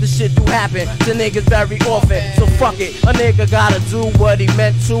 but this shit do happen to niggas very often. So fuck it, a nigga gotta do what he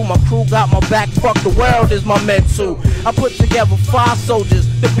meant to. My crew got my back, fuck the world is my mental. I put together 5 soldiers,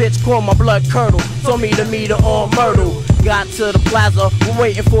 the bitch called my blood curdle. Told me to meet her on Myrtle. Got to the plaza, we're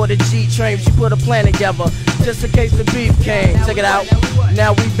waiting for the G-train. She put a plan together, just in case the beef came. Check it out,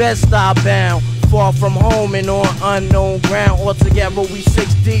 now we best stop bound. Far from home and on unknown ground. Altogether we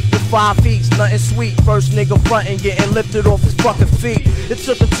 6 deep with 5 feet. Nothing sweet. First nigga frontin' getting lifted off his fucking feet. It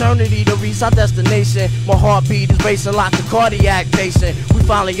took eternity to reach our destination. My heartbeat is racing like a cardiac patient. We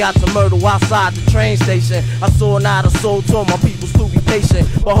finally got to Myrtle outside the train station. I saw not a soul, told my people to be patient.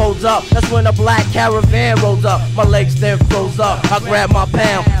 But hold up, that's when a black caravan rolled up. My legs then froze up. I grabbed my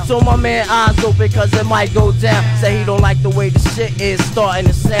pound. So my man eyes open cause it might go down. Say he don't like the way the shit is starting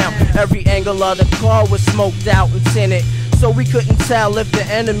to sound. Every angle of the car was smoked out and tinted, so we couldn't tell if the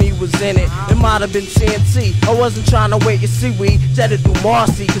enemy was in it. It might have been TNT. I wasn't trying to wait to see. We jetted through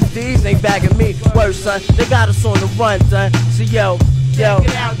Marcy, cause these ain't bagging me. Worse, son, they got us on the run, done. So yo. Check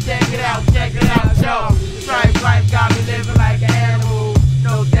it out, check it out, check it out, yo. Stripe life got me living like an animal.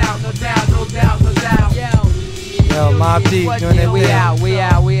 No doubt, no doubt, no doubt, no doubt. Yo, Mob Deep doing it. We out.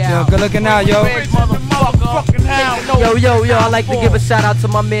 Yo, good looking out, yo. Yo, I like to give a shout out to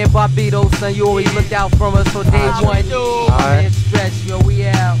my man Bobbito, son. You always looked out from us from day one. Alright. Stretch, yo, we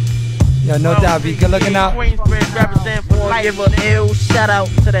out. Yo, no doubt, be good looking out. Give an ill shout out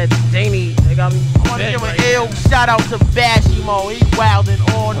to that Danny. They got me. I want to give an ill shout out to Bashimo. He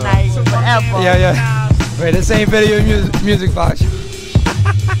wildin' all night, forever. Yeah. Wait, this ain't video music box.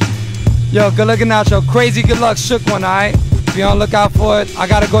 Yo, good looking out, yo. Crazy good luck, shook one, alright? Be on the lookout for it. I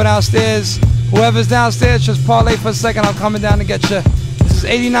gotta go downstairs. Whoever's downstairs, just parlay for a second. I'm coming down to get you. This is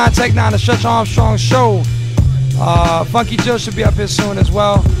 89 Tech 9, the Stretch Armstrong show. Funky Jill should be up here soon as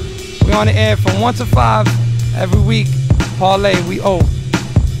well. We on the air from 1 to 5 every week. Parlay, we owe.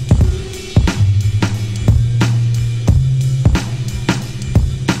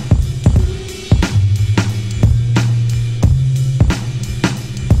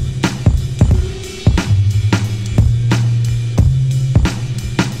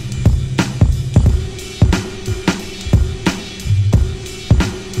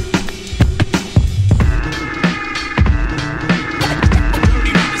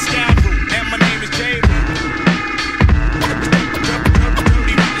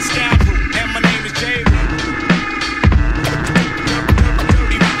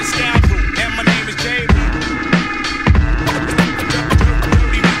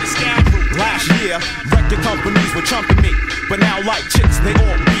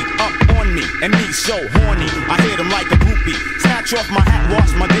 so horny, I hit him like a groupie. Snatch off my hat,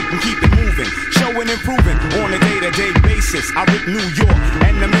 wash my dick and keep it moving. Showing improving on a day-to-day basis. I rip New York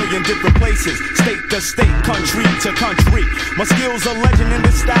and a million different places. State to state, country to country. My skills are legend in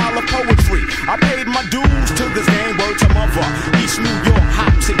the style of poetry. I paid my dues to this game, word to mother. East New York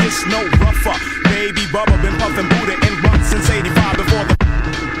hops, it gets no rougher. Baby Bubba been puffin' Buddha and run since 85 before the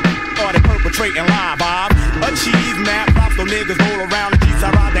started perpetrating live. I've achieved mad props, so niggas roll around the G's.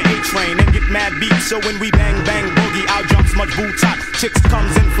 I ride the A-train and get mad beats. So when we bang, bang, boogie, out jumps much boot top. Chicks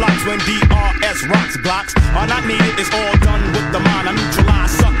comes in flocks when DRS rocks blocks. Are not needed, it's all done with the mind. I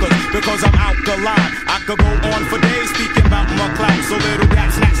neutralize suckers because I'm alkaline. I could go on for days speaking about my clout. So little Dap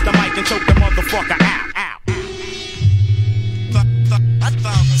snatch the mic and choke the motherfucker out. I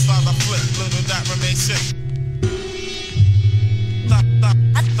thought was father flip, little Dap remain sick.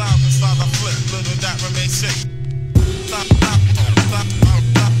 I thought was father flip, little Dap remain sick. I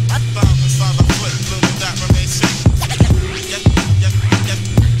thought was father flip, little Dap remain sick.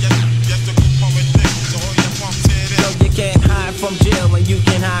 So you can't hide from jail and you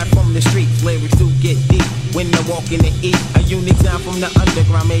can't hide from the streets. Lyrics do get deep when they're walking to eat. A unique sound from the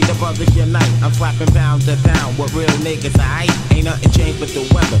underground made the brothers unite. I'm slapping pound to pound with real niggas. Ain't nothing changed but the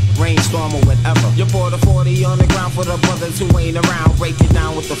weather, rainstorm or whatever. You pour the 40 on the ground for the brothers who ain't around. Break it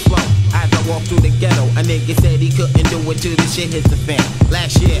down with the flow. As I walk through the ghetto, a nigga said he couldn't do it till the shit hits the fan.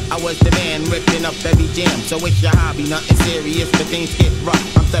 Last year I was the man ripping up every jam. So it's your hobby, nothing serious, but things get rough.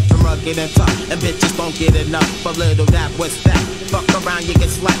 I'm stepping rugged and tough, and bitches don't get enough. But little Dap, what's that? Fuck around, you get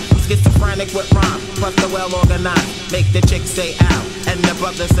slapped. I'm schizophrenic with rhyme, plus the well organized. Make the chicks say ow, and the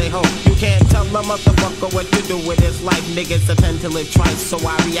brothers say ho. You can't tell a motherfucker what to do with his life. Niggas attend to live twice, so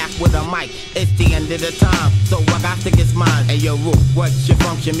I react with a mic. It's the end of the time, so I got to get mine. Hey yo, Roo, what's your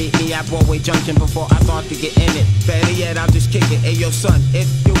function? Meet me at Broadway Junction before I start to get in it. Better yet, I'll just kick it. Hey yo, son,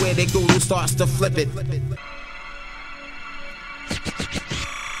 if you with it, Guru starts to flip it.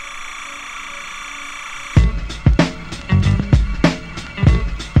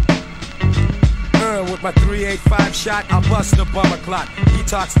 With my 385 shot, I'll bust the bummer clock. He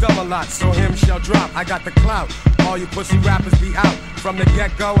talks dumb a lot, so him shall drop. I got the clout. All you pussy rappers be out. From the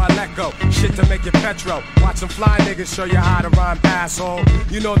get-go, I let go. Shit to make it petro. Watch some fly niggas show you how to rhyme, asshole.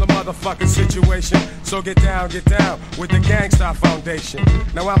 You know the motherfucking situation. So get down with the Gangstar Foundation.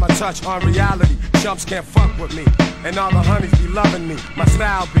 Now I'm a touch on reality. Chumps can't fuck with me. And all the honeys be loving me. My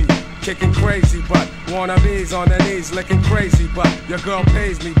style be kicking crazy, but wannabes on their knees licking crazy, but your girl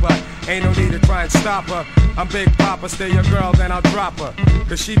pays me, but ain't no need to try and stop her. I'm Big Papa, stay your girl, then I'll drop her,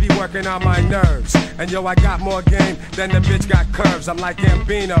 cause she be working on my nerves. And yo, I got more game than the bitch got curves. I'm like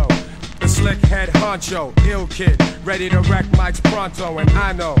Gambino, the slick head honcho, ill kid, ready to wreck mics pronto. And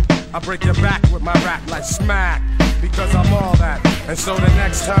I know I break your back with my rap like smack, because I'm all that. And so the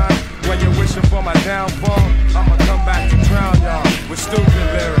next time when you're wishing for my downfall, I'ma come back to drown y'all with stupid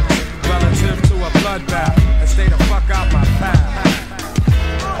lyrics relative to a bloodbath, and stay the fuck out my path.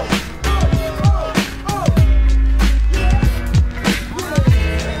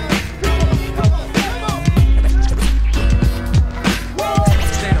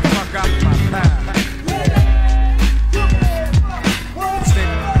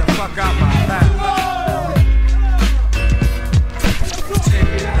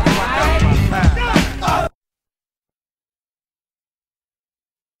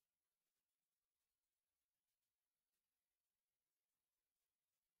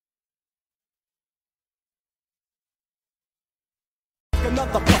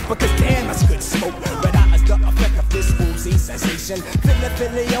 Another puff because damn that's good smoke. But I is the effect of this woozy sensation.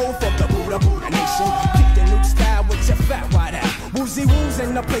 Filio from the Buddha Nation. Kick the new style with your fat right out. Woozy woos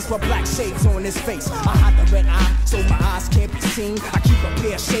in the place with black shades on his face. I hide the red eye so my eyes can't be seen. I keep a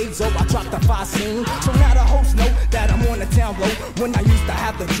pair of shades so I drop the 5 scene. So now the hosts know that I'm on the down low. When I used to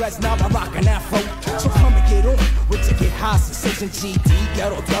have the dreads, now I rock an afro. So come and get on with your get high sensation. GD,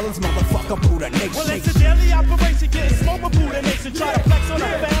 ghetto dwellers, motherfucker, Buddha Nation. Well, it's a daily operation, getting smoke with Buddha Nation. Try to flex on a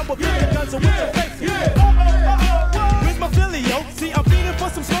fan, but big guns and with your face. Where's my filio? See, I'm feeding for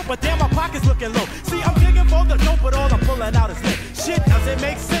some smoke, but damn, my pocket's looking low. See, I'm digging for the dope, but all I'm pulling out is lit. Shit doesn't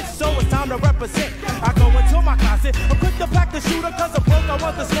make sense, so it's time to represent. I go into my closet, I'm quick to pack the shooter, cause I'm broke, I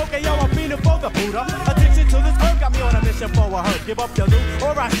want the smoke, and yo, I'm feeding for the Buddha. Addiction to this herb got me on a mission for a herb. Give up your loot,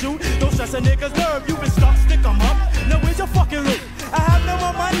 or I shoot. Don't stress a nigga's nerve, you been stuck, stick 'em up. Now where's your fucking loot? I have no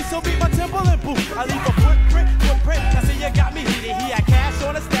more money, so beat my temple and boot. I leave a footprint, I see you got me heated. He had cash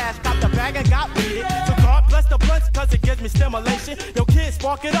on a stash, got the bag and got weeded. So God bless the blunts, cause it gives me stimulation. Yo kids,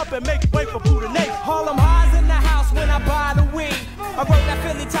 spark it up and make way for Buddha Nation. Harlem Highs in the house when I buy the weed. I wrote that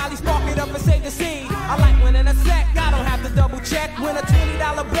Philly Tally, spark it up and save the seed. I like winning a sec, I don't have to double check. Win a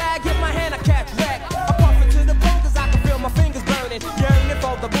 $20 bag, hit my hand, I catch wreck.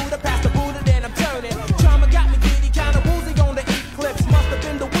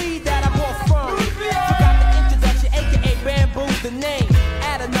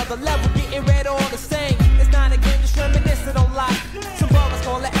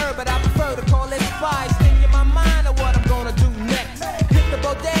 pies, thinking my mind of what I'm gonna do next. Hit the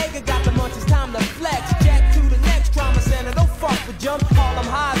bodega, got the munchies, time to flex. Jet to the next trauma center, don't fuck with jump. All them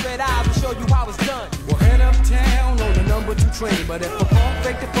highs, red eyes will show you how it's done. Well, head uptown on the number 2 train, but if a punk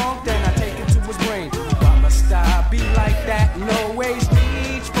fake the funk, then I take it to his brain. Why must I be like that? No ways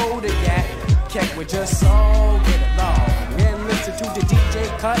reach for the gat. Keck with just so get along. And listen to the DJ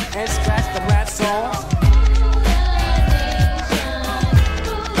cut and scratch the rap songs.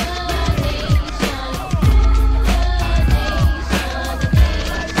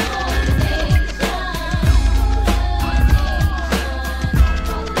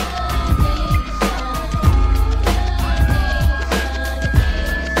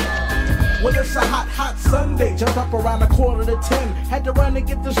 Well, it's a hot, hot Sunday. Jumped up around 9:45. Had to run and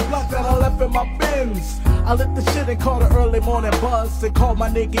get this blunt that I left in my bins. I lit the shit and called an early morning buzz and called my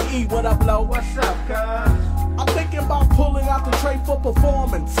nigga E. What up, low? What's up, cuz? I'm thinking about pulling out the tray for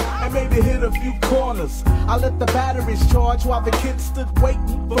performance and maybe hit a few corners. I let the batteries charge while the kids stood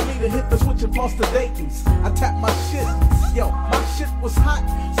waiting for me to hit the switch and floss the Dayton's. I tapped my shit. Yo, my shit was hot,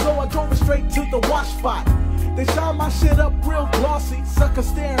 so I drove it straight to the wash spot. They shine my shit up real glossy. Sucker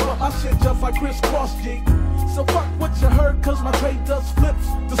staring, but my shit just like crisscross G. So fuck what you heard, cause my tray does flips.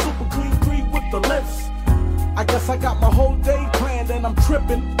 The super clean 3 with the lifts. I guess I got my whole day planned and I'm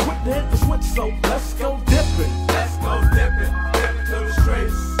tripping. Quick to hit the switch, so let's go dipping. Let's go dipping, dipping through the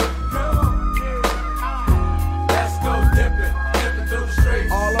streets. Come on. Let's go dipping, dipping through the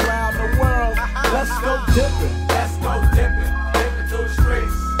streets. All around the world, let's go dipping. Let's go dipping, dipping through the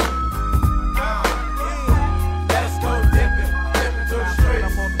streets. Let's go dipping, dipping through the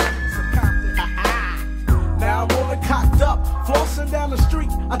streets. Now I'm all cocked up, flossing down the street.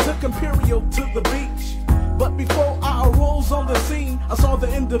 I took Imperial to the beach. But before I arose on the scene, I saw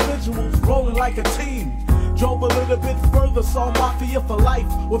the individuals rolling like a team. Drove a little bit further, saw Mafia for life.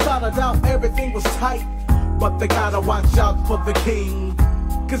 Without a doubt, everything was tight. But they gotta watch out for the king,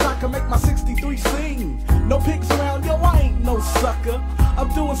 cause I can make my 63 sing. No pigs around, yo, I ain't no sucker. I'm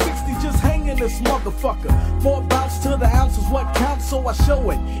doing 60 just hanging this motherfucker. 4 bounce to the ounce is what counts, so I show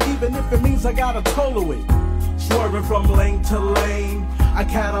it. Even if it means I gotta total it. Swerving from lane to lane, a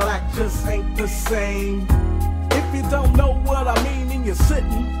Cadillac just ain't the same. If you don't know what I mean and you're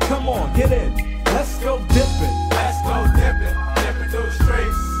sitting, come on, get in. Let's go dipping. Let's go dipping, dipping through the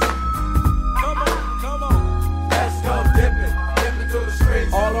streets. Come on, come on. Let's go dipping, dipping through the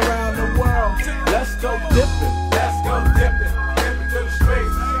streets. All around the world, let's go dipping. Let's go dipping, dipping through the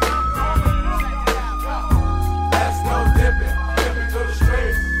streets. Let's go dipping, dipping through the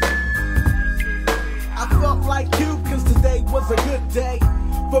streets. I felt like you, cause today was a good day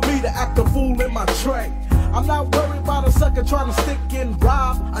for me to act a fool in my tray. I'm not worried about a sucker trying to stick and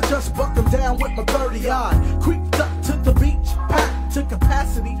rob. I just bucked him down with my 30-odd. Creeped up to the beach, packed to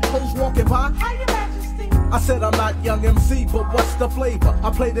capacity. Hoes walking by, hi your majesty. I said I'm not young MC, but what's the flavor?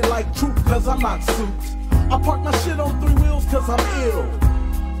 I played it like truth, cause I'm not suits. I parked my shit on 3 wheels, cause I'm ill.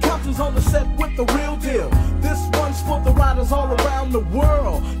 Counters on the set with the real deal. This one's for the riders all around the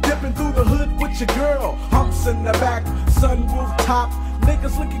world. Dipping through the hood with your girl. Humps in the back, sunroof top.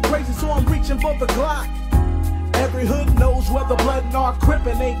 Niggas looking crazy, so I'm reaching for the Glock. Every hood knows where the blood and our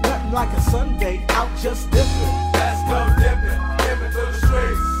crippin' ain't nothing like a Sunday out just dipping. Let's go dipping, dipping through the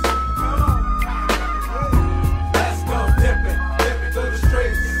streets. Let's go dipping, dipping through the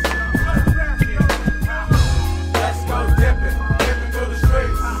streets. Let's go dipping, dipping through the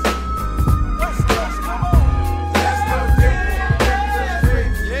streets. Let's go, come on. Let's go dipping, dipping through the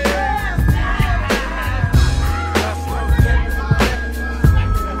streets. Yeah. Let's go dipping, dipping through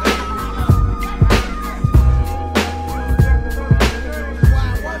the streets.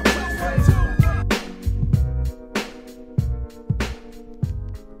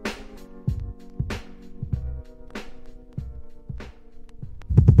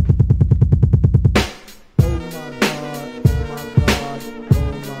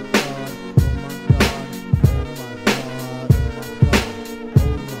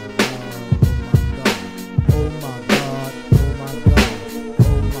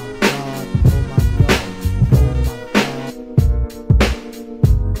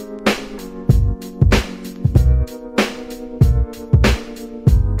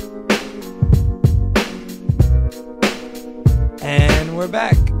 And we're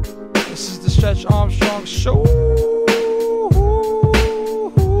back. This is the Stretch Armstrong Show.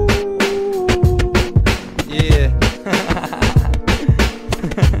 Yeah.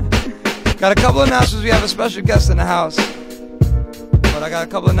 Got a couple announcements. We have a special guest in the house. But I got a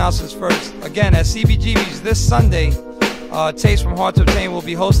couple announcements first. Again, at CBGB's this Sunday, Taste from Hard to Obtain will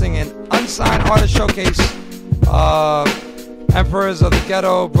be hosting an unsigned artist showcase Emperors of the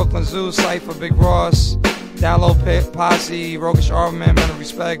Ghetto, Brooklyn Zoo, Cypher, Big Ross, Download Posse, Roguish Armament, Men of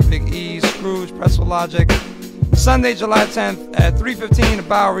Respect, Big E, Scrooge, Pretzel Logic. Sunday, July 10th at 3:15 in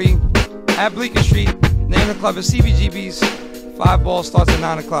Bowery at Bleecker Street. Name of the club is CBGB's. 5 Ball starts at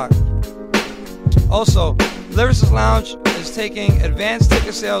 9 o'clock. Also, Lyricist Lounge is taking advanced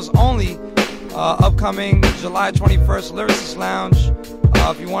ticket sales only. Upcoming July 21st, Lyricist Lounge.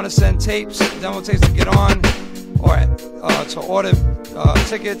 If you want to send tapes, demo tapes to get on, or to order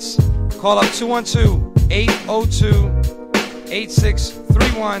tickets, call up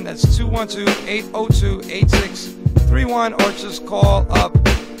 212-802-8631. That's 212-802-8631, or just call up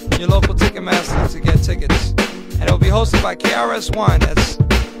your local Ticketmaster to get tickets. And it will be hosted by KRS-One. That's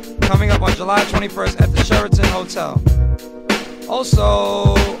coming up on July 21st at the Sheraton Hotel.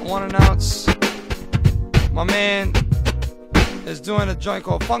 Also, I want to announce my man is doing a joint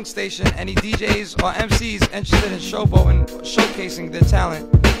called Funk Station. Any DJs or MCs interested in showboating, showcasing their talent,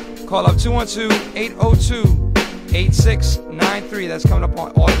 call up 212-802-8693. That's coming up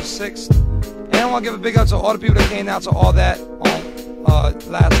on August 6th. And I want to give a big up to all the people that came out to all that on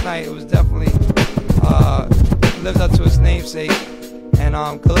last night. It was definitely lived up to its namesake. And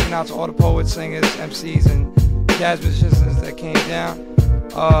good looking out to all the poets, singers, MCs, and jazz musicians that came down.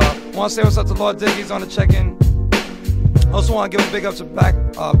 Want to say what's up to Lord Diggy's on the check-in. Also want to give a big up to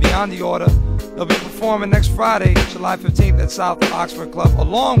Beyond the Order. They'll be performing next Friday, July 15th at South Oxford Club,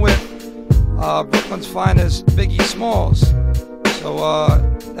 along with Brooklyn's finest Biggie Smalls. So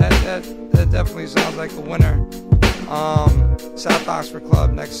that definitely sounds like a winner. South Oxford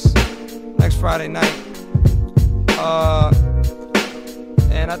Club next Friday night.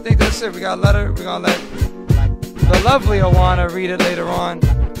 And I think that's it. We got a letter. We're gonna let the lovely Awana read it later on.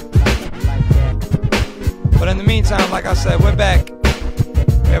 But in the meantime, like I said, we're back.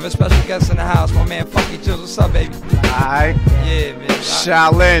 We have a special guest in the house, my man Funky Jills. What's up, baby? Alright. Yeah, man.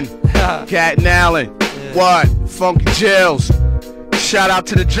 Shaolin, Cat and Allen. Yeah. What? Funky Jills. Shout out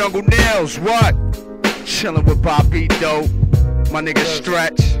to the Jungle Nails. What? Chilling with Bobbito. My nigga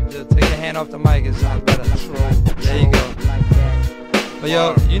Stretch. Just take your hand off the mic. It sounds better. There you go. But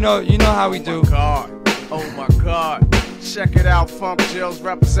yo, you know how we do. Oh my God. Check it out, Funk Jills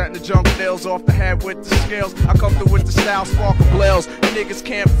representing the Jungle Nails off the head with the skills. I come through with the style, sparkle blails. You niggas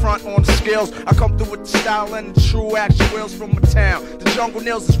can't front on the skills. I come through with the style and the true action wheels from my town. The Jungle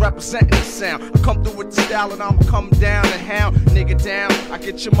Nails is representing the sound. I come through with the style and I'ma come down and hound nigga down. I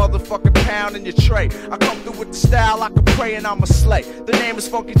get your motherfucking pound in your tray. I come through with the style, I can pray and I'ma slay. The name is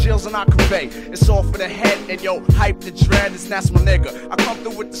Funky Jills and I convey. It's all for the head and yo, hype the dread, that's my nigga. I come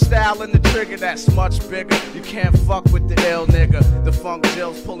through with the style and the trigger that's much bigger. You can't fuck with the ill nigga. The Funk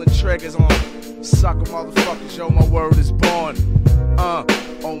Jills pulling triggers on sucker motherfuckers, yo, my word is born. Oh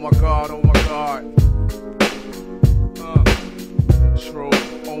my God, oh my God. True,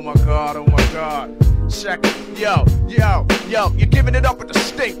 oh my God, oh my God. Check it. Yo, you're giving it up with the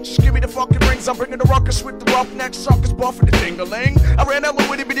stink. Just give me the fucking rings. I'm bringing the ruckus with the roughnecks, suckers buffing the ding-a-ling. I ran out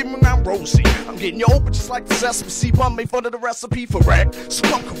with it, I'm rosy. I'm getting you open just like the sesame seed. I made fun of the recipe for wreck, so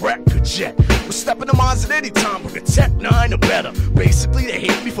I'm correct, good jet. We're stepping the minds at any time, but a Tech 9 or better. Basically, they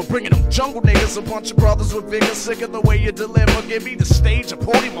hate me for bringing them jungle niggas. A bunch of brothers with vigor, sick of the way you deliver. Give me the stage, a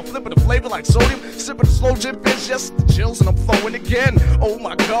podium, I'm flipping the flavor like sodium. Sipping the slow gin bitch, just the chills, and I'm flowing again. Oh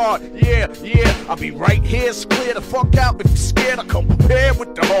my God, yeah, I'll be right here. It's clear the fuck out. If you're scared, I come prepared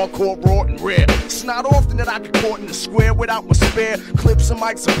with the hardcore raw and rare. It's not often that I get caught in the square without my spare. Clips and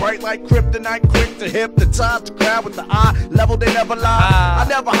mics are bright like kryptonite, quick to hypnotize the crowd with the eye level. They never lie. I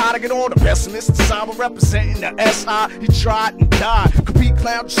never hide to get all the pessimists. I'm representing the SI. He tried and died. Compete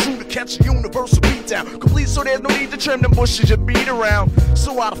clown, shoot to catch a universal beatdown. Complete so there's no need to trim them bushes you beat around.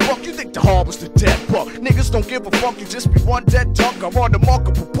 So why the fuck you think the harbor's the dead buck? Niggas don't give a fuck. You just be one dead duck. I'm on the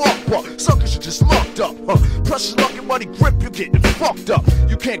market for buck. Suckers you just locked up. Pressure luck and money grip, you're getting fucked up.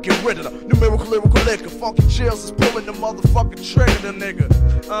 You can't get rid of the numerical lyrical liquor. Funky Jills is pulling the motherfucking trigger, the nigga.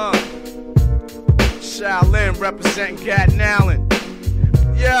 Shaolin representing Cat and Allen.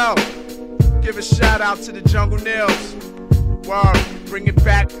 Yo, give a shout out to the Jungle Nails. Word, bring it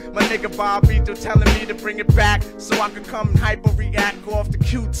back. My nigga Bobbito telling me to bring it back so I can come and hyper-react off the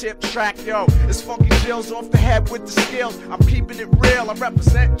Q-tip track. Yo, it's Funky Jills off the head with the skills. I'm keeping it real. I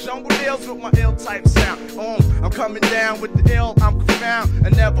represent Jungle Nails with my ill-type sound. I'm coming down with the ill. I'm confound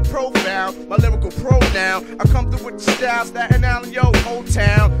and never profound. My lyrical pronoun. I come through with the styles that and Allen, yo, Old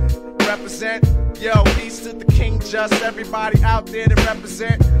Town. Represent, yo, east of the King Just. Everybody out there to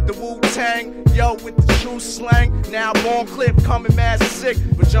represent the Wu-Tang, yo, with the true slang. Now I'm on clip, coming mad that's sick.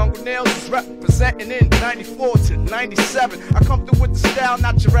 But Jungle Nails is representing in 94 to 97. I come through with the style,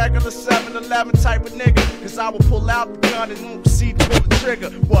 not your regular 7-Eleven type of nigga. Cause I will pull out the gun and won't see to pull the trigger.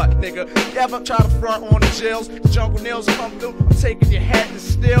 What, nigga? You ever try to front on the jails? The Jungle Nails come through, I'm taking your head and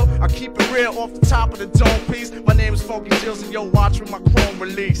still. I keep it real off the top of the dome piece. My name is Funky Jills and yo, watch when my chrome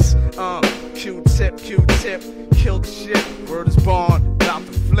release. Q-tip, Q-tip, kill the shit. Word is born, about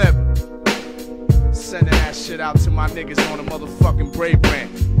to flip. Sending that shit out to my niggas on a motherfucking Brave brand.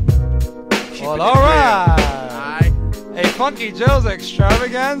 Well, alright. Hey, Funky Jill's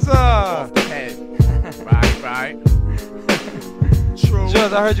extravaganza. Off the head. Right. True.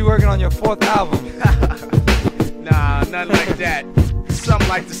 Jills, I heard you working on your 4th album. Nah, nothing like that. Something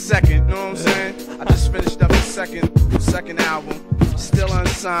like the second, you know what I'm saying? I just finished up the second album. Still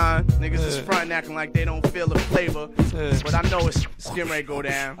unsigned. Niggas is frontin' acting like they don't feel the flavor. But I know it's getting ready to go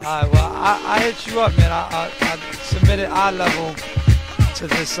down. Alright, well, I hit you up, man. I submitted eye level to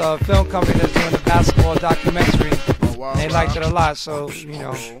this film company that's doing the basketball documentary. Wow, they liked it a lot, so, you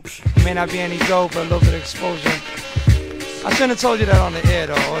know, it may not be any dope, but a little bit of exposure. I shouldn't have told you that on the air,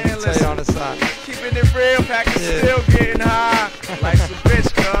 though. I want to tell you on the side. Keeping it real, packing still getting high. Like some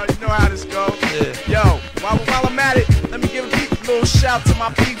bitch, girl. You know how this goes. Yo, while I'm at it, let me give a little shout to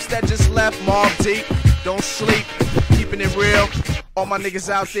my peeps that just left. Mob Deep, don't sleep, keeping it real. All my niggas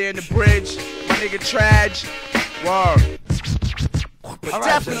out there in the bridge, my nigga Traj, word. But right,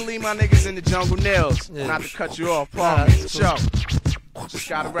 definitely my niggas in the Jungle Nails. Not to cut you off, promise. Show. Just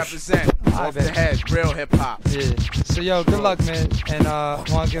gotta represent off the head, real hip hop. Yeah. So yo, good luck, man. And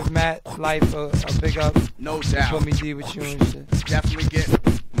wanna give Matt Life a big up. No doubt. Put me D with you and shit. Definitely get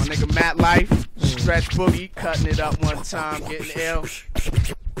my nigga Matt Life, Stretch Boogie, cutting it up one time, getting ill.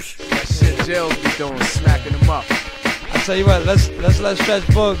 That shit Jill's be doing, smacking them up. I tell you what, let's let Stretch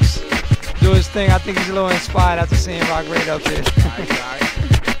Boogs do his thing. I think he's a little inspired after seeing Rock Raid up there.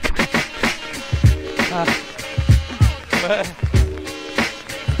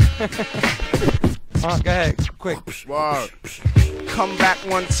 Go ahead, quick. Word. Come back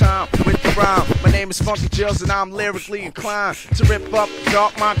one time with the rhyme. My name is Funky Jills and I'm lyrically inclined to rip up,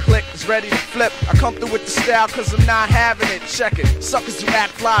 dark my click is ready to flip. I come through with the style cause I'm not having it. Check it, suckers who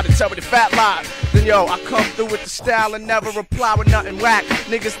act fly to tell me the fat lie. Then yo, I come through with the style and never reply with nothing whack.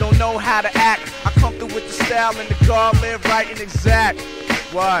 Niggas don't know how to act. I come through with the style and the guard live right and exact.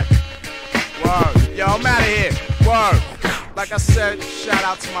 What? Word. Yo, I'm out of here. Word. Like I said, shout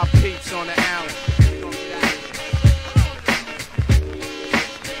out to my peeps on the island.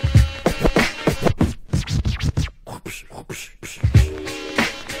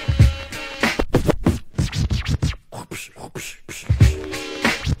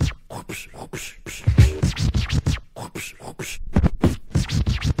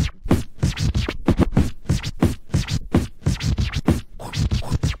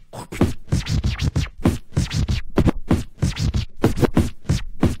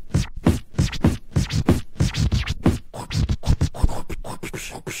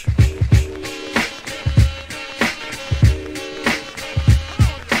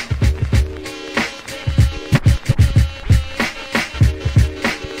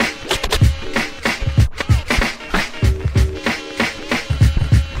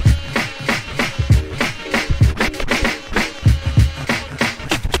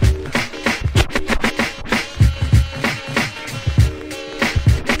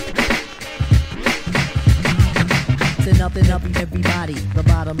 Everybody, the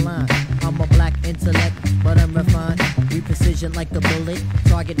bottom line. I'm a black intellect, but I'm refined. Reprecision like a bullet,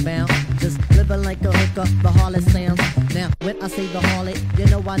 target bound. Just living like a hooker, the harlot sounds. Now, when I say the harlot, you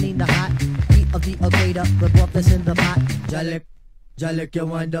know I need the hot heat of the equator, the broth that's in the pot. Jalik, you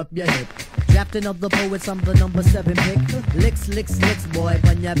wind up your hip. Drafting of the poets, I'm the number 7 pick. Licks, boy,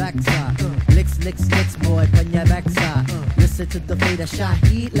 on your backside. Licks, boy, on your backside. Listen to the fader,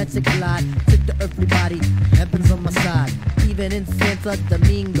 Shaheed, let's it glide. Took to everybody, heaven's on my side. Even in Santo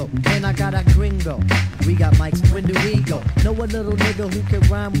Domingo, and I got a gringo. We got mics, when do we go? Know a little nigga who can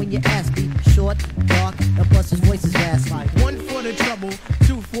rhyme when you ask me. Short, dark, and plus his voice is raspy. 1 for the trouble,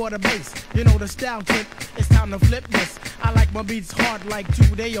 2 for the bass. You know the style tip, it's time to flip this. I like my beats hard like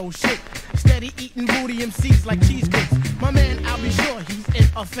 2-day-old shit. Steady eating booty MCs like cheesecakes. My man, I'll be sure he's in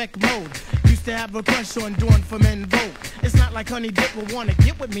effect mode. Used to have a crush on doing for men vote. It's not like Honey Dip will wanna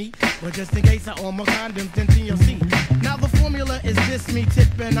get with me, but just in case I own my condoms, then you'll see. Now the formula is this, me,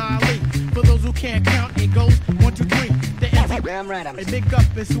 Tip, and Ali. For those who can't count, it goes 1, 2, 3. Damn right, a big up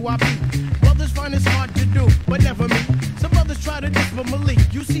is who I be. Brothers find it's hard to do, but never me. Some brothers try to diss but Malik.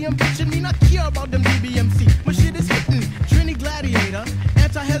 You see him bitching me, not care about them DBMC. My shit is hitting. Trini Gladiator,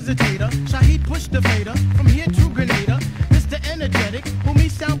 anti-hesitator. Shaheed push the fader. From here to Grenada. Mr. Energetic.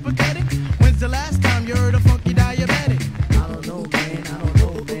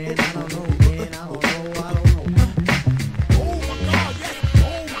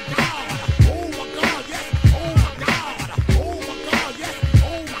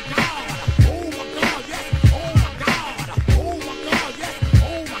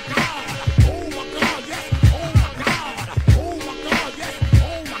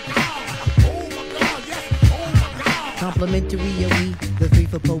 Complimentary a week, the three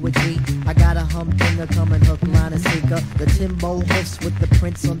for poetry. I got a humdinger coming hook, line, and sinker. The Timbo hoofs with the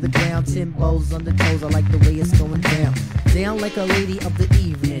prints on the ground. Timbos on the toes, I like the way it's going down. Down like a lady of the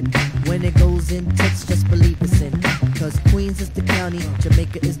evening. When it goes in tits, just believe it's in. Cause Queens is the county,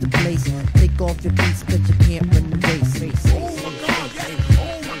 Jamaica is the place. Take off your beats cause you can't run the race.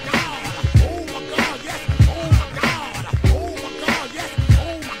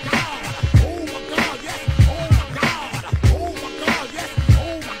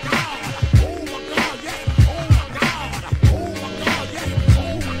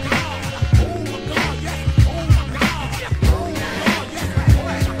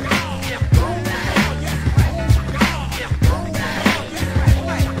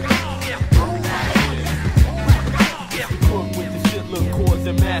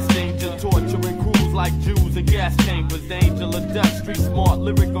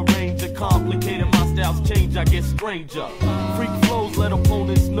 Stranger. Freak flows, let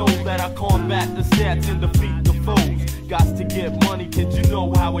opponents know that I combat the stats and defeat the foes. Got to get money, kid, you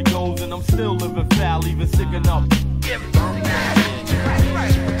know how it goes. And I'm still living foul, even sick enough.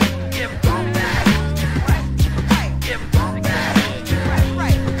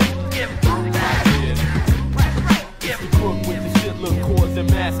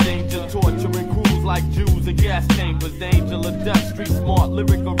 Like Jews and gas chambers, the angel of death, street smart,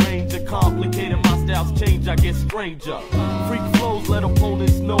 lyric arranger, complicated, my styles change, I get stranger. Freak flows, let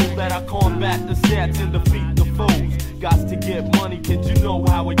opponents know that I combat the stats and defeat the foes. Got to get money, kid, you know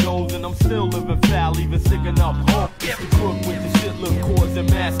how it goes, and I'm still living foul, even sick enough. It's the crook with the shit, look, causing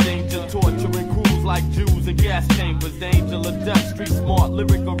mass danger, torturing crews like Jews and gas chambers, the angel of death, street smart,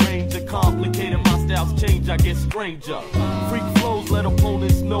 lyric arranger, complicated, my styles change, I get stranger. Freak flows, let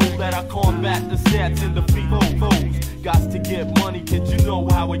opponents know that I combat the stats and defeat foes. Got to get money, kid, you know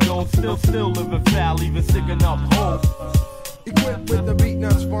how it goes. Still living foul, even sick enough. Equipped with the beat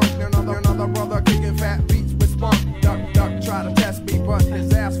nuts funk, another brother kicking fat beats with spunk. Duck, try to test me, but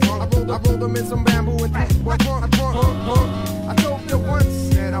his ass funk. I rolled him in some bamboo and I told you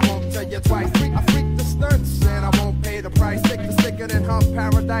once, and I won't tell you twice. I freak the stunts, and I won't pay the price. Stick to stick it in hump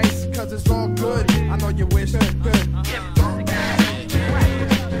paradise, cause it's all good. I know you wish it could.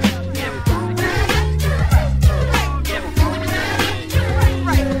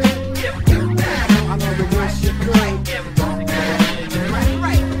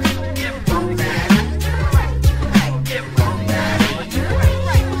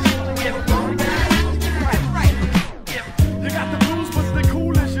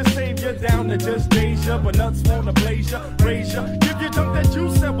 Just Deja, but nuts wanna blaze ya, raise ya. Give you junk that you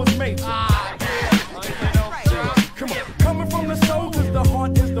said was major. Come on, coming from the soul, cause the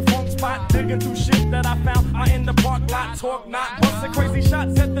heart is the funk spot. Digging through shit that I found out in the park lot. Talk not, busting crazy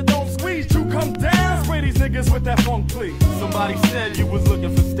shots at the don't squeeze. You come down, spray these niggas with that funk, please. Somebody said you was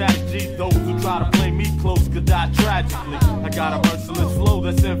looking for static G. Those who try to play me close could die tragically. I got a merciless flow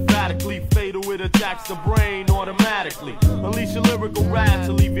that's emphatically fatal. It attacks the brain automatically. Unleash your lyrical wrath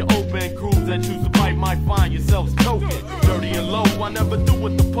to leave you open. Crews that choose to bite might find yourselves choking. Dirty and low, I never do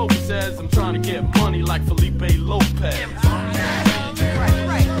what the Pope says. I'm trying to get money like Felipe Lopez.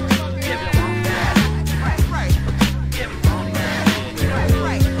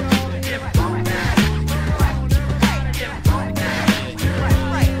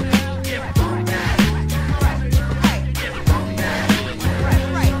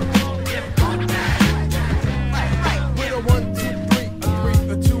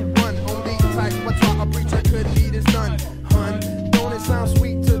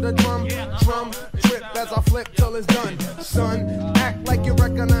 As I flip till it's done, son, act like you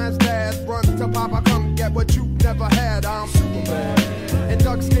recognize that. Run to Papa, come get what you never had. I'm Superman, and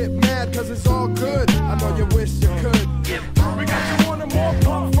ducks get mad cause it's all good. I know you wish you could. We got you wanting more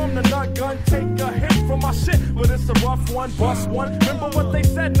pump from the nut gun. Take a hit from my shit, but it's a rough one, bust one. Remember what they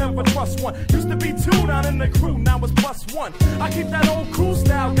said, never trust one. Used to be two down in the crew, now it's plus one. I keep that old crew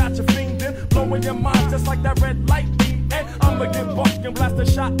style, got you fiendin', blowing your mind just like that red light beat. I'ma get bucked and blast a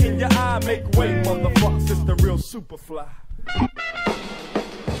shot in your eye. Make way, motherfuckers, it's the real Superfly.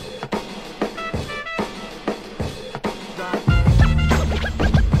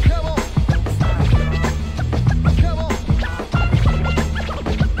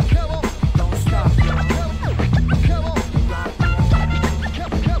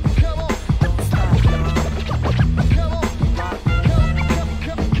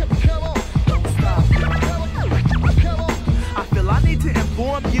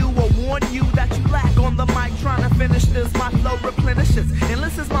 Finish this, my flow replenishes,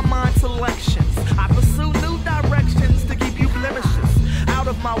 enlists my mind selections. I pursue new directions to keep you blemishes. Out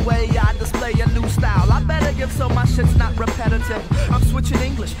of my way, I display a new style. I better creative, so my shit's not repetitive. I'm switching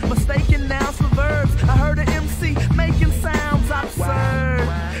English, mistaking nouns for verbs. I heard an MC making sounds absurd.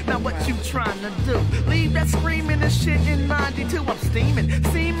 Now what you trying to do? Leave that screaming and shit in 92. I'm steaming,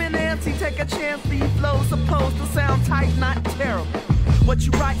 seeming antsy. Take a chance, these flows supposed to sound tight, not terrible. What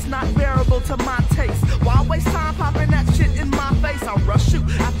you write's not bearable to my taste. Why waste time popping that shit in my face? I'll rush you.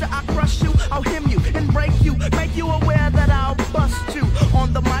 After I crush you, I'll him you and break you. Make you aware that I'll bust you.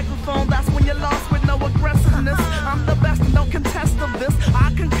 On the microphone, that's when you're lost with no aggressiveness. I'm the best and don't contest of this.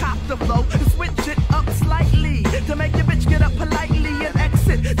 I concoct the flow and switch it up slightly to make your bitch get up politely and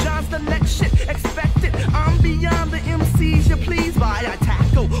exit. John's the next shit, expect it. I'm beyond the MCs you please by. I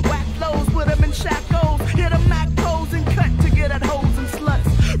tackle whack flows, put them in shackles. Hit a Mac pose and cut to get at hoes and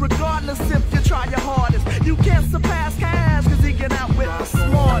sluts. Regardless if you try your hardest, you can't surpass Cash, cause he get out with the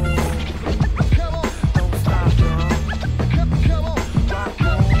smartest. Come on, don't stop, y'all. Come on, rock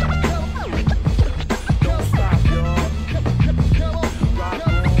on. Don't stop, y'all. Come on, rock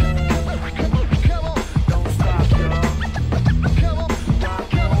on. Come on, don't stop, y'all. Come on,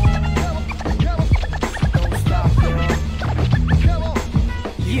 rock on. Don't stop, y'all. Come on.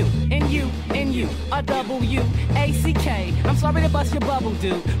 You and you are W-A-C-K. I'm sorry to bust your bubble,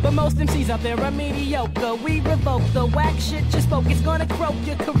 dude, but most MCs out there are mediocre. We revoke the whack shit you spoke. It's gonna croak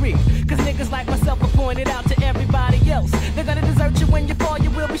your career, cause niggas like myself are pointed out to everybody else. They're gonna desert you when you fall, you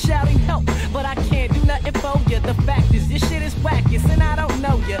will be shouting help, but I can't do nothing for you. The fact is, this shit is whackest and I don't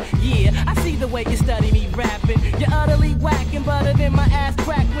know you. Yeah, I see the way you study me rapping. You're utterly whacking, better than my ass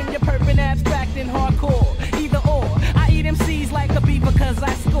crack when you're perping abstract and hardcore. Either or, I eat MCs like a beaver cause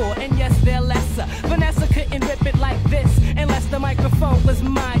I score, and yes, they're lesser. Vanessa couldn't rip it like this unless the microphone was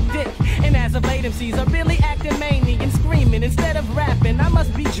my dick. And as of late, MCs are really acting manly and screaming instead of rapping. I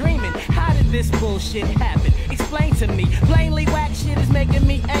must be dreaming. How did this bullshit happen? Explain to me. Plainly, whack shit is making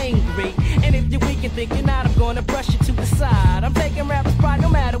me angry. And if you're weak and think you're not, I'm gonna brush you to the side. I'm taking rappers' pride no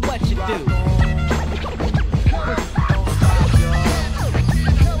matter what you do.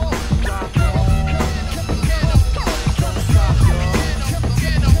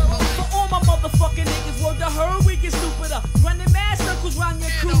 Motherfucking niggas, word to her, we get stupider. Running mad circles round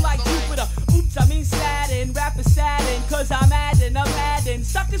your crew like Jupiter. Oops, I mean sadden, rapping sadden, cause I'm adding,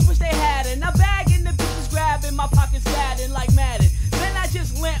 suckers wish they hadn't. I'm bagging, the bitches grabbing, my pockets fatting like Madden. Then I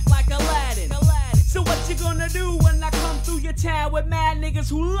just limp like Aladdin. So what you gonna do when I come through your town with mad niggas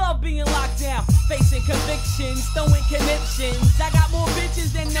who love being locked down? Facing convictions, throwing conniptions. I got more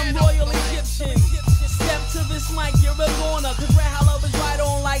bitches than them royal Egyptians. Step to this mic, you're a goner, cause Red Hollow is right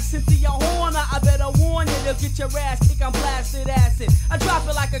on like Cynthia Horner. I better warn you, they'll get your ass kicked on blasted acid. I drop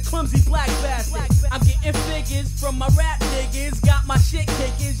it like a clumsy black bastard. I'm getting figures from my rap niggas, got my shit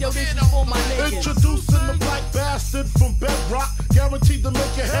kickers, yo, this is for my niggas. Introducing the black bastard from Bedrock, guaranteed to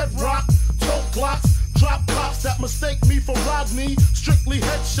make your head rock. Tote glocks, drop cops that mistake me for Rodney. Strictly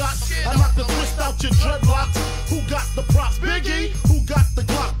headshots, I knock the twist out your dreadlocks. Who got the props? Biggie. Who got the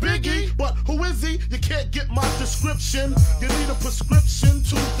Glock? Biggie. But who is he? You can't get my description. You need a prescription,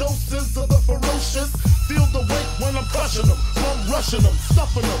 2 doses of the ferocious. Feel the weight when I'm crushing them, I'm rushing them,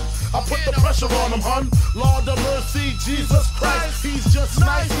 stuffing them. I put the pressure on him, hun. Lord of mercy, Jesus Christ. He's just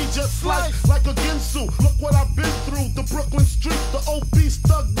nice, he just slice like a Ginsu. Look what I've been through. The Brooklyn street, the obese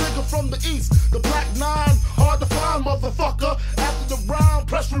thug nigga from the east. The black 9, hard to find, motherfucker. After the round,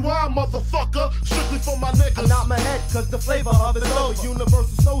 press rewind, motherfucker. Strictly for my niggas. I nod my head, cause the flavor of it's over.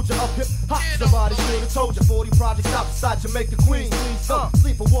 Universal soldier of hip hop. Somebody should have told you. 40 projects outside Jamaica, Queens.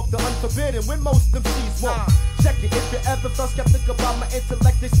 Sleep and walk the unforbidden when most MCs walk. Check it if you ever felt skeptic about my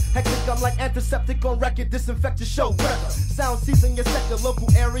intellect. It's hectic, I'm like antiseptic on record. Disinfect your show record. Sound season your sector. Local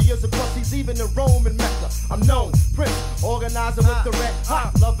areas across seas, even in Rome and Mecca. I'm known, Prince, organizer with the red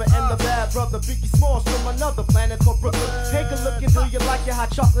hot lover and the bad brother. Biggie Smalls from another planet called Brooklyn. Take a look and do you like your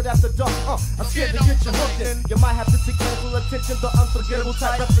hot chocolate after dark? I'm scared to get you hooked in. You might have to seek medical attention. The unforgettable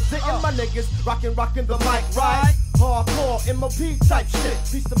type representing my niggas. Rockin' the mic, right? Hardcore, MOP type shit.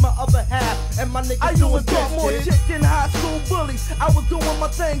 Piece of my other half, and my niggas I doing used to talk more shit than high school bullies. I was doing my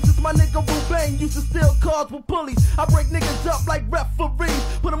thing since my nigga Rubain used to steal cars with pulleys. I break niggas up like referees.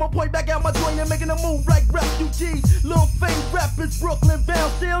 Put them on point back out my joint and making a move like refugees. Lil Fame rappers, Brooklyn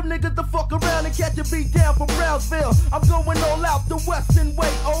bound. Still niggas to fuck around and catch a beat down from Brownsville. I'm going all out the western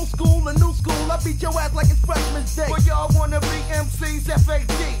way. Old school and new school. I beat your ass like it's freshman's day. Well, y'all wanna be MCs,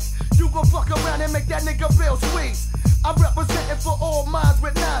 FADs. You gon' fuck around and make that nigga real squeeze. I'm representing for all minds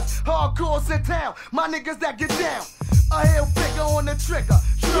with nines. Hardcores in town, my niggas that get down. A hell figure on the trigger.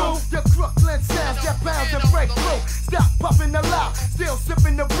 True, the Crooklyn sounds that bounce and break through. Stop puffing the loud, still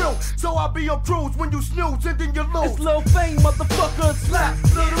sipping the brew. So I'll be on cruise when you snooze and then you lose. It's Lil Fame, motherfucker, slap.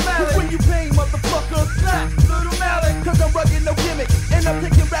 Little matter when you pay, motherfucker, slap.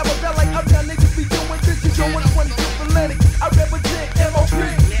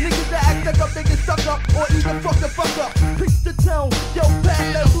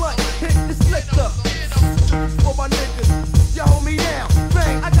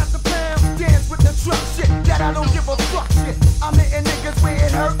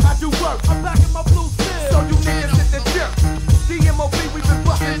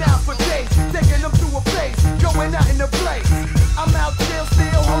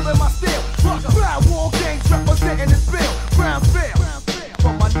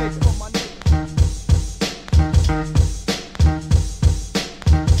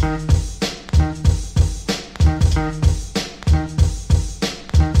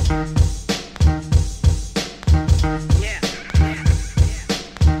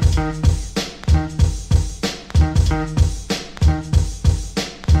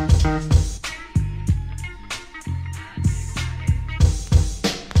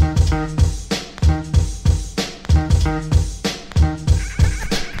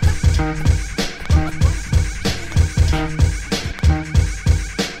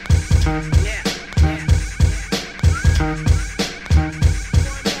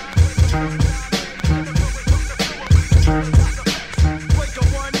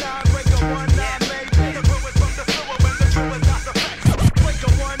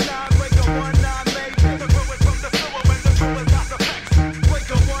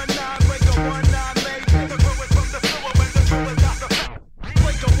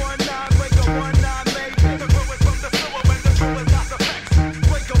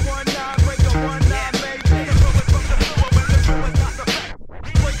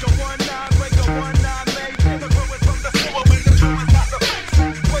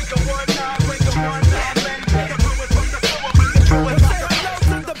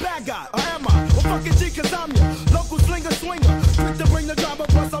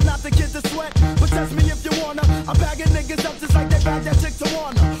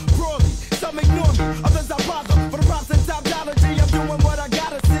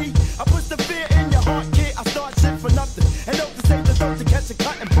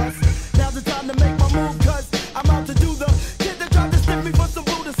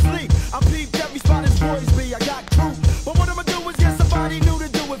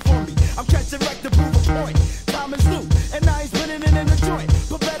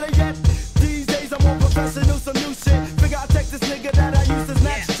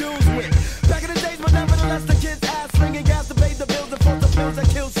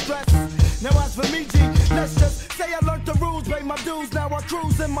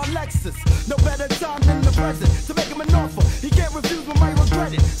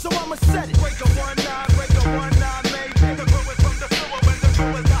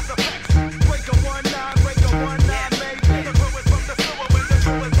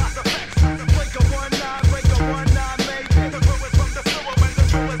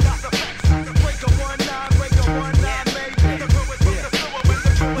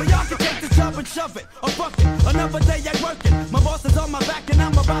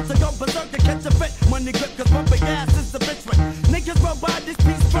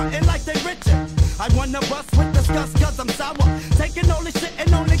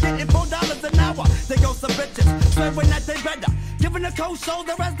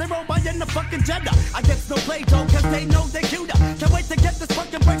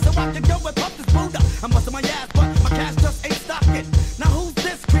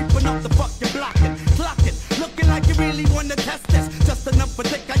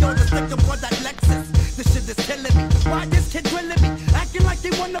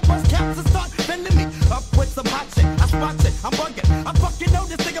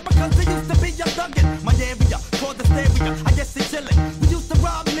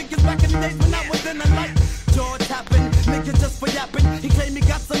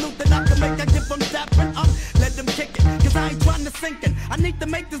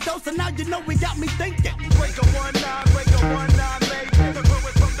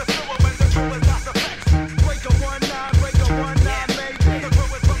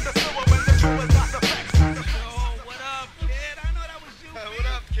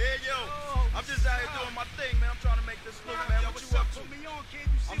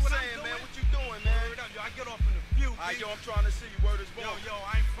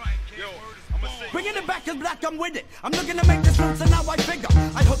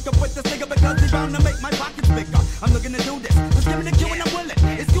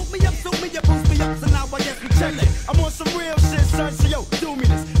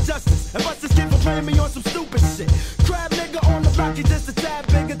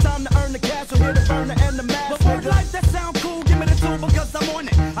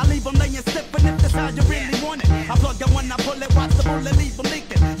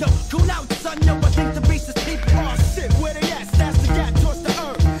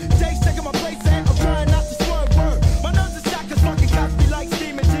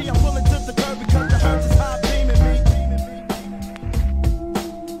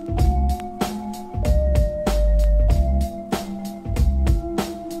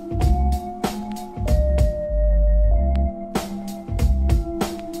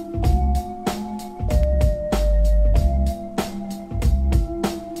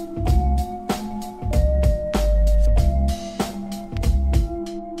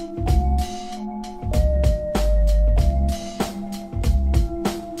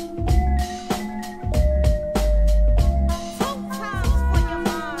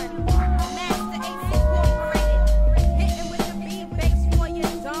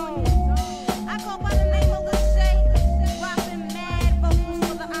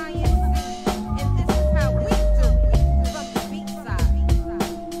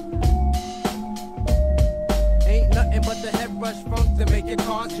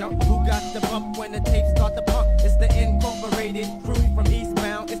 jump. Who got the bump when the tapes start to pump? It's the incorporated crew from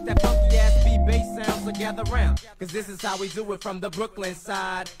Eastbound. It's that funky ass B-bass sound, so gather round. Cause this is how we do it from the Brooklyn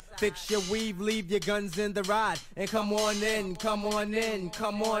side. Fix your weave, leave your guns in the ride. And come on in, come on in,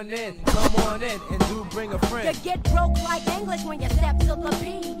 come on in, come on in, and do bring a friend. You get broke like English when you step to the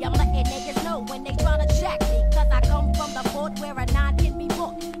P. I'm letting niggas know when they tryna check me. Cause I come from the port where a 9 can be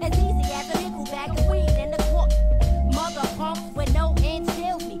booked. As easy as a nickel bag of weed in the court. Mother punks with no ends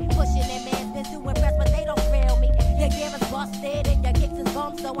kill me. Pushing them man's to impress, but they don't fail me. Your gear is busted and your kicks is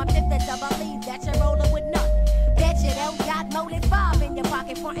bummed, so I'm tempted to believe that you're rolling with nothing. Bet you don't got more than 5 in your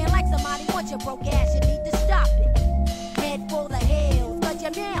pocket, frontin' like somebody wants your broke ass. You need to stop it. Head full of hills, cause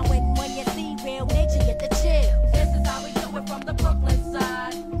you're down when you see real nature get the chills. This is how we do it from the Brooklyn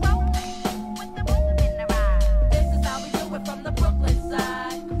side. Rollin' with the boom in the ride. This is how we do it from the Brooklyn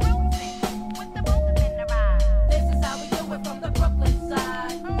side. Rollin' with the boom in the ride. This is how we do it from the Brooklyn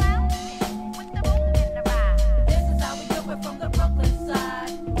side. Rollin' with the boom in the ride. This is how we do it from the Brooklyn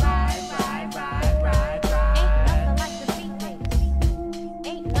side. Ride, ride, ride, ride, ride. Ain't nothing like the beat bass.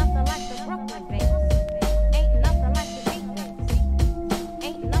 Ain't nothing like the Brooklyn bass. Ain't nothing like the beat bass.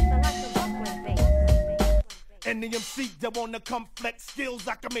 Ain't nothing like the Brooklyn bass. And the MC that wanna come flex skills,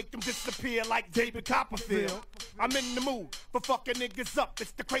 I can make them disappear like David Copperfield. I'm in the mood for fucking niggas up.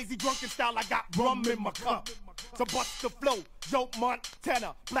 It's the crazy drunken style, I got rum in my cup. So bust the flow, Joe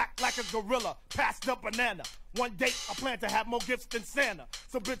Montana, black like a gorilla, pass the banana. One day I plan to have more gifts than Santa,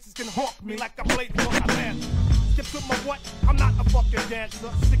 so bitches can hawk me like I played for Atlanta. Skip to my what? I'm not a fucking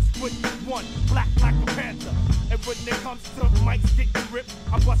dancer. 6'1", black like a panther. And when it comes to mics getting ripped,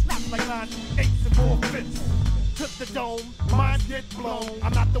 I bust knots like 9 8s and 4/5. To the dome, mind get blown.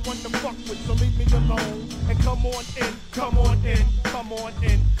 I'm not the one to fuck with, so leave me alone. And come on in, come on in, come on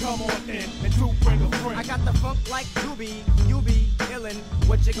in, come on in, and do bring a friend. I got the funk like Doobie, you be illin'.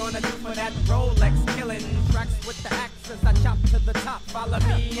 What you gonna do for that Rolex killin'? Tracks with the axes, I chop to the top. Follow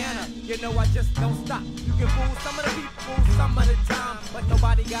me, Anna. You know I just don't stop. You can fool some of the people some of the time, but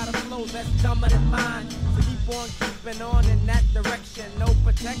nobody got a flow that's dumber than mine. So keep on keeping on in that direction. No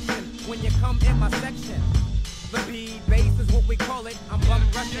protection when you come in my section. The B-bass is what we call it. I'm bum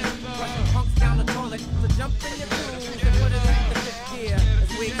rushing punks down the toilet. So jump in your grooves and put it in the fifth gear as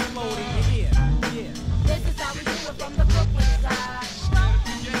we explode in your ear. Yeah. This is how we do it from the Brooklyn side. This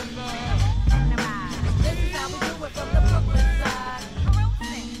is how we do it from the Brooklyn side.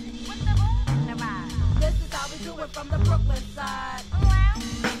 This is how we do it from the Brooklyn side.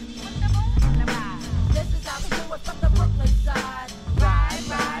 This is how we do it from the Brooklyn side. Ride,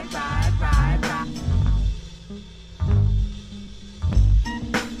 ride, ride, ride, ride.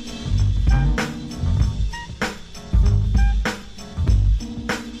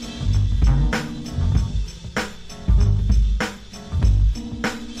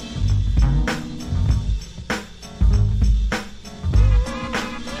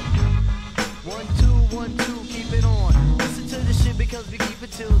 Because we keep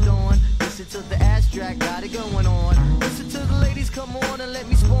it till dawn. Listen to the ass track, got it going on. Listen to the ladies, come on and let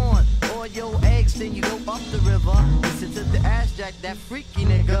me spawn. Or your eggs, then you go up the river. Listen to the ass jack, that freaky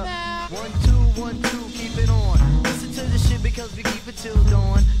nigga. 1, 2, keep it on. Listen to the shit because we keep it till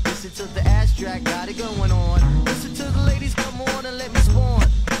dawn. Listen to the ass track, got it going on. Listen to the ladies, come on and let me spawn.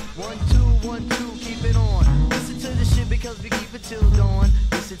 1, 2, keep it on. Listen to the shit because we keep it till dawn.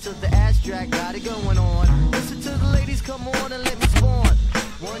 Listen to the ass track, got it going on. Listen to the ladies, come on and let me spawn.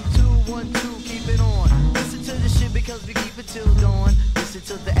 1, 2, keep it on. Listen to the shit because we keep it till dawn. Listen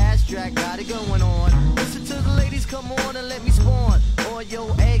to the ass track, got it going on. Listen to the ladies, come on and let me spawn. Or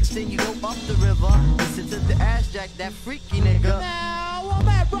your eggs, then you go up the river. Listen to the ass jack, that freaky nigga. Now I'm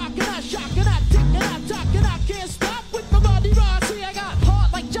at rock and I shock and I tick and I talk and I can't stop with my body rock. See, I got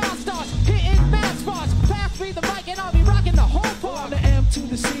heart like John Stars, hitting mad spots. Pass me the mic and I'll be rocking the whole part. From the M to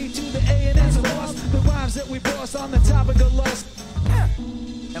the C to the A and it's a loss. The rhymes that we boss on the topic of lust.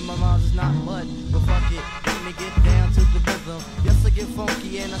 And my rhymes is not mud, but fuck it, let me get down to the rhythm. Yes, I get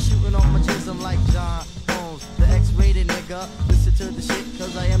funky and I'm shooting on my jism like John Holmes, the X-rated nigga. Listen to the shit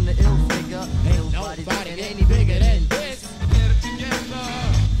cause I am the ill figure. Ain't nobody getting any bigger than this. Get it together.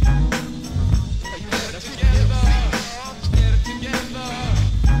 Get it together. Get it together.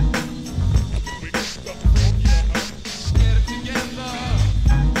 Get it together.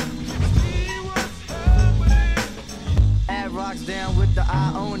 Ad rocks down with the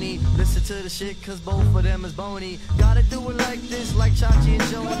Ioni. Listen to the shit cause both of them is bony. Gotta do it like this, like Chachi and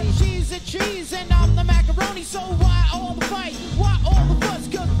Joni. Cause she's a cheese and I'm the macaroni. So why all the fight? Why all the fuss?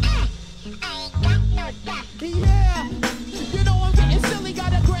 Cause I ain't got no doubt. Yeah, you know I'm getting silly.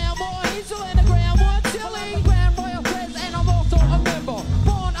 Got a grandma Hazel and a grandma Tilly. Grand Royal Press and I'm also a member.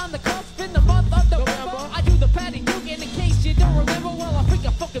 Born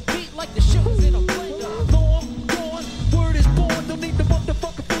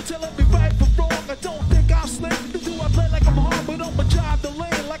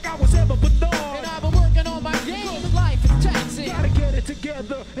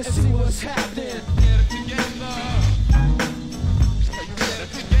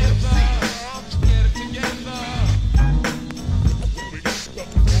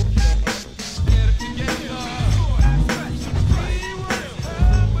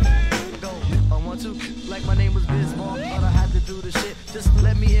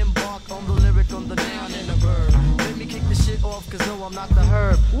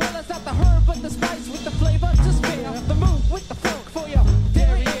Well, it's not the herb, but the spice with the flavor to spare. The move with the funk for your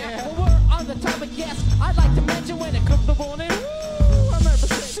derriere. Well, we're on the topic, yes. I'd like to mention when it comes to morning. Ooh, I'm nervous.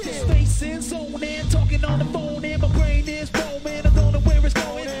 Space in, zoning, talking on the phone, and my brain is roaming. I don't know where it's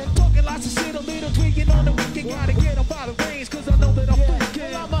going. Talking lots of shit, a little tweaking on the weekend. Gotta get up out of range, cause I know that I'm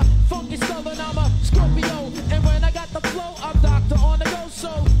freaking. Well, I'm a funky southern, I'm a Scorpio. And when I got the flow, I'm doctor on the go.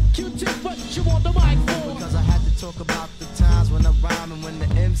 So, Q-tip, what you want the mic for? Because I had to talk about the times when I rhyme and when the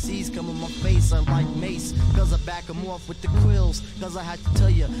MCs come in my face, I like Mace. Cause I back them off with the quills. Cause I had to tell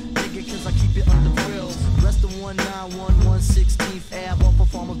you, nigga, cause I keep it under grills. Rest of 191, 116th Ave off of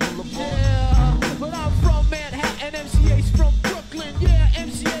Farmers Boulevard. Yeah, but I'm from Manhattan, MCA's from Brooklyn. Yeah,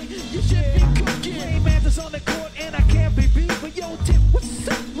 MCA, you should be cooking. Rayman's on the court and I can't be beat. But yo, Tip, what's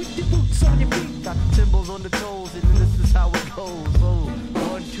up with your boots on your feet? Got the Timbos on the toes and then this is how it goes. Oh,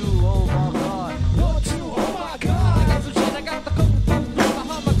 1, 2, oh my God. 1, 2, oh my God. I got some shit, I got the coke, food,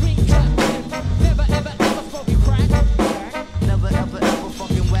 behind my green cut. Never, ever, ever smoking crack. Never, ever, ever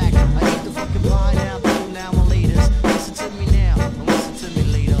fucking whack. I eat the fucking pie now, too, now my latest. Listen to me now, and listen to me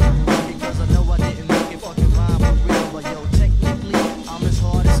later. Because I know I didn't make it fucking rhyme for real. But yo, technically, I'm as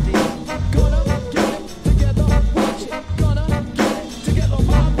hard as steel. Gonna get it together, watch it. Gonna get it together,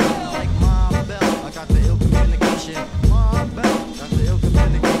 my bell. Like my bell, I got the ill communication. My bell, got the ill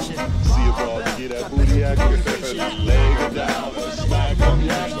communication. See a broad, get that booty active. Leg her down and smack on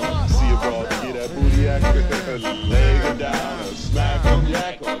yak. See a broad, get that booty active. Leg her down and smack on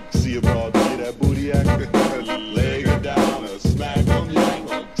yak. See a broad, get that booty active. Leg her down and smack on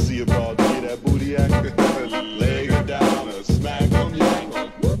yak. See a broad, get that booty active. Leg her down and smack on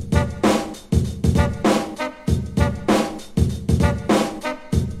yak.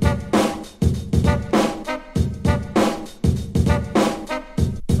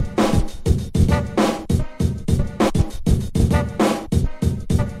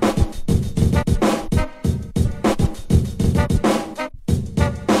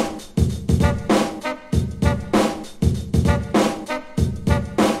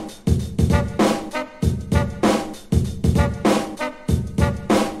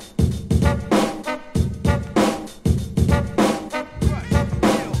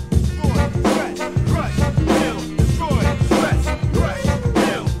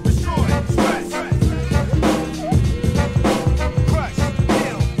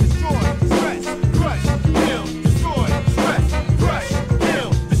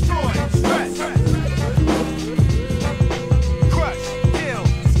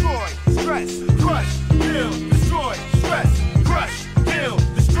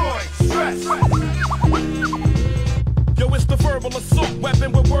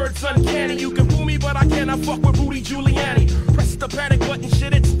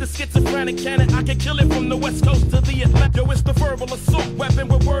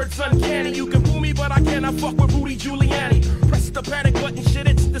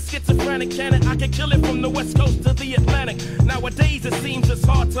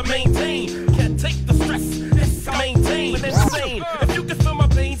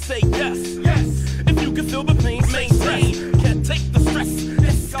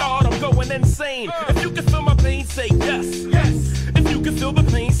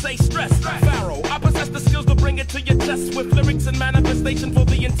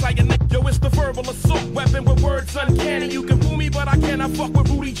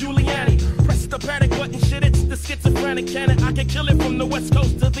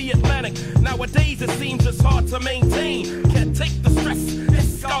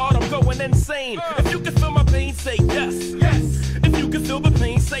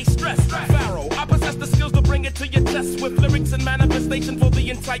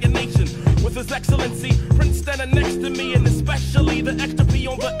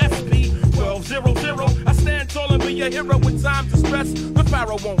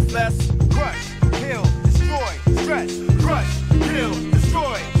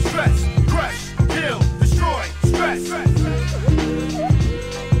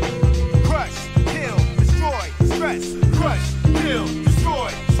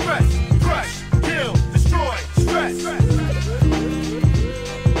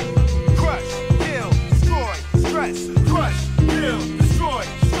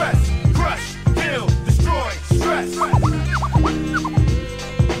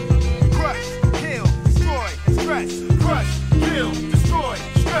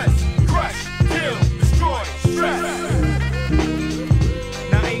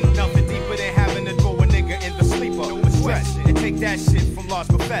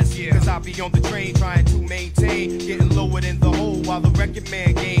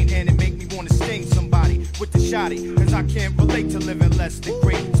 with the shoddy, cause I can't relate to living less than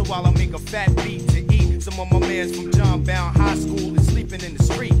great. So while I make a fat beat to eat, some of my mans from John Bound High School is sleeping in the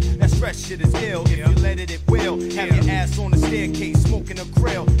street. That stress shit is ill, if you let it, it will. Have your ass on the staircase, smoking a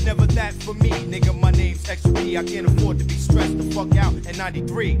grill. Never that for me, nigga, my name's Extra P. I can't afford to be stressed the fuck out at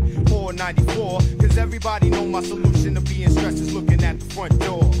 93 or 94, cause everybody know my solution to being stressed is looking at the front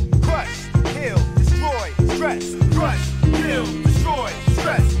door. Crush, kill, destroy, stress. Crush, kill, destroy,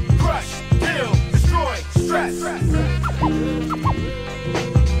 stress. Crush, kill, destroy, stress.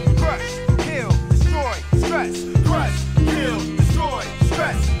 Crush, kill, destroy, stress. Crush, kill, destroy,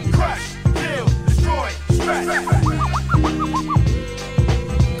 stress. Crush, kill, destroy, stress.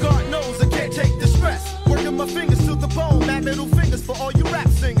 God knows I can't take the stress. Working my fingers to the bone, mad middle fingers for all you rap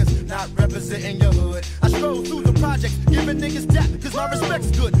singers. Not representing your hood. I stroll through the projects, giving niggas dap, cause my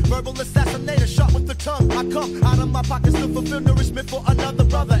respect's good. Verbal assassinator, shot with the tongue. I come out of my pockets to fulfill nourishment for another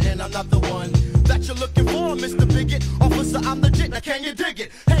brother, and I'm not the one that you're looking for, Mr. Bigot. Officer, I'm legit, now can you dig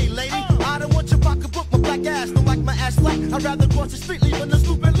it? Hey lady, I don't want your pocketbook, my black ass, don't like my ass flat. I'd rather cross the street, leaving a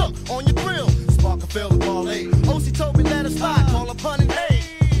stupid look on your grill. Spark a fill the ball, OC told me let it slide, call a pun and hey.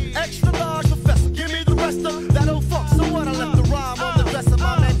 Extra large professor, give me the rest of that old fuck. So what? I left the rhyme on the dress of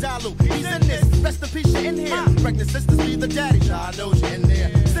my man Dalu. He's in this, rest in peace, you're in here. Pregnant sisters be the daddy, I know you're in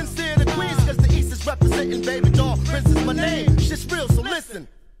there. Sincere to Queens, cause the East is representing baby doll. Prince is my name, shit's real, so listen.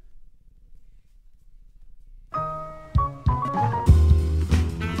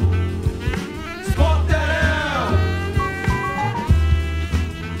 Spark that out.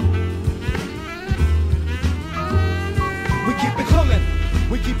 We keep it coming,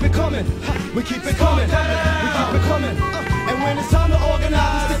 we keep it coming, we keep it coming, we keep it coming. And when it's time to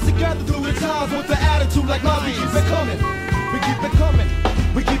organize, we stick together through the times with the attitude like mine. We keep it coming, we keep it coming,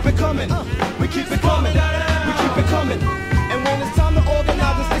 we keep it coming, we keep it coming, we keep it coming. And when it's time to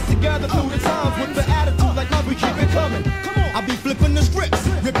organize, we stick together through the times with the attitude like mine. We keep it coming. I be flipping the scripts,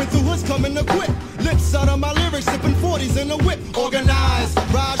 ripping through hoods, coming to quit. Lips out of my lyrics, sipping 40s in a whip. Organize,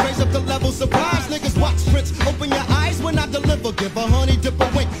 rise, raise up the level, surprise. Niggas watch Prince, open your eyes when I deliver. Give a honey dip a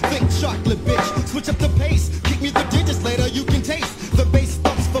wink, think chocolate bitch. Switch up the pace, kick me the digits, later you can taste. The bass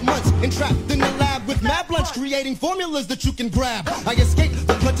thumps for months, entrapped in the lab with mad blunts, creating formulas that you can grab. I escape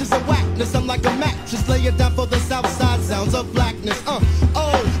the clutches of whackness, I'm like a mattress. Lay it down for the south side sounds of blackness. Oh,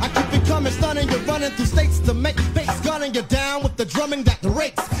 I keep it coming, stunning, you're running through states to make bass gunning. You're down with the drumming that the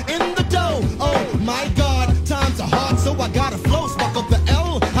rakes in the dough. Oh my God, times are hard, so I gotta flow. Spark up the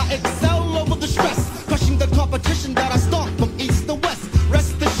L, I excel over the stress, crushing the competition that I stalk from east to west.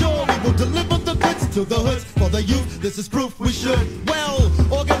 Rest assured, we will deliver the goods to the hoods for the youth. This is proof we should. Well,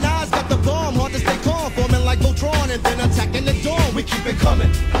 organized, got the bomb, hard to stay calm, forming like Voltron and then attacking the dawn. We keep it coming,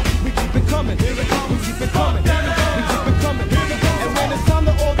 we keep it coming, here it comes, we keep it coming, we keep it coming, here it comes. And when it's time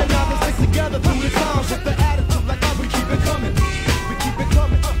to organize and stick together through the times with the attitude like we keep it coming, we keep it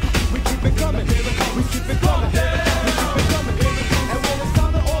coming, we keep it coming, we keep it coming, we keep it coming. And when it's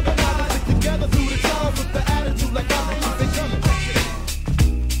time to organize and stick together through the times with the attitude like we keep it coming.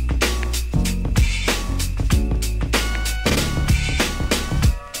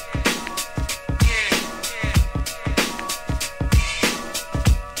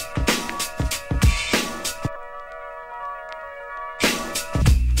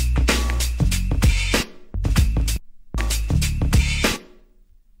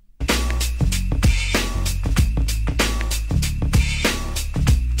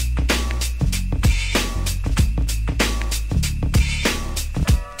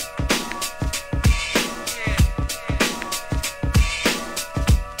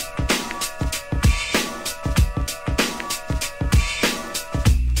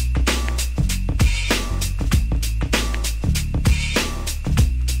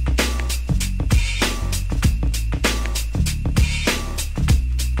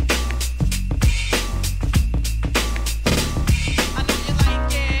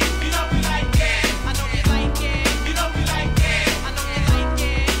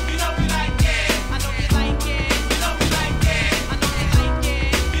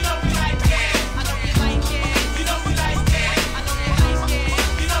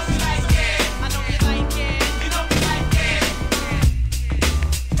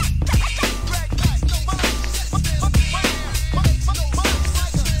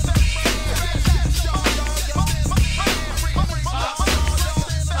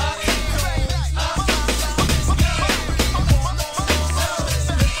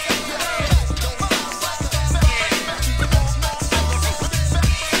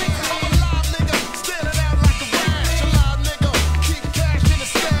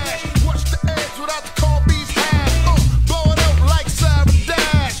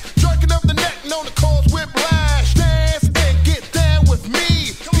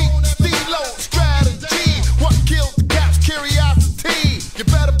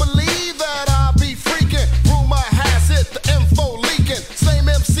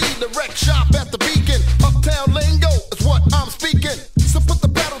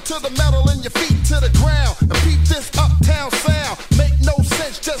 to the metal and your feet to the ground. And peep this uptown sound. Make no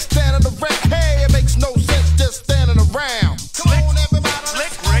sense just standing around. Hey, it makes no sense just standing around. Come on, everybody,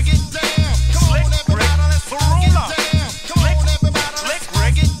 let's break it down. Come on, everybody, let's break it down. Come on, everybody, let's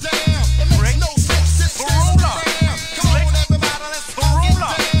break it down. It makes no sense just standing around. Come on, everybody, let's break it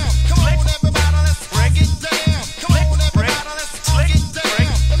down. Come on, everybody, let's break it down. Come on, everybody, let's break it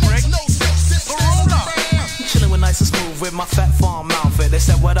down. It makes no sense just standing around. Chillin' with nice and smooth with my fat farm outfit. They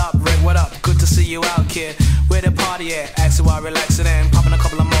said, what up, Rick, what up? Good to see you out, kid. Where the party at? Ask you while relaxing and popping a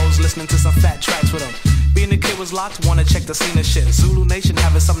couple of moles, listening to some fat tracks with them. Being the kid was locked, wanna check the scene and shit. Zulu Nation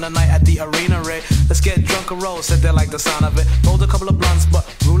having something tonight at the arena, Ray. Let's get drunk and roll, said they like the sound of it. Rolled a couple of blunts, but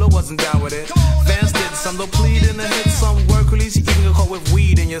Ruler wasn't down with it. Fans did some, though pleading to hit some work release. You even got caught with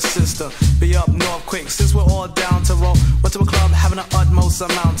weed in your system. Be up north quick, since we're all down to roll. Went to a club, having the utmost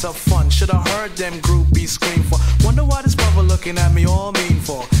amount of fun. Should've heard them groupies scream for. Wonder why this brother looking at me all mean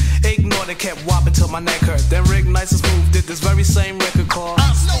for. Ignored and kept whopping till my neck hurt. Then Rick Nice and Smooth did this very same record called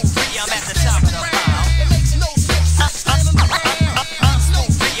I'm so free, I'm at the top of the pile. It makes no sense just standing around. I'm so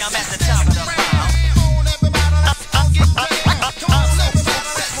free, I'm at the top of the pile. Come on, everybody, let's all get down. Come on,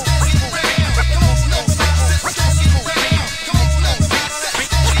 everybody, let's standing around. Come on, everybody, let's standing around. Come on, everybody,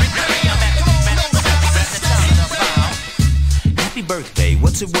 let's Happy birthday,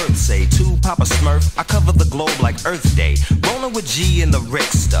 what's it worth? Say to Papa Smurf, I cover the globe like Earth Day. Rolling with G in the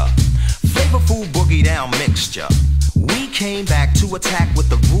Rickster. Flavorful boogie down mixture. We came back to attack with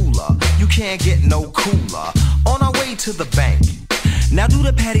the ruler. You can't get no cooler. On our way to the bank. Now do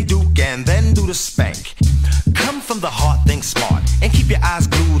the patty duke and then do the spank. Come from the heart, think smart, and keep your eyes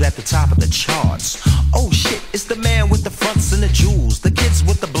glued at the top of the charts. Oh shit, it's the man with the fronts and the jewels, the kids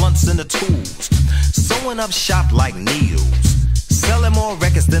with the blunts and the tools, sewing up shop like needles, selling more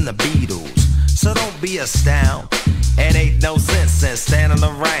records than the Beatles. So don't be astounded, and ain't no sense in standing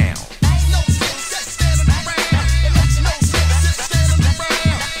around.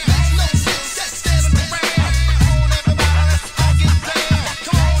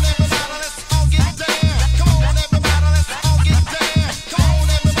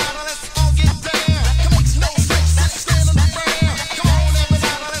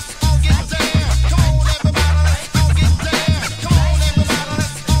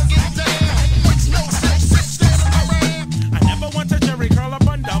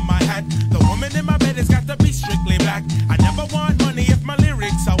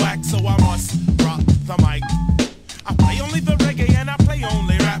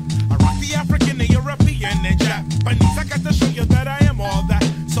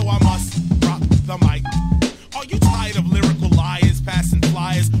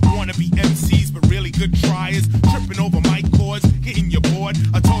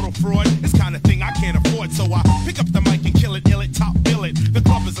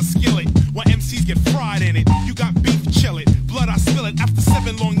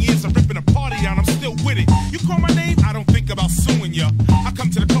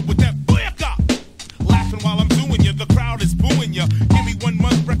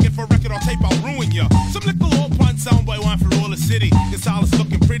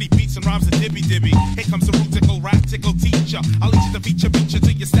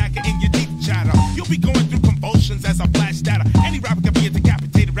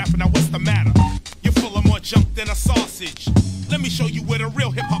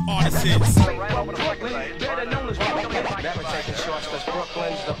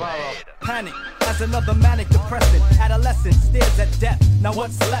 Panic as another manic depressant. Adolescent stares at death. Now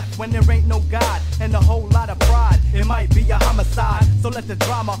what's left when there ain't no God and a whole lot of pride? It might be a homicide, so let the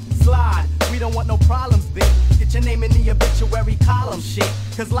drama slide. We don't want no problems, bitch. Get your name in the obituary column, shit.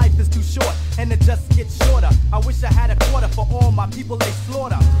 Cause life is too short and it just gets shorter. I wish I had a quarter for all my people they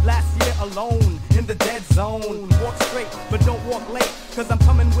slaughter. Last year alone in the dead zone. Walk straight, but don't walk late. Cause I'm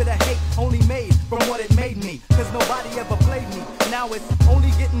coming with a hate only made from what it made me. Cause nobody ever played me. Now it's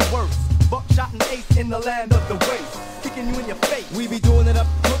only getting worse. Buckshot and ace in the land of the waste. Kicking you in your face. We be doing it up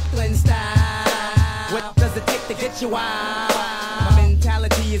Brooklyn style. What does it take to get you wild? My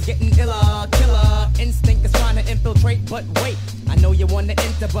mentality is getting iller. Killer instinct is trying to infiltrate, but wait. I know you want to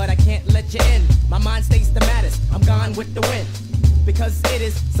enter, but I can't let you in. My mind stays the maddest. I'm gone with the wind. Because it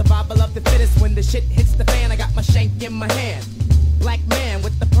is survival of the fittest. When the shit hits the fan, I got my shank in my hand. Black man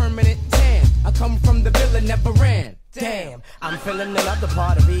with the permanent tan. I come from the villa, never ran. Damn, I'm feeling another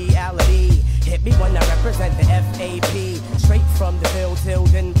part of reality. Hit me when I represent the FAP. Straight from the field till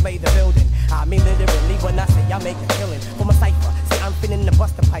then play the building. I mean literally when I say I make a killing. For my cipher, see I'm finna the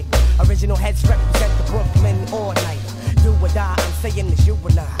buster pipe. Original heads represent the Brooklyn all-nighter. Do or die, I'm saying it's you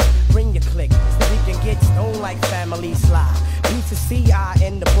and I. Bring your click so we can get stoned like family slide. B to C, I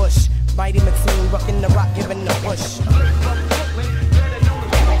in the book. bush. Mighty Mateen, rockin' the rock, giving the push.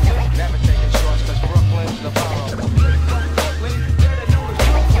 Never taking shorts, cause Brooklyn's the borough.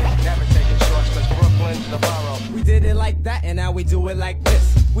 Never taking shorts, cause Brooklyn's the borough. We did it like that, and now we do it like this.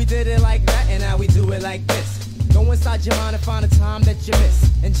 We did it like that, and now we do it like this. Go inside your mind and find a time that you miss.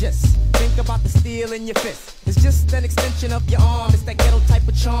 And just think about the steel in your fist. It's just an extension of your arm. It's that ghetto type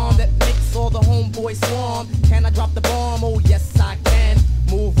of charm that makes all the homeboys swarm. Can I drop the bomb? Oh yes I can.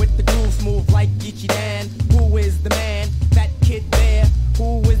 Move with the grooves, move like Geechee Dan. Who is the man? That kid there.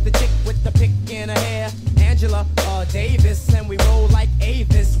 Who is the chick with the pick in her hair? Angela Davis, and we roll like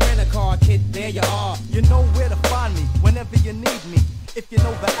Avis. Rent a car, kid, there you are. You know where to find me whenever you need me. If you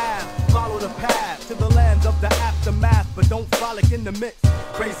know the path, follow the path to the land of the aftermath, but don't frolic in the mix.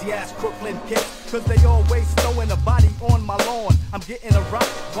 Crazy ass Brooklyn kids, cause they always throwing a body on my lawn. I'm getting a rock,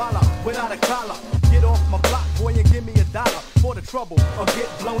 voila, without a collar. Get off my block, boy, and give me $1 for the trouble, or get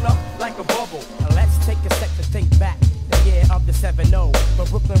blown up like a bubble. Let's take a sec to think back. The year of the 7-0, but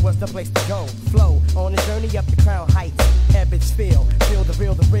Brooklyn was the place to go. Flow on the journey up the Crown Heights. Ebbets feel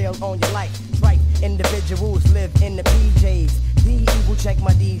the real on your life. Right, individuals live in the PJs. The evil check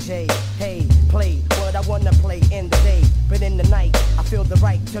my DJ. Hey, play what I wanna play in the day, but in the night I feel the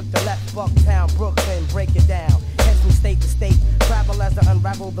right. Took the left, Bucktown, Brooklyn, break it down. Heads from state to state, travel as I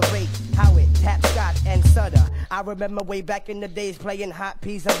unravel the rate. How it tap, Scott, and Sutter. I remember way back in the days playing hot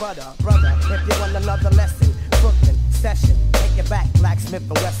peas and butter. Brother, if you want another lesson, Brooklyn session, take it back, Blacksmith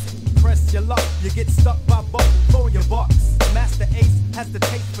and Wesson. Press your luck, you get stuck by buck, throw your bucks. Master Ace has the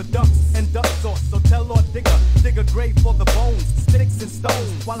taste for ducks and duck sauce, so tell Lord Digger, dig a grave for the bones, sticks and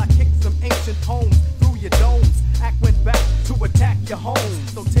stones, while I kick some ancient homes through your domes. Act went back to attack your home,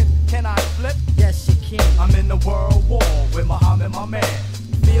 so can I flip? Yes you can. I'm in the world war with Muhammad, my man.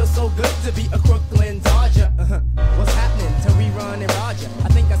 Feels so good to be a Crooklyn Dodger. What's happening to rerun and Roger? I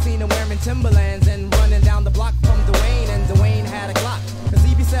think I seen him wearing Timberlands and running down the block from Dwayne, and Dwayne had a Glock. Cause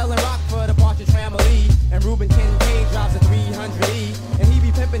he be selling rock for the Partridge Family. And Ruben Kincaid drives a 300E. And he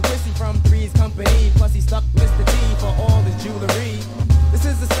be pimping Chrissy from Three's Company. Plus he stuck Mr. T for all his jewelry. This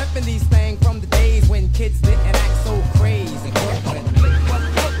is the 70s thing from the days when kids didn't act so crazy. Brooklyn.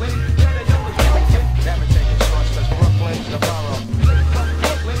 Never taking shorts, cause Brooklyn's the borough.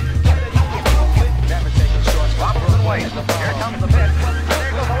 Here comes the pitch.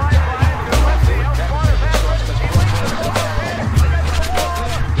 There goes the lifeline.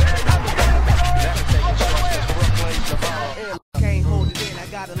 Can't hold it in, I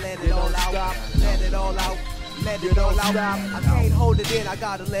gotta let it all out. Let it all out. Let it all out. I can't hold it in, I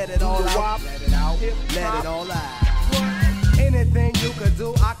gotta let it all out. Let it out. Let it all out. Anything you could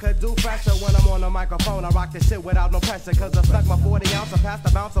do, I could do faster. When I'm on the microphone, I rock this shit without no pressure. Cause I stuck my 40 ounce, I passed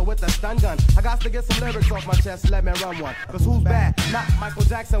the bouncer with the stun gun. I got to get some lyrics off my chest, let me run one. Cause who's bad? Not Michael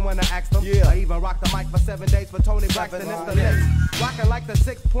Jackson when I asked him. I even rocked the mic for 7 days for Tony Braxton. It's the next. Rocking like the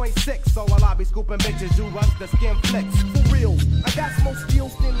 6.6. So while I be scooping bitches, you rush the skin flicks. For real, I got some more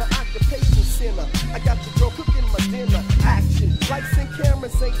skills than the occupation center. I got your girl cooking my dinner. Action, lights and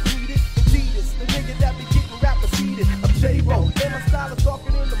cameras ain't needed. Indeed, it's the nigga that be getting rappers heated. I'm J-Ro, and my style is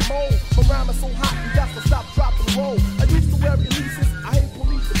darker than the mold. My rhyme is so hot, you got to stop, drop, and roll. I used to wear releases, I hate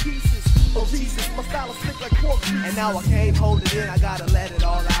police to pieces. Oh Jesus, my style is slick like pork grease. And now I can't hold it in, I gotta let it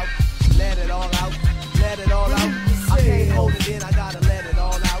all out. Let it all out, let it all out. I can't hold it in, I gotta let it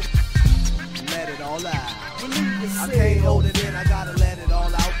all out. Let it all out. I can't hold it in, I gotta let it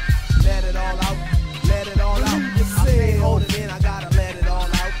all out. Let it all out, let it all out. I can't hold it in, I gotta let it all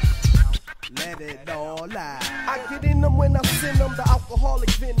out. Let it all out. I get in them when I send them, the alcoholic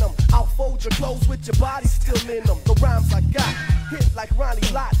venom. I'll fold your clothes with your body still in them. The rhymes I got hit like Ronnie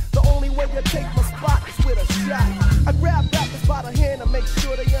Lott. The only way you take my spot is with a shot. I grab rappers by the hand and make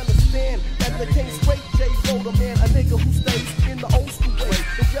sure they understand that they can't straight J-Ro, the man, a nigga who stays in the old school way.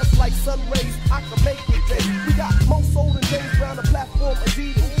 And just like sun rays, I can make it day. We got more soul than James Brown, the platform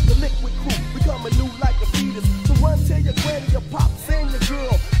Adidas. The liquid crew, we coming new like a fetus. So run, tell your granny, your pops, and your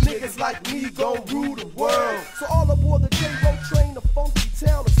girl. Niggas like me gon' rule the world. So all aboard the J-Ro train, the funky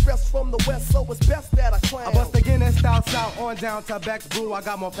town express from the west, so it's best that I clown. I bust the Guinness style south on down to Beck's Brew. I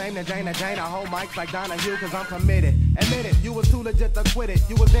got more fame than Jane and Jane. I hold mics like Donahue cause I'm committed. Admit it, you was too legit to quit it.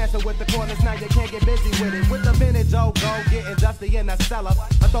 You was dancing with the corners, now you can't get busy with it. With the vintage old go, getting dusty in the cellar.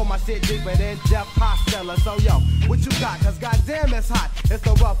 I throw my shit deeper than Jeff Hostella. So yo, what you got? Cause goddamn it's hot. It's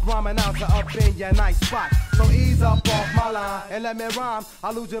the rough rhyming announcer up in your nice spot. So ease up off my line and let me rhyme.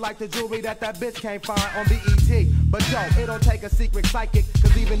 I'll lose you like the jewelry that bitch can't find on BET. But yo, it don't take a secret psychic,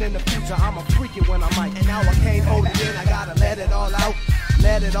 cause even in the future I'ma freak it when I mic. And now I can't hold it in, I gotta let it all out.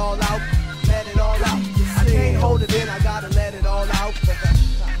 Let it all out, let it all out. I can't hold it in, I gotta let it all out.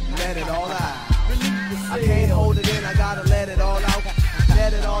 let it all out. I can't hold it in, I gotta let it all out.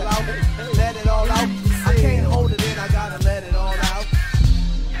 Let it all out, let it all out. I can't hold it in, I gotta let it all out.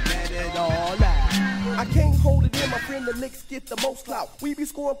 Let it all out. I can't hold it in, my friend, the Knicks get the most clout. We be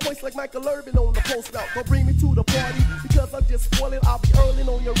scoring points like Michael Irvin on the post route. Don't bring me to the party, because I'm just spoiling. I'll be early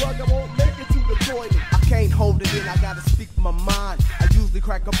on your rug, I won't make it to the toilet. I can't hold it in, I gotta speak my mind. I usually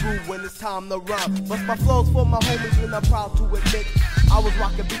crack a brew when it's time to run. Bust my flows for my homies and I'm proud to admit I was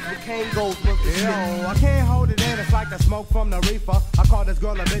rocking beats with Kangols was the shit. Yo, I can't hold it in, it's like the smoke from the reefer. I call this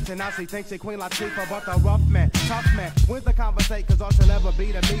girl a bitch and now she thinks she Queen Latifah. But the rough man, tough man, wins the conversation. Cause all she'll ever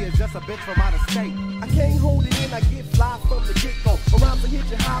be to me is just a bitch from out of state. I can't hold it in, I get fly from the get-go. Around to hit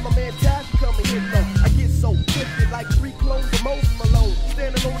you high, my man Taz come and hit low. I get so gifted like 3 clones of Moses Malone,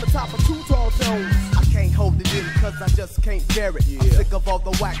 standing on the top of 2 tall tones. I can't hold it in cause I just can't bear it. I'm sick of all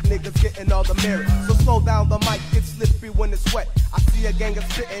the whack niggas getting all the merit. So slow down, the mic gets slippery when it's wet. I see a gang of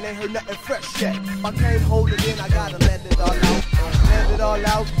spitting, ain't heard nothing fresh yet. I can't hold it in, I gotta let it all out. Let it all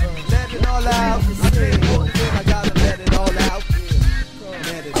out, let it all out. I can't hold it in, I gotta let it all out.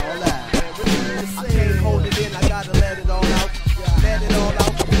 Let it all out. I can't hold it in, I gotta let it all out. Let it all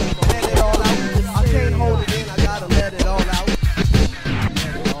out, let it all out. I can't hold it in, I gotta let it all out.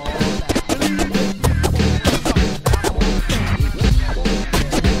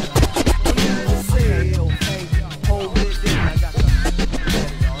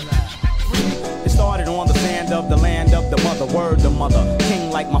 Of the land of the mother, word the mother,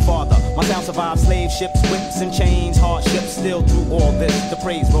 king like my father. My sound survives slave ships, whips and chains, hardships. Still through all this, the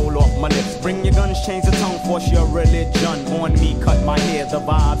praise roll off my lips. Bring your guns, change the tongue, force your religion on me. Cut my hair, the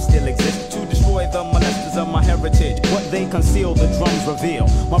vibe still exists to destroy the molesters of my heritage. What they conceal, the drums reveal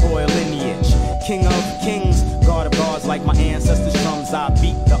my royal lineage. King of kings, God of gods, like my ancestors' drums, I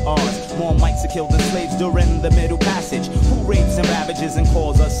beat the odds. More mics are killed than slaves during the Middle Passage. Who rapes and ravages and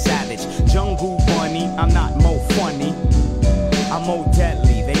calls us savage? Jungle bunny, I'm not more funny, I'm more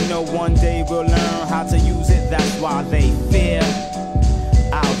deadly. They know one day we'll learn how to use it. That's why they fear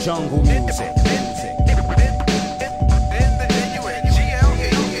our jungle music.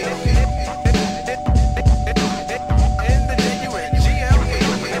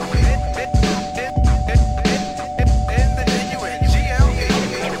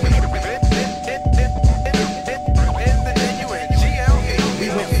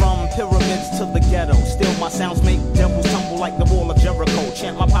 To the ghetto, still my sounds make devils tumble like the wall of Jericho.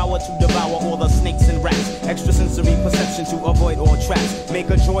 Chant my power to devour all the snakes and rats. Extrasensory perception to avoid all traps.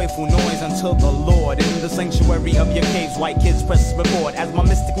 Make a joyful noise unto the Lord. In the sanctuary of your caves, white kids press record. As my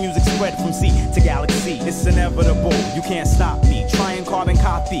mystic music spread from sea to galaxy, it's inevitable, you can't stop me. Try and carbon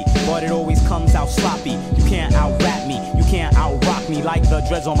copy, but it always comes out sloppy. You can't out-rap me, you can't out-rock me. Like the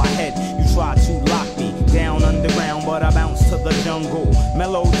dreads on my head, you try to lock me down underground, but I bounce to the jungle.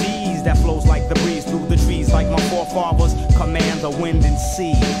 Melodies that flows like the breeze through the trees, like my forefathers command the wind and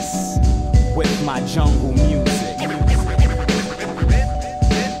seas with my jungle music.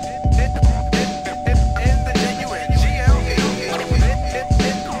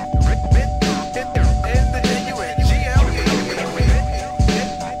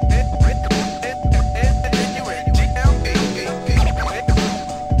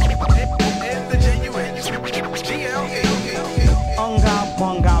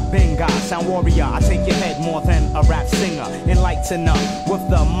 Sound warrior, I take your head more than a rap singer. Enlightener with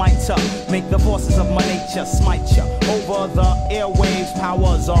the might up, make the forces of my nature smite ya. Over the airwaves,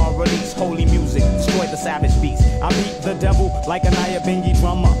 powers are released. Holy music, destroy the savage beast. I beat the devil like a Nyabingi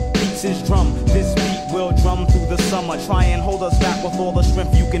drummer. Beats his drum, this beat will drum through the summer. Try and hold us back with all the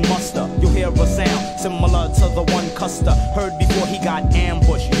strength you can muster. You'll hear a sound similar to the one Custer heard before he got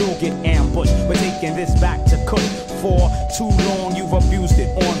ambushed. You'll get ambushed. We're taking this back to Kush. For too long you've abused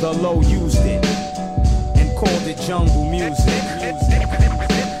it, on the low used it, and called it jungle music.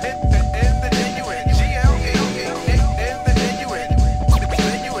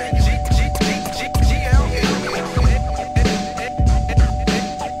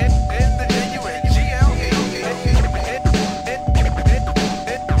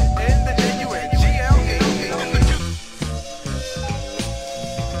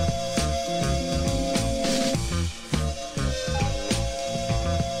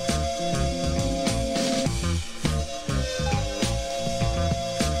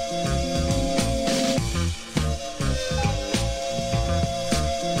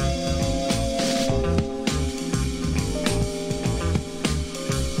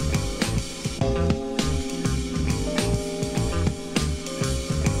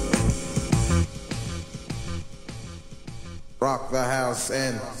 Rock the house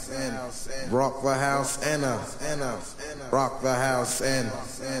and rock the house and rock the house in, rock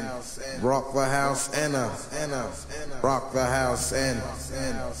the house in, rock the house in, rock the house in, rock the house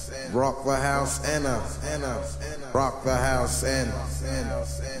in, rock the house in, rock the house in, rock the house in,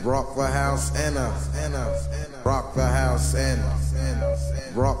 rock the house in, rock the house in,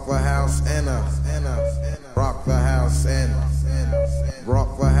 rock the house in, rock the house in, rock the house in,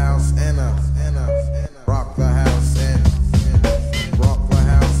 rock the house in, rock the house in, rock the house in, rock the house in, rock the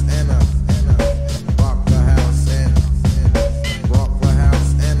house in, rock the house.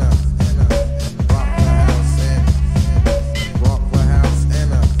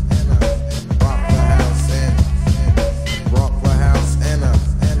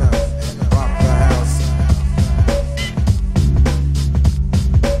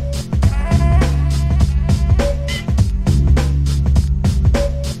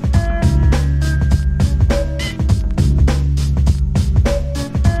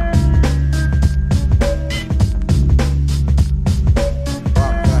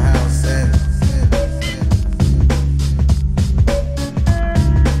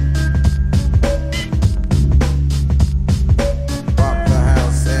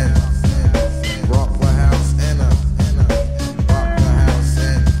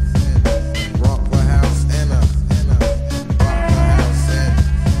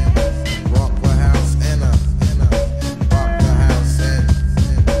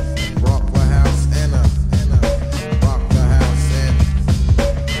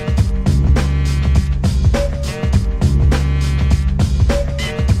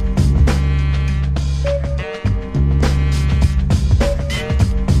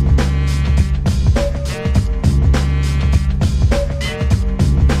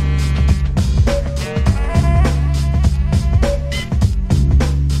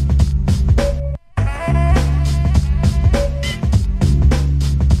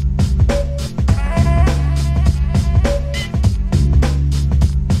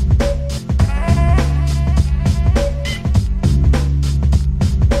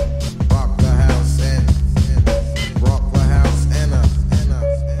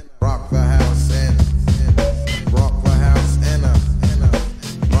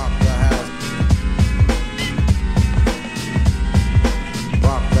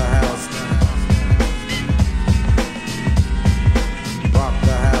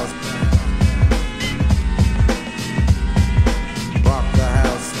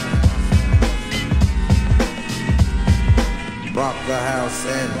 Rock the house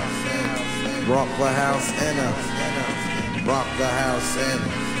in, rock the house in, rock the house in,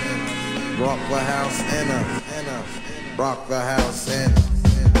 rock the house in, rock the house in,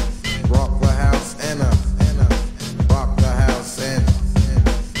 rock the house in, rock the house in,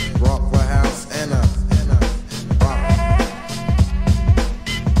 rock the house in,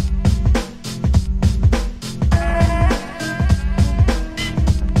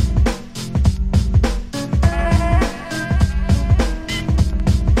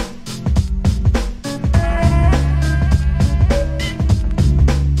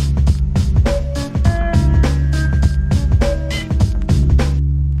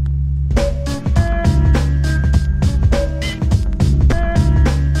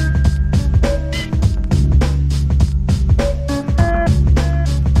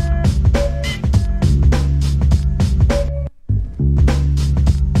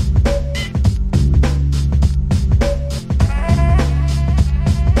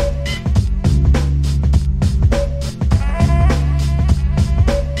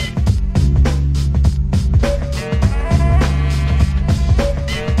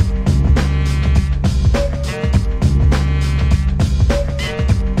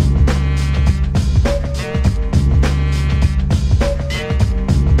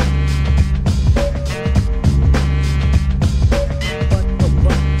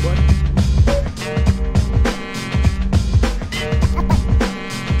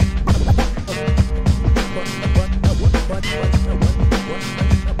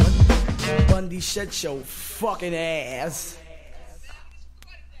 Shut your fucking ass.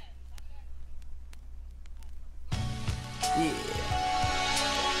 Yeah.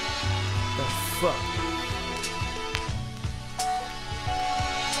 The fuck?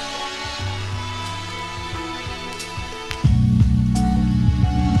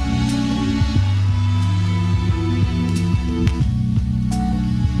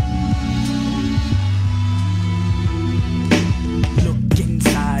 Look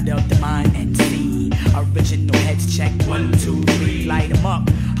inside of the mind and see original heads check 1, 2, 3, light 'em up.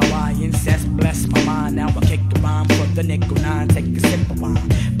 Hawaiian says bless my mind. Now I kick the rhyme for the nickel 9. Take a sip of wine.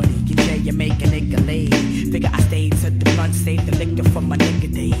 But he can tell you make a nigga lay. Figure I stayed to the front, save the liquor for my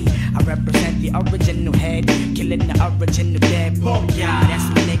nigga day. I represent the original head, killing the original dead. Boom, yeah, that's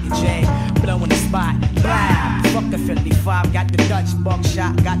my nigga J. Blowing the spot, blah. Fuck the Philly 5, got the Dutch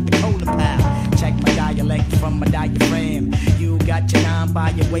buckshot, got the cola pal. Check my dialect from my diaphragm. You got your 9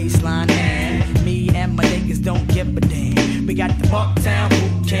 by your waistline, and me and my niggas don't give a damn. We got the Bucktown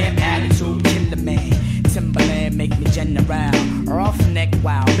boot camp attitude, killer man. Timberland make me general, rough neck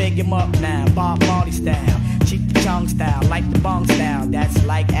wow, big him up now, Bob Marley style, cheek the chong style, like the bong style. That's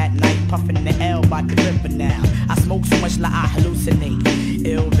like at night, puffing the L by the river now. I smoke so much like I hallucinate,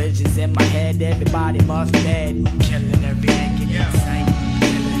 ill visions in my head, everybody must be dead. Killing every nigga in sight.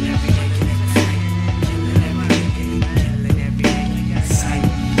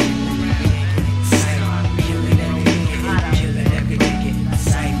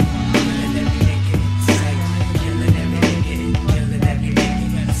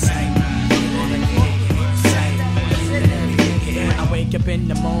 In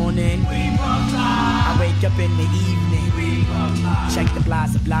the morning, I wake up in the evening. Check the blah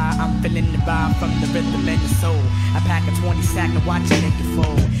supply, I'm feeling the vibe from the rhythm and the soul. I pack a 20 sack and watch a nigga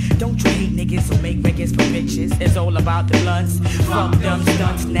fold. Don't you hate niggas who make records for bitches? It's all about the blunts. Fuck them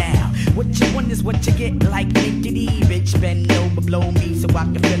stunts now. What you want is what you get, like nickety. Bitch, bend over, blow me so I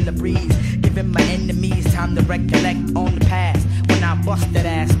can feel the breeze. Giving my enemies time to recollect on the past. When I bust that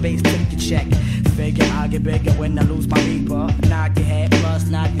ass bass, took a check. Figure I'll get bigger when I lose my reaper. Knock your head, plus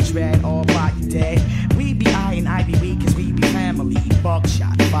knock your dread, all by your dead. We be I and I be we, cause we be family.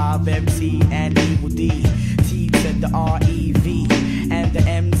 Buckshot, 5MT and Evil D. T to the R-E-V, and the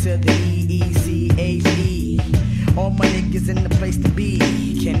M to the E-E-C-H-E. All my niggas in the place to be.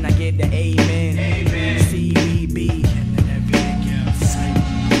 Can I get the amen? Amen. C-B-B.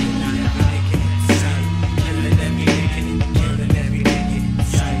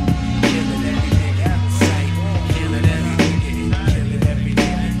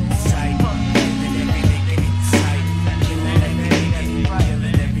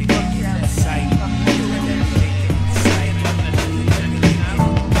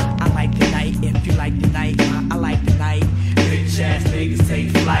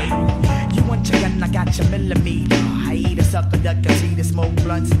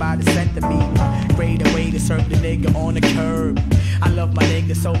 By the centimeter, greater way to serve the nigga on the curb. I love my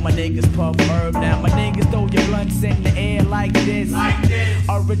niggas, so my niggas puff herb. Now my niggas throw your blunts in the air like this.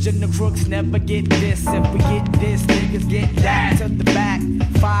 Original crooks never get this. If we get this, niggas get that. To the back,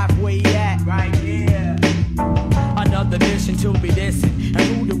 5 where you at? Right here. Another mission to be dissing. And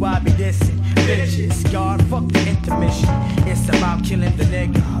who do I be dissing? Bitches, God, fuck the intermission. It's about killing the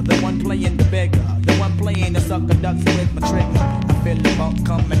nigga, the one playing the bigger, the one playing the sucker ducks with my trigger. Feel the bump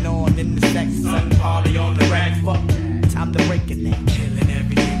coming on in the sex, sun party on the rack. Fuck, time to break it now. Killing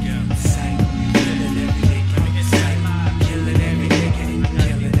every nigga, sight. Killing every nigga, sight. Killing every nigga, killing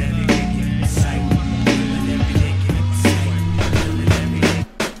every nigga, sight. Killing every nigga, sight. Killing every nigga.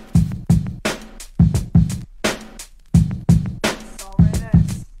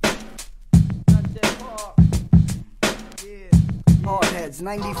 Hard heads,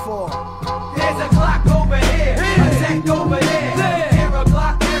 94. There's a clock over here, a tech over there. Here a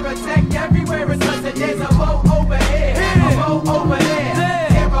clock, here a tech, everywhere it's us. There's a boat over here, a boat over there.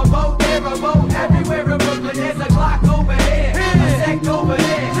 Here a boat, everywhere in Brooklyn. There's a clock over here, a tech over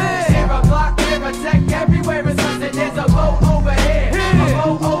there. Here a clock, here a tech, everywhere it's us. There's a boat over here, a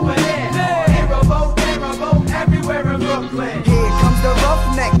boat over there. Here a boat, everywhere in Brooklyn. Here comes the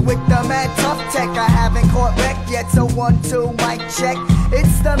roughneck with the mad tough tech. I haven't caught wreck yet, so 1-2 mic check.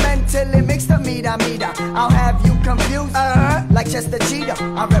 It's the mentally mixed up meter. I'll have you confused, like Chester Cheetah.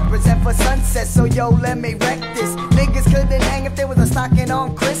 I represent for Sunset, so yo, let me wreck this. Niggas couldn't hang if there was a stocking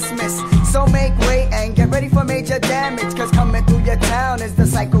on Christmas. So make way and get ready for major damage, cause coming through your town is the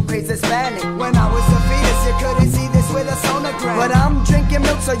psycho crazy Hispanic. When I was a fetus, you couldn't see this with a sonogram, but I'm drinking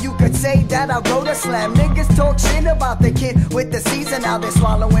milk so you could say that I wrote a slam. Niggas talk shit about the kid with the season. Now they're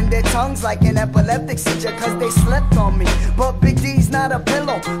swallowing their tongues like an epileptic seizure, cause they slept on me. But Big D's not a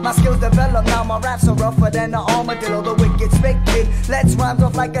pillow. My skills develop, now my raps are rougher than an armadillo. The wicked spit kid lets rhymes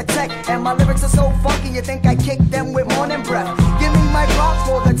off like a tech, and my lyrics are so funky you think I kick them with morning breath. Give me my props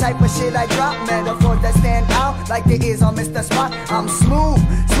for the type of shit I drop. Metaphors that stand out like the ears on Mr. Spot. I'm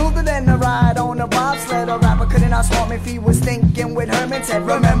smoother than a ride on a bobsled. A rapper couldn't outsmart me if he was thinking with Herman's head.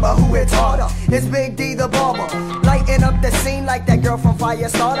 Remember who it's harder, it's Big D the barber. Lighting up the scene like that girl from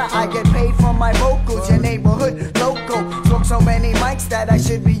Firestarter. I get paid from my vocals, your neighborhood local. Smoke so many mics that I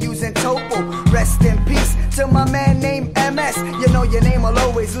should be using Topo. Rest in peace to my man named MS. You know your name will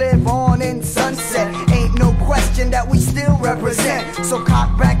always live on in Sunset. Ain't no question that we still represent. So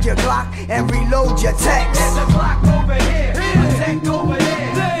cock back your Glock and reload your text. There's a clock over here, a tech over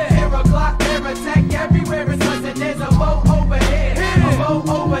there. Here a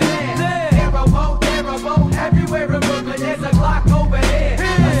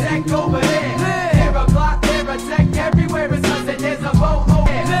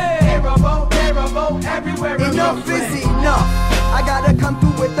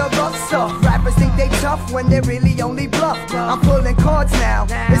when they really only bluff. I'm pulling cards now.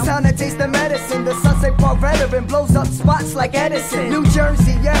 It's time to taste the medicine. The Sunset Park veteran blows up spots like Edison. New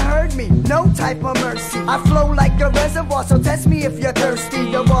Jersey, you heard me, no type of mercy. I flow like a reservoir, so test me if you're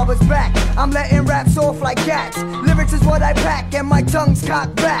thirsty. The barber's back, I'm letting raps off like cats. Lyrics is what I pack, and my tongue's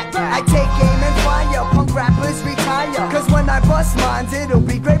cocked back. I take aim and fire, punk rappers retire. Cause when I bust mines, it'll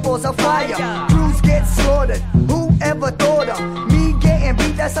be great balls of fire. Crews get slaughtered, whoever thought of me getting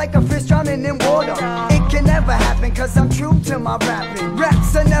beat? That's like a fish drowning in water. It can never happen, cause I'm true to my rapping.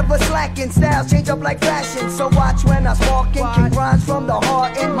 Raps are never slacking, styles change up like fashion. So watch when I sparking, kick rhymes from the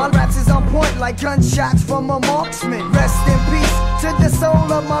heart. And my raps is on point like gunshots from a marksman. Rest in peace to the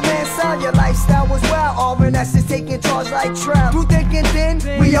soul of my man Son. Your lifestyle was wild, RNS is taking charge like Trout. Through thick and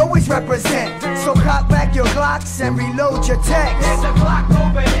thin, we always represent. So cock back your Glocks and reload your text. There's a Glock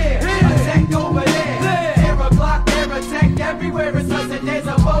over here, a tech over there. Here a Glock, there a tech, everywhere it's us. And there's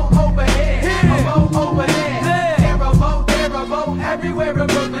a boat over here, a boat over there. Here a boat, there a boat, everywhere in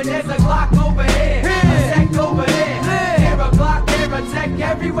Brooklyn. There's a Glock over here, a tech over there. Here a Glock, there a tech,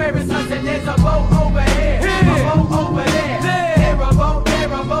 everywhere it's us. And there's a boat over here, a boat over there. Here a boat,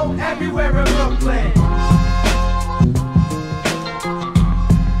 there a boat, everywhere in Brooklyn.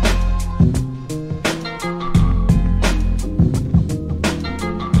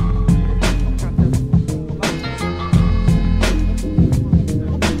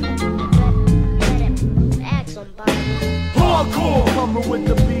 Coming with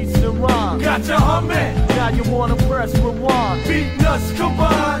the beats and rhymes. Got you humming. Now you wanna press rewind. Beat nuts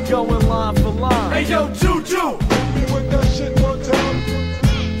combined. Going line for line. Hey yo, Juju. With that shit one time.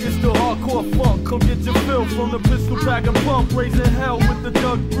 It's the hardcore funk. Come get your fill from the pistol bag and pump. Raising hell with the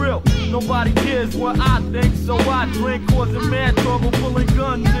Doug grill. Nobody cares what I think, so I drink. Causing mad trouble, pulling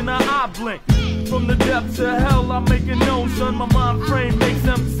guns in an eye blink. From the depths of hell, I make it known, son. My mind frame makes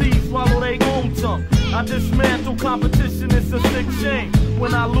MCs swallow their own tongue. I dismantle competition, it's a sick shame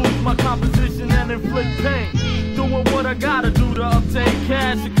when I lose my composition and inflict pain. Doing what I gotta do to obtain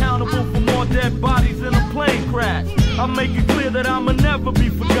cash, accountable for more dead bodies in a plane crash. I make it clear that I'ma never be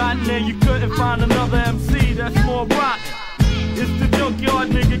forgotten, and you couldn't find another MC that's more rotten. It's the junkyard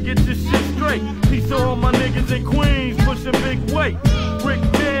nigga, get this shit straight. Peace to all my niggas in Queens, pushing big weight. Rick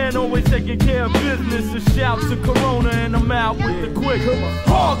Dan always taking care of business. A shout to Corona and I'm out with the quick.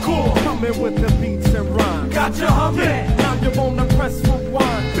 Hardcore. Coming with the beats and rhymes. Got you humming. Now you wanna press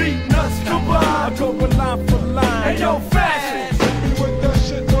rewind. Beat nuts combined. I go line for line. Hey yo, fashion. With that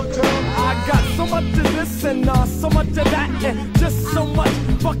shit one time. I got so much of this and so much of that, and just so much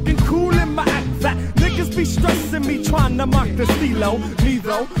fucking cool in my act that niggas be stressing me trying to mock the stilo. Me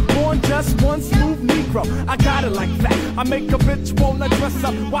though, born just one smooth Negro. I got it like that. I make a bitch wanna dress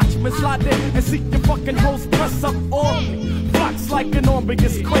up. Watch me slide in and see your fucking hoes press up on me. Flocks like an army,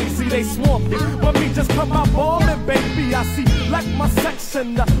 it's crazy, they swarm me. But me just come out ballin', baby. I see like my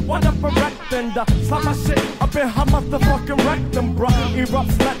section, one up erect and slap my shit up in her motherfucking rectum, bruh.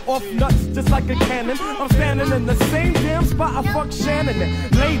 Erupts, let off nuts just like a cannon. I'm standing in the same damn spot I fuck Shannon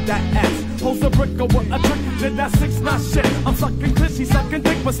and laid that ass. Holds a brick with a trick, did that 6'9" shit. I'm sucking clit, she sucking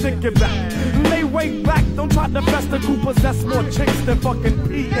dick, but stick it back. Lay way back, don't try to fess the Coopers, that's more chicks than fucking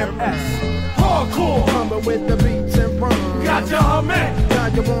PMS. Hardcore. Coming with the beats and rhymes. Got you humming. Now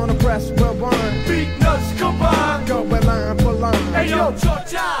you wanna press rewind. Beat nuts combined. Going line for line. Hey yo,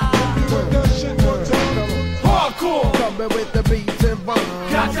 Georgia. With that shit one time. Hardcore. Coming with the beats and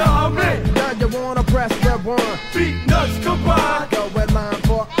rhymes. Got you humming. Now you wanna press rewind. Beat nuts combined. Going line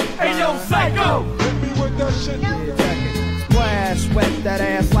for line. Hey yo, Psycho. Hit me with that shit. Splash, wet that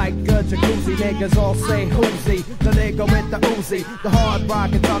ass like a jacuzzi. Niggas all say whoosy. The nigga with the Uzi, the hard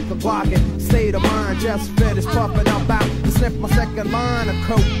rockin', tuck the blockin'. State of mind, just finished puffin'. I'm about to sniff my second line of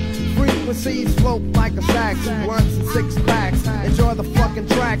coke. Frequencies float like a sax, blunts and 6 packs. Enjoy the fucking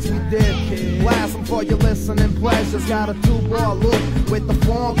tracks we did. Blast them for your listening pleasures. Got a 2-bar loop with the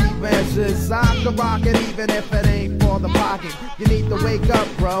funky measures. I can rock it even if it ain't for the pocket. You need to wake up,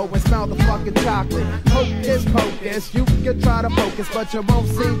 bro, and smell the fucking chocolate. Hocus pocus, you can try to focus, but you won't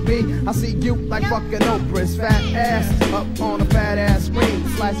see me. I see you like fucking Oprah's fat ass up on a fat ass screen.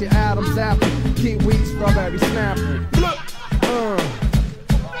 Slice your Adam's apple, kiwi, strawberry, snapple.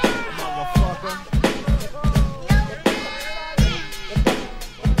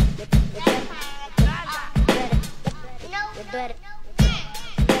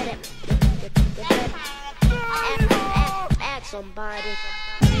 Somebody.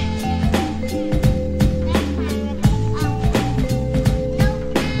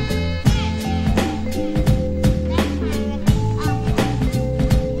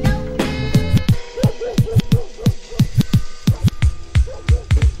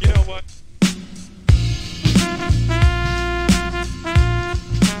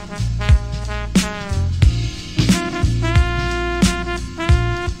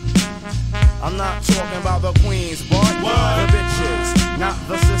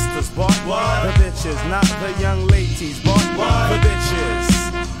 sisters, boy. What? The bitches, not the young ladies, boy. What? The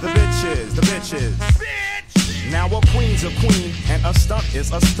bitches, the bitches, the bitches. Now a queen's a queen and a stunt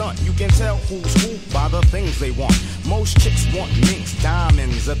is a stunt. You can tell who's who by the things they want. Most chicks want minks,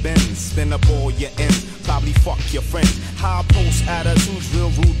 diamonds, a Benz. Spin up all your ends, probably fuck your friends. High post attitudes, real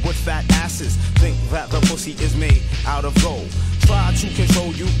rude with fat asses. Think that the pussy is made out of gold. Try to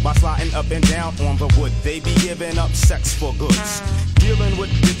control you by sliding up and down on the wood. They be giving up sex for goods. Dealing with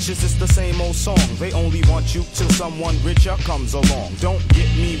bitches, it's the same old song. They only want you till someone richer comes along. Don't get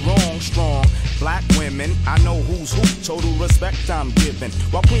me wrong, strong black women, I know who's who. Total respect I'm giving.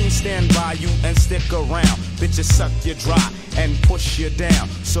 While queens stand by you and stick around. Bitches suck you dry and push you down.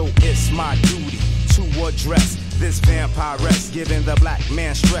 So it's my duty to address this vampiress, giving the black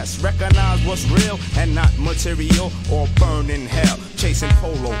man stress. Recognize what's real and not material, or burn in hell, chasing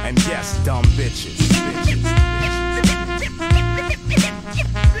polo and yes, dumb bitches.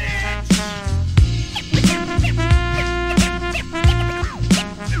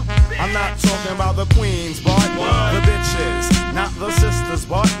 I'm not talking about the queens, boy. What? The bitches, not the sisters,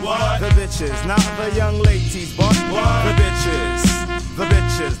 boy. What? The bitches, not the young ladies, boy. What? The bitches, the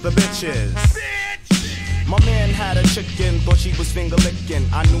bitches, the bitches. My man had a chicken, thought she was finger licking.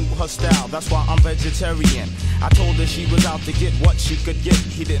 I knew her style, that's why I'm vegetarian. I told her she was out to get what she could get.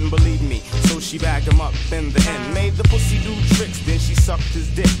 He didn't believe me, so she bagged him up in the end. Made the pussy do tricks, then she sucked his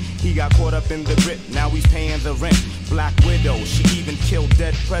dick. He got caught up in the grip, now he's paying the rent. Black widow, she even killed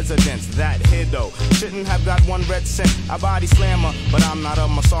dead presidents. That hiddo shouldn't have got one red cent. I body slammer, but I'm not a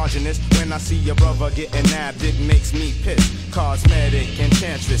misogynist. When I see your brother getting nabbed, it makes me pissed. Cosmetic,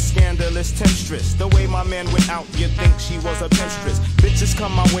 enchantress, scandalous temptress. The way my man went out, you'd think she was a temptress. Bitches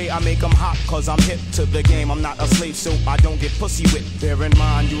come my way, I make them hot, cause I'm hip to the game. I'm not a slave, so I don't get pussy whipped. Bear in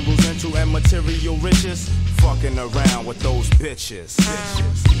mind, you lose into and material riches. Fucking around with those bitches.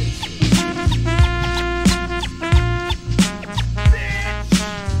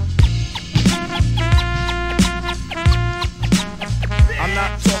 I'm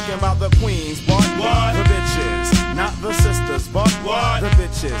not talking about the queens, but what? The bitches, not the sisters, but what? The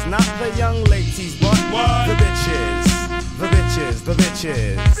bitches, not the young ladies, but what? The bitches, the bitches, the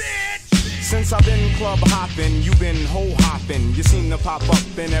bitches. Since I've been club hopping, you been hoe hopping. You seem to pop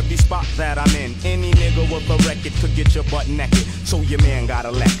up in every spot that I'm in. Any nigga with a record could get your butt naked. So your man got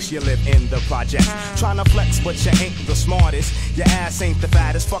a Lex, you live in the project. Tryna flex, but you ain't the smartest. Your ass ain't the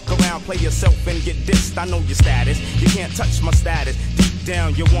fattest. Fuck around, play yourself and get dissed. I know your status, you can't touch my status. Deep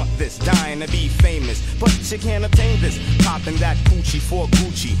down you want this, dying to be famous, but you can't obtain this. Popping that coochie for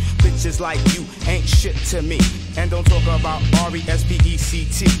Gucci. Bitches like you ain't shit to me. And don't talk about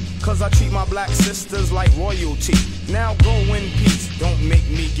R-E-S-P-E-C-T, cause I treat my black sisters like royalty. Now go in peace, don't make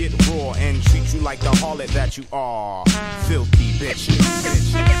me get raw and treat you like the harlot that you are. Filthy bitches.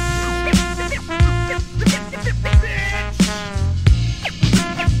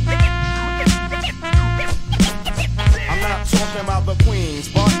 I'm not talking about the queens,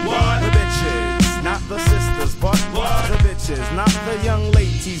 but what? The bitches, not the sisters, but what? The bitches, not the young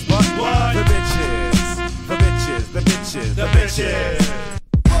ladies, but what? The bitches, the bitches, the bitches, the bitches.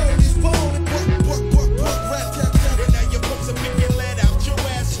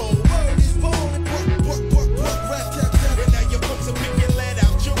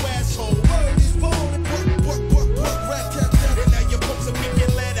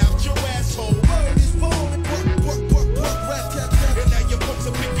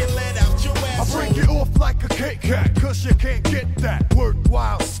 Cause you can't get that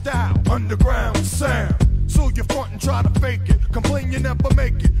worthwhile style, underground sound. So you front and try to fake it, complain you never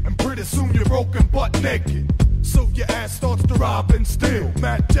make it, and pretty soon you're broken butt naked. So your ass starts to rob and steal.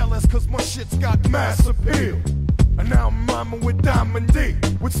 Mad jealous cause my shit's got mass appeal. And now I'm rhyming with Diamond D,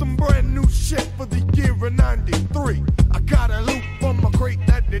 with some brand new shit for the year of 93. I got a loop from my crate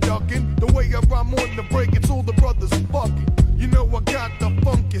that they duckin'. The way I rhyme on the break, it's all the brothers fucking. You know I got the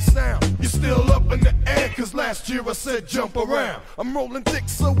funky sound. You're still up in the air, cause last year I said jump around. I'm rolling thick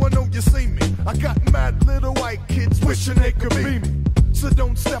so I know you see me. I got mad little white kids wishing they could be me. So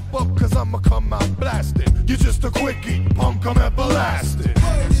don't step up cause I'ma come out blasting. You're just a quickie, punk, I'm everlasting.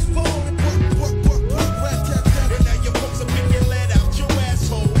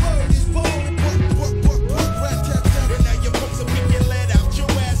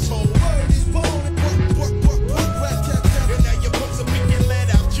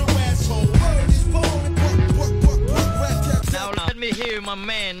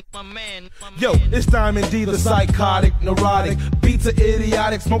 Yo, it's Diamond D, the psychotic, neurotic. Beats are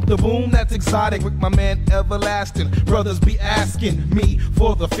idiotic, smoke the boom, that's exotic. With my man Everlasting, brothers be asking me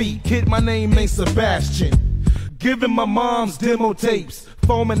for the feet. Kid, my name ain't Sebastian. Giving my mom's demo tapes,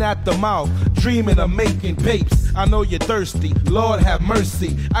 foaming at the mouth, dreaming of making papes. I know you're thirsty, Lord have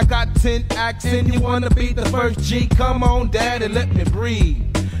mercy. I got 10 acts and you wanna be the first G. Come on, daddy, let me breathe.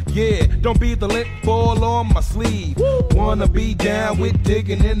 Yeah, don't be the lint fall on my sleeve. Wanna be down with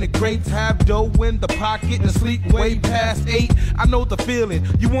digging in the crates, have dough in the pocket and sleep way past 8. I know the feeling,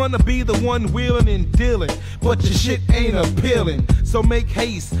 you wanna be the one wheeling and dealing, but your shit ain't appealing. So make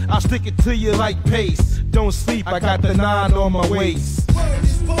haste, I'll stick it to you like pace. Don't sleep, I got the 9 on my waist.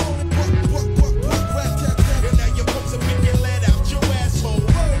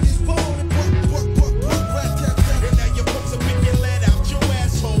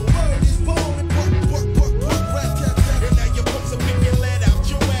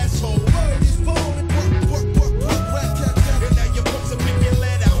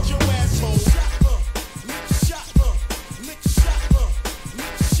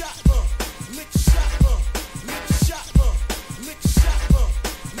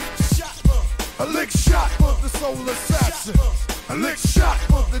 A lick shot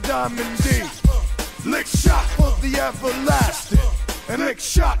for the Diamond D. Lick shot for the Everlasting. And lick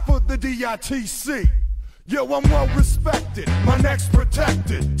shot for the DITC. Yo, I'm well respected, my neck's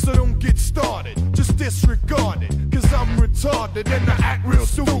protected. So don't get started, just disregard it. Cause I'm retarded and I act real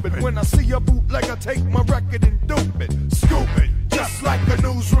stupid. When I see a bootleg, I take my record and dope it. Scoop it, just like a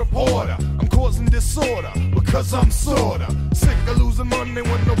news reporter. I'm causing disorder, because I'm sorta sick of losing money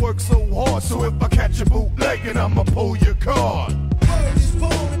when I work so hard. So if I catch a bootlegging, I'ma pull your card.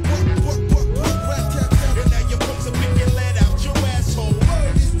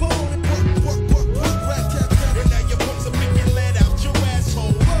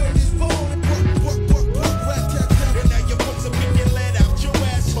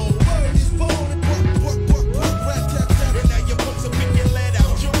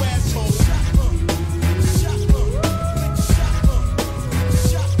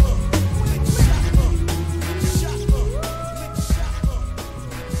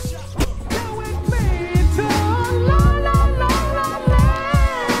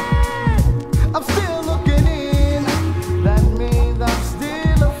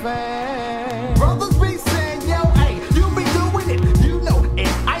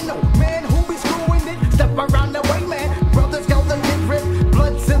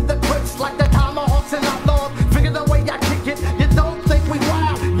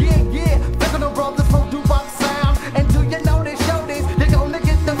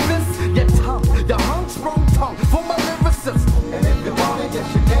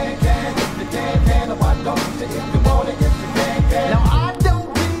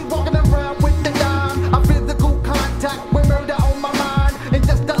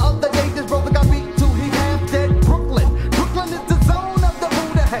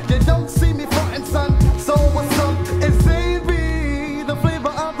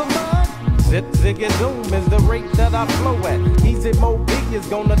 Zoom is the rate that I flow at. Easy Mo B is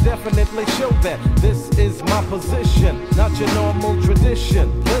gonna definitely show that this is my position, not your normal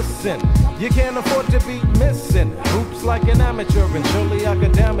tradition. Listen, you can't afford to be missing hoops like an amateur, and surely I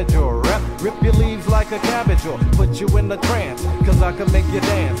could damage your rap, rip your leaves like a cabbage, or put you in a trance, cause I can make you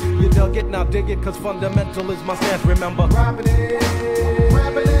dance. You dug it, now dig it, cause fundamental is my stance. Remember, rapping it,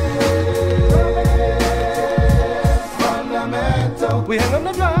 fundamental. We hang on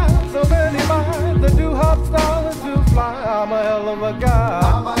the drive, so many minds that do hop style and do fly. I'm a hell of a guy.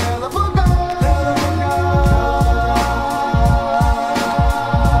 I'm a hell of a guy. Hell of a guy.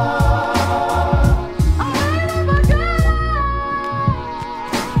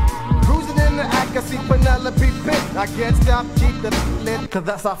 Cruising in the act, I see Penelope Pit. I can't stop, keep the lit, cause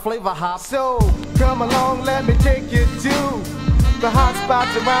that's our flavor hop. So come along, let me take you to the hot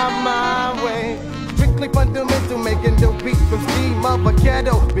spots around my way. Strictly fundamental, making dope beats from steam of a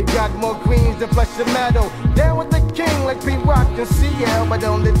ghetto. We got more queens than flesh and metal. Down with the king like P-Rock and CL, but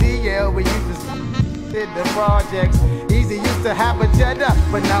on the DL we used to did the projects. Easy used to have a Jetta,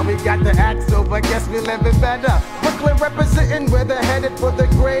 but now we got the axe, so I guess we living better. Brooklyn representing, where they're headed for the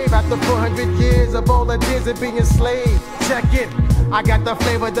grave. After 400 years of all the years of being slaves. Check it, I got the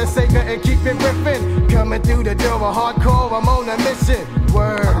flavor, the saker, and keep it ripping. Coming through the door, a hardcore, I'm on a mission.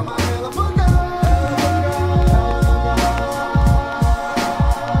 Word.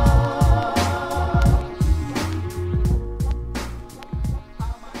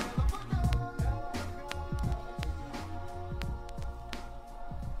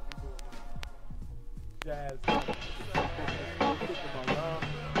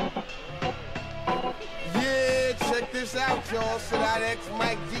 Yeah, check this out, y'all. Sadat X,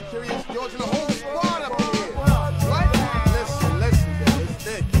 Mike, G, Curious George, and the whole squad up here. What? Listen, man, it's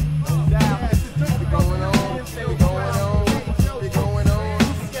thick. What's going on? We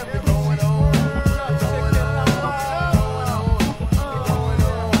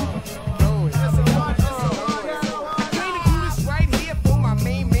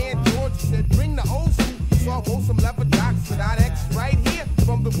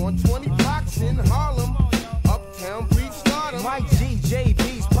the 120 blocks in Harlem. Uptown beach stardom. Mike G,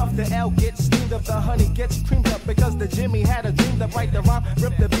 JB's puff the L gets steamed up, the honey gets creamed up because the Jimmy had a dream to write the rhyme,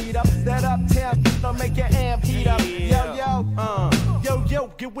 rip the beat up. That uptown don't make your amp heat up. Yo,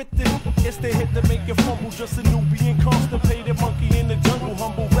 get with it. It's the hit to make you fumble. Just a Nubian constipated monkey in the jungle.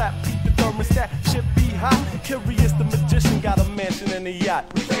 Humble rap, beat the thermostat, shit be hot. Curious the magician got a mansion and a yacht.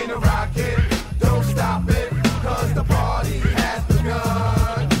 We came to rock it, don't stop it, cause the party has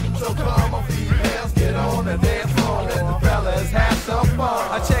begun. So come on females, get on the dance floor, let the fellas have some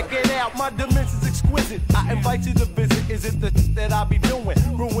fun. I check it out, my dimension's exquisite. I invite you to visit. Is it the that I be doing?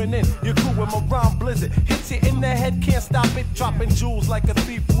 Ruining your crew with my rhyme blizzard. Hits you in the head, can't stop it. Dropping jewels like a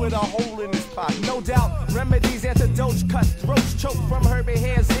thief with a hole in his pocket. No doubt, remedies, antidotes, cut throats, choke from Herbie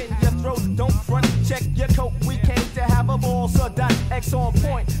hairs in your throat. Don't front, check your coat. We came to have a ball, so dot X on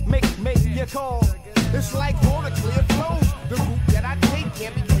point. Make your call. It's like water clear flows. The route that I take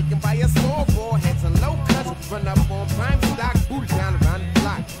can't be taken by a small ball. Heads and low cuts, run up on prime stock, booty down around the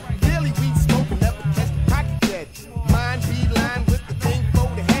block. Daily weed smoking, never catch the pocket dead. Mind be line with the thing for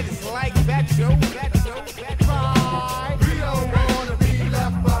the head. It's like that, Joe. Right. We don't wanna be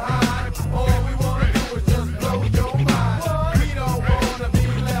left behind. All we wanna do is just blow your mind. We don't wanna be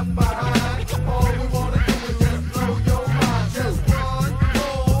left behind. All we wanna do is just blow your mind. Just one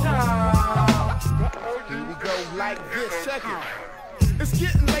more time. Here we go like this. Check it. It's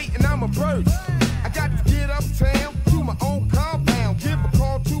getting late and I'm a bird. I got to get uptown to my own compound. Give a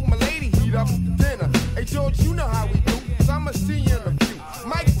call to my lady, heat up the dinner. Hey George, you know how we do, so I'ma see you in a few.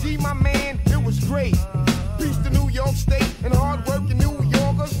 Mike G, my man, it was great. Peace to New York State and hard-working New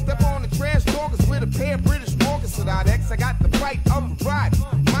Yorkers. Step on the trash talkers with a pair of British walkers. So that X, I got the right of a ride.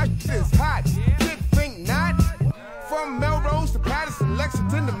 My shit is hot, kid think not. From Melrose to Patterson,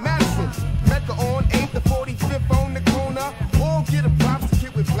 Lexington to Madison. Mecca on 8th to 45th on the corner. All get a props to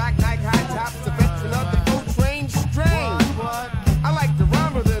kid with black Nike high tops. The veteran of the boat train strain. I like the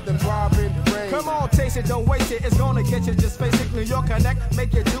rhyme rather than Rob in the rain. Come on, taste it, don't waste it. It's gonna get you. Just face it, New York Connect.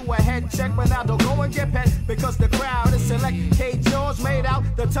 Make you do a head check, but now don't go and get pet because the crowd is select. K. George made out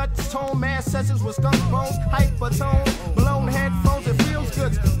the touch tone, mass sessions with skunk bones, hypertone, blown headphones. It feels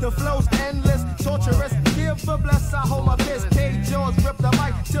good. The flow's endless, torturous. Give a bless. I hold my fist. K. George rip the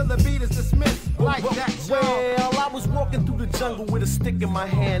mic till the beat is dismissed. Like that. Well, I was walking through the jungle with a stick in my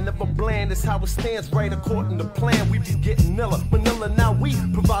hand. Never bland, it's how it stands right according to plan. We be getting Manila, now we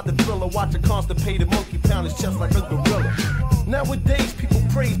provide the thriller. Watch a constipated monkey pound his chest like a gorilla. Nowadays, people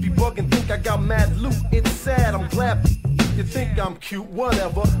praise me, bugging, think I got mad loot. It's sad, I'm glad you think I'm cute,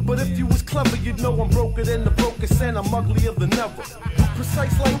 whatever. But if you was clever, you'd know I'm broker than the brokest and I'm uglier than ever.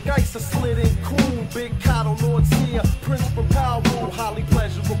 Precise like ice, I slid in cool. Big Cotto, Lord Seer, Prince from Power Rule, highly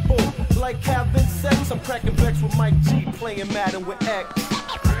pleasurable. Like having sex, I'm cracking backs with Mike G, playing Madden with X.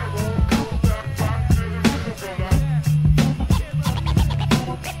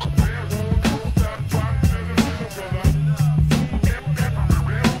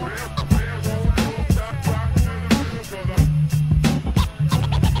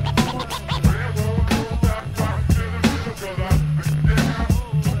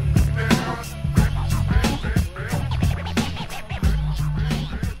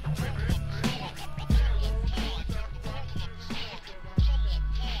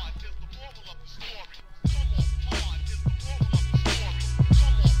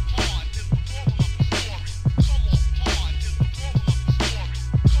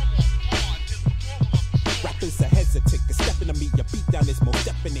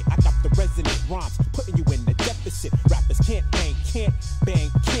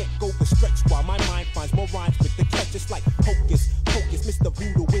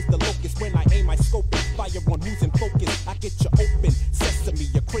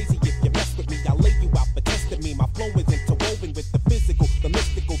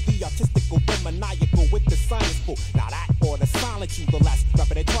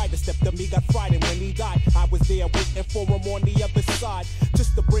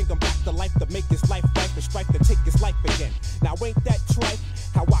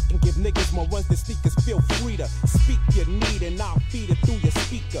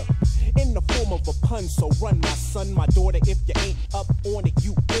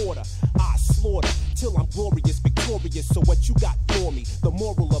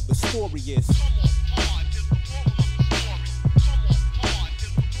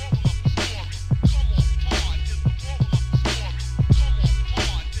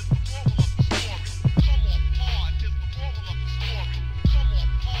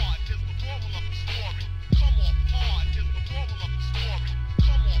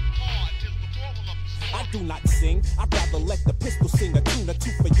 do not sing. I'd rather let the pistol sing a tune or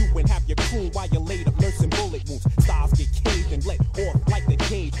two for you and have your crew while you're laid up nursing bullet wounds. Styles get caged and let off like the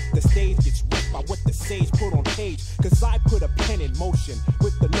cage. The stage gets ripped by what the sage put on page. Cause I put a pen in motion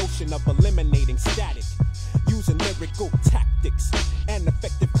with the notion of eliminating static, using lyrical tactics and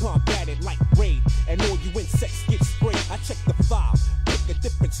effective combating like raid. And all you insects get sprayed. I check the file, pick a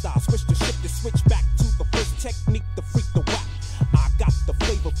different style, switch the ship to switch back to the first technique to freak the whack. I got the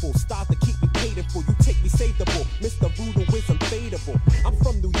flavorful style to keep me catered for. You take me saveable, Mr. Voodoo is unfadable. I'm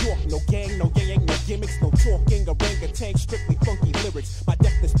from New York, no gang, no gimmicks, no talking, orangutan, strictly funky lyrics. My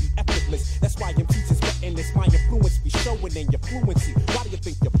deafness be effortless, that's why MCs is wetting this. My influence be showing in your fluency. Why do you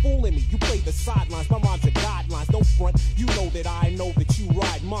think you're fooling me? You play the sidelines, my rhymes are guidelines. Don't front, you know that I know that you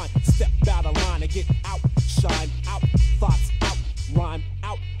ride mine. Step out of line and get out, shine out, thoughts out, rhyme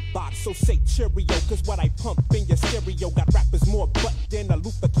out. Box, so say cheerio, cause what I pump in your stereo got rappers more butt than a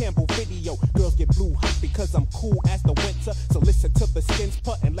Luther Campbell video. Girls get blue hot because I'm cool as the winter. So listen to the skins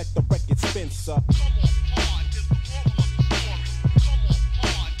put and let the record spin, sir.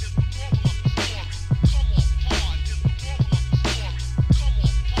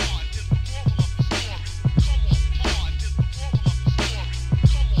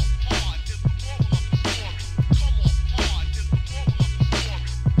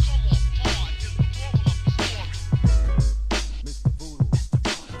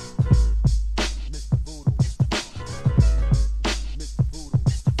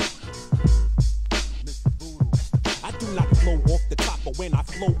 When I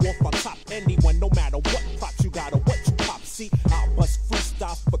flow off on top, anyone, no matter what props you got or what you pop. See, I'll bust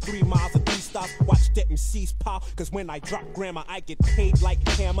freestyle for 3 miles and 3 stops. Watch the MCs pop, cause when I drop grammar, I get paid like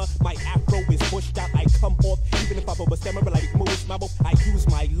hammer. My afro is bushed out, I come off, even if I bubble stammer like Moorish Mambo. I use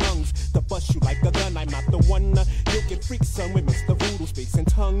my lungs to bust you like a gun. I'm not the one, you'll get freaked, son, when Mr. Voodoo speaks in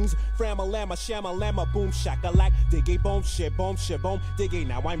tongues. Frama-lama, shama-lama, boom, shakalak. Diggy, boom, shit, boom, diggy.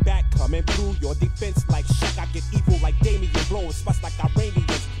 Now I'm back, coming through your defense like Shaq. I get evil like Damien, blowing spots like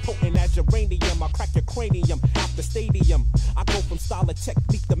Iranians. Potent as uranium, I crack your cranium out the stadium. I go from style to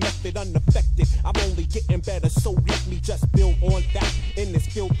technique, the method unaffected. I'm only getting better, so let me just build on that. In this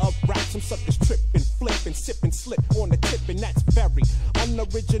field of rap, some suckers trip and flip and sip and slip on the tip, and that's very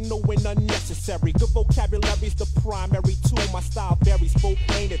unoriginal and unnecessary. Good vocabulary's the primary tool. My style varies, fool.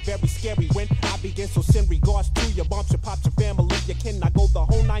 Ain't it very scary when I begin? So send regards to your moms, your pops, your family. You cannot go the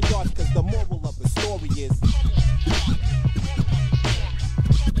whole 9 yards, cause the moral of the story is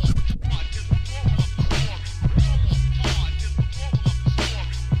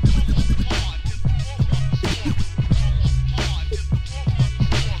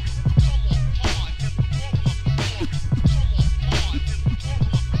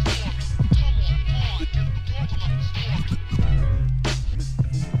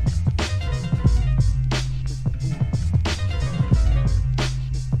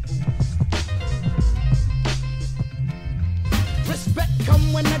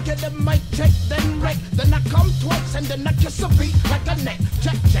the mic check, then wreck. Then I come twice and then I kiss a beat like a neck.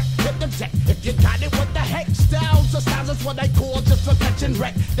 Check, check, hit the check. If you got it, what the heck? Styles is what I call just for catch and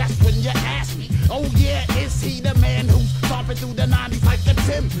wreck. That's when you ask me, oh yeah, is he the man who's stomping through the 90s like a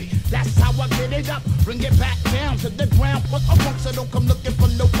Timby? That's how I get it up, bring it back down to the ground. But amongst it, don't come looking for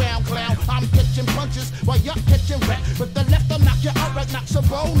no pound clown. I'm catching punches while you're catching wreck. With the left, I'll knock you out, right, knock your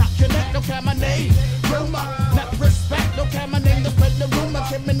bone, knock your neck. Don't care my name, rumor, not respect. Don't care my name, the friend, the rumor,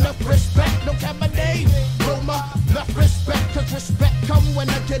 give me enough respect. Don't care my name, rumor, not respect. Cause respect come when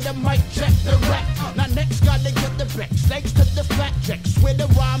I get a mic check the rap. Now next gotta get the back, snakes to the flat checks. With the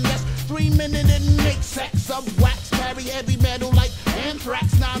rhyme that's 3 minutes and 8 seconds of wax. Carry heavy metal like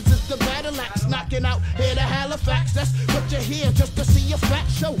anthrax. Nines is the battle axe, knocking out here to Halifax. That's what you hear just to see a fat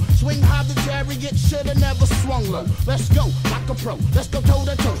show. Swing high the chariot, shoulda never swung low. Let's go like a pro, let's go toe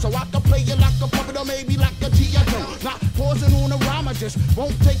to toe. So I can play you like a puppet or maybe like a G.I. Joe. Not pausing on a rhyme, I just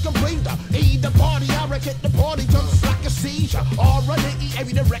won't take a breather. Either party, I wreck it, the party jumps like a seizure. Or run it in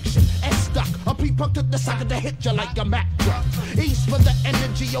every direction, S stuck. A people to the side to hit you like a Mack truck. East for the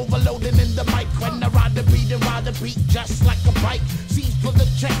energy overloading in the mic. When I ride the beat just like a bike. C's for the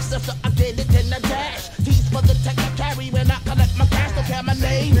checks, after I get it in the dash. T's for the tech I carry when I collect my cash. Don't care my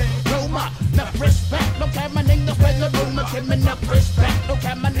name, rumor, enough respect. Don't care my name, the friend, the rumor, give me enough respect. Don't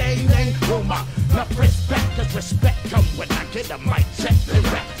care my name, rumor, enough respect. Cause respect come when I get a mic check the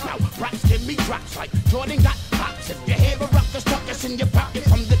rap. Now props give me drops like Jordan got pops. If you hear a ruckus tuckus in your pocket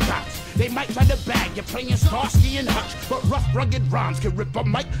from the tops, they might try to bag you playing Starsky and Hutch. But rough rugged rhymes can rip a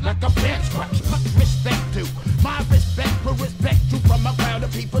mic like a pants crutch. Much respect to my respect for respect to from a crowd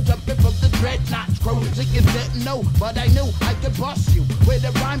of people jumping from the dreadnoughts. Crows so you didn't know, but I knew I could bust you with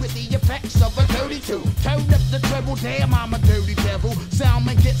a rhyme with the effects of a 32. Turn up the treble, damn, I'm a dirty devil.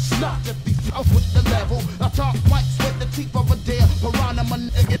 Soundman get snuffed if he off with the level. I talk mics with the teeth of a deer piranha. My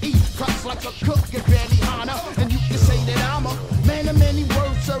nigga eat cuts like a cook, get barely honor. And you can say that I'm a man of many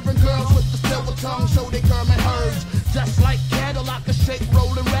words, serving girls with the silver tongue, so they curve and herds. Just like cattle, I can shake,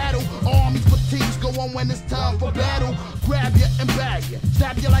 roll, and rattle. Armies fatigues go on when it's time for battle. Grab you and bag you,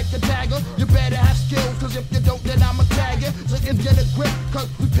 stab you like a dagger. You better have skills, cause if you don't, then I'ma tag you. So you can get a grip, cause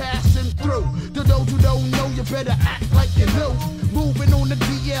we passing through. To those who don't know, you better act like you know. Moving on the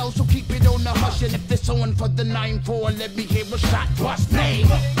DL, so keep it on the hush. And if this on for the 9-4, let me hear a shot bust. Name,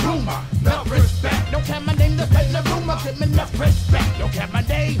 rumor, enough respect. Don't have my name to play the rumor, give me enough respect. Don't have my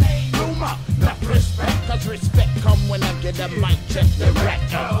name, rumor, enough respect. Cause respect come when I get a mic check the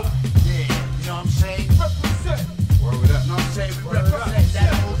record. Yeah, you know what I'm saying? Represent. Word up. You know what I'm saying? We represent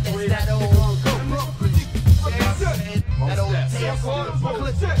that old, that old. That old tail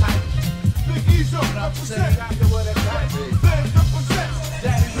clip type. Big E's up, represent.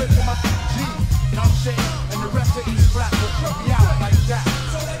 Daddy ripping my G, you know what I'm saying? And the rest of East rap will put me out like that.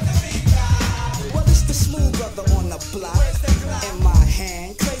 Well, it's the smooth brother on the block. In my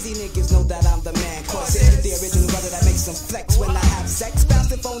hand, crazy niggas know that I'm the man. Cause it's the original brother that makes them flex when I have sex.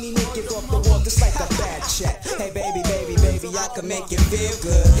 Bouncing phony niggas off the wall just like a bad check. Hey baby, baby, baby, I can make you feel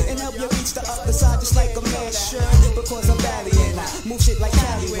good and help you reach the other side just like a man should. Because I'm Valley and I move shit like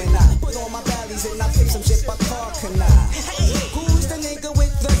Cali when I put on my valleys and I fix some shit by car can I. Hey, who's the nigga with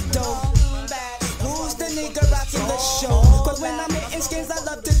the dope? Who's the nigga rocking the show? Cause when I'm hitting skins, I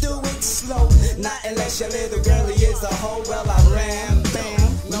love to do it slow. Not unless your little girlie is a hoe. Well, I ram,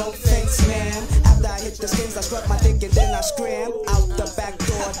 bam, no thanks, ma'am. After I hit the skins, I scrub my dick and then I scram out the back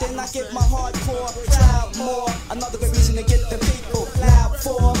door. Then I get my hardcore crowd more. Another good reason to get the people loud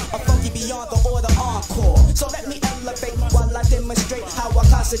for a funky beyond the order encore. So let me elevate while I demonstrate how I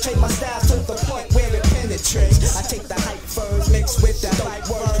concentrate my style to the point where it penetrates. I take the hype first, mix with the dope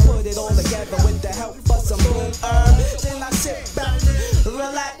word, put it all together with the help of some boom herb. Then I sit back,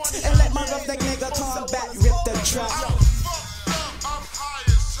 relax, and let my roughneck nigga combat rip the track.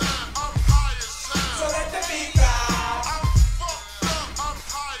 So let the beat drop.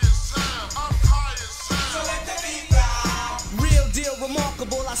 So let the beat drop. Real deal,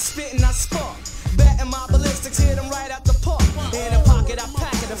 remarkable, I spit and I spark. Batting my ballistics, hit them right out the park. In a pocket, I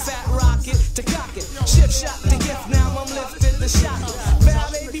pack it, a fat rocket to cock it. Shift shot the gift, now I'm lifted the shot.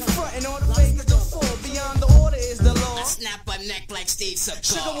 Ballet be frontin' on the fakers to fall. Beyond the order is the law. I snap a neck like Steve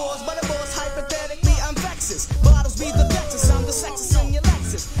Subclaw. Sugar wars, but the boss, hypothetically, I'm Vexus. Bottles be the Vexus, I'm the sexus in your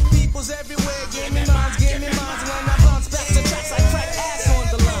Lexus. People's everywhere, give me mines. When I bounce back to tracks, I crack ass on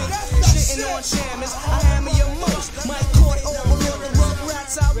the line. Shitting on shammers, I hammer your most. Mike Court, overlord, the rug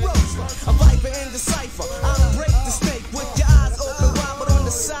rats I roast. A viper in the cipher, I'll break the snake with your eyes open wide, but on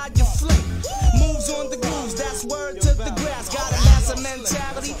the side you flake. Moves on the grooves, that's word to the grass. Got a massive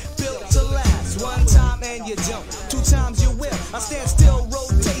mentality, built to last. One time and you jump, 2 times you will. I stand still,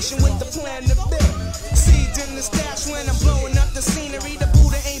 rotation with the plan to build. Seeds in the stash when I'm blowing up the scenery. The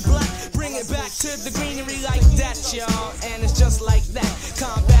Buddha ain't black, bring it back to the greenery like that, y'all. And it's just like that.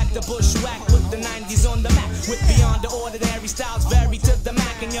 Combat the bushwhack with the 90s on the map. With beyond the ordinary styles vary to the Mac.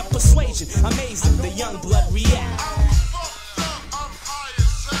 And your persuasion, amazing, the young blood react.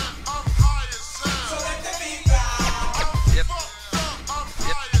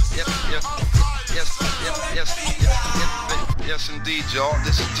 Yes, indeed, y'all.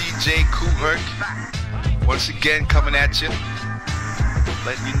 This is DJ Kuhurk. Once again, coming at you.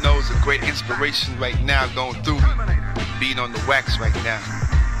 Letting you know it's a great inspiration right now going through me. Being on the wax right now.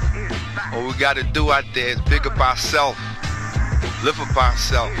 All we gotta do out there is big up ourselves. Lift up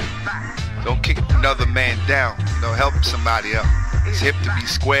ourselves. Don't kick another man down. You know, help somebody up. It's hip to be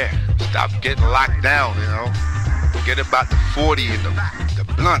square. Stop getting locked down, you know. Forget about the 40 and the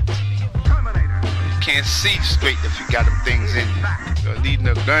blunt. Can't see straight if you got them things in you. You don't need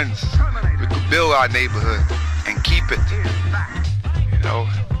no guns. We could build our neighborhood and keep it. You know,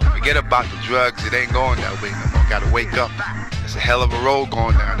 forget about the drugs. It ain't going that way no more. Gotta wake up. It's a hell of a road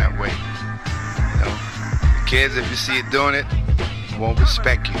going down that way. You know, the kids, if you see it doing it, won't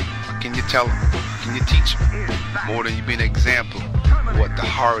respect you. What can you tell them? What can you teach them? More than you be an example of what the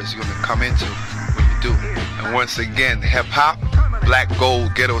horrors you're gonna come into when you do it. And once again, hip hop, black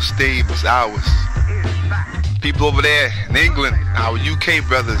gold, ghetto stave is ours. People over there in England, our UK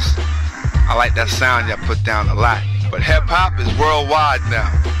brothers, I like that sound y'all put down a lot. But hip hop is worldwide now.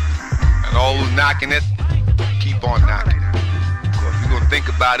 And all who knocking it, keep on knocking it. So if you're gonna think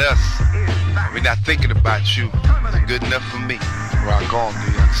about us, we're not thinking about you. It's good enough for me. Rock on,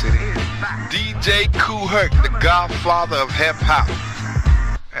 New York City. DJ Kool Herc, the godfather of hip hop.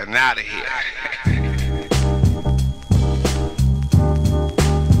 And out of here.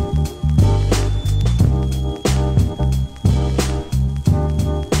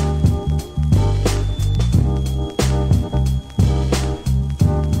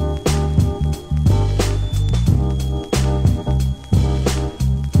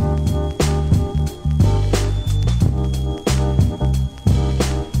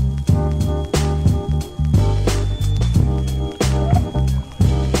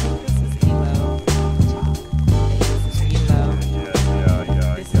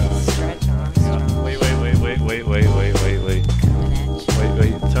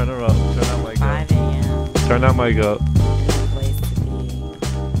 Turn that mic up. Place to be.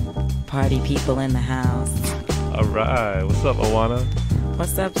 Party people in the house. All right. What's up, Awana?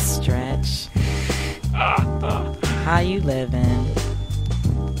 What's up, Stretch? How you living?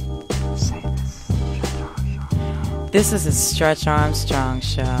 This is a Stretch Armstrong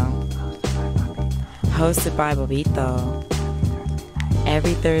show. Hosted by Bobbito.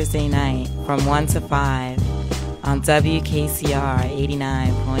 Every Thursday night from 1 to 5 on WKCR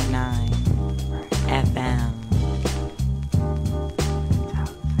 89.9 FM.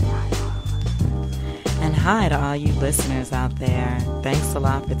 And hi to all you listeners out there. Thanks a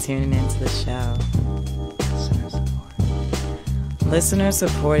lot for tuning into the show. Listener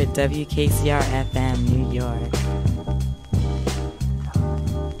supported WKCR FM, New York.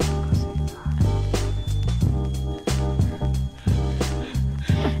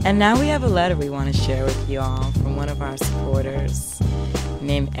 And now we have a letter we want to share with you all from one of our supporters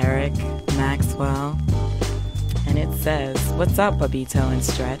named Eric Maxwell. And it says, "What's up, Bobbito and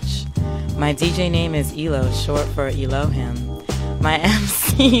Stretch? My DJ name is Elo, short for Elohim. My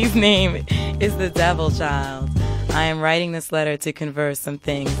MC's name is the Devil Child. I am writing this letter to converse some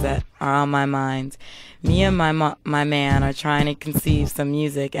things that are on my mind. Me and my man are trying to conceive some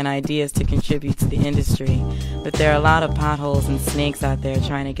music and ideas to contribute to the industry, but there are a lot of potholes and snakes out there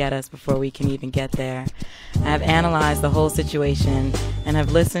trying to get us before we can even get there. I have analyzed the whole situation and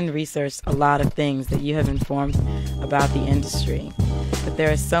have listened, researched a lot of things that you have informed about the industry, but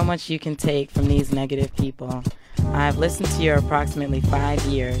there is so much you can take from these negative people. I have listened to your approximately 5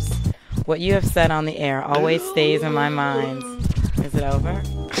 years. What you have said on the air always stays in my mind." Is it over?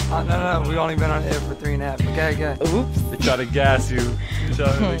 No, we've only been on air for 3.5. Okay. Oops. They try to gas you.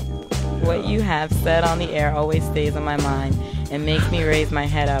 What you have said on the air always stays on my mind and makes me raise my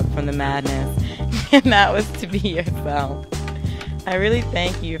head up from the madness. And that was to be yourself. I really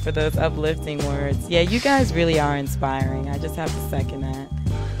thank you for those uplifting words. Yeah, you guys really are inspiring. I just have to second that.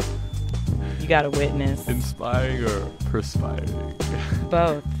 You got a witness. Inspiring or perspiring?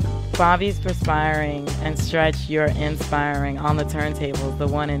 Both. Bobby's perspiring and Stretch, you're inspiring on the turntables, the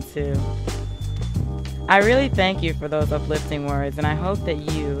 1 and 2. I really thank you for those uplifting words, and I hope that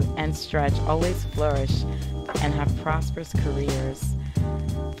you and Stretch always flourish and have prosperous careers.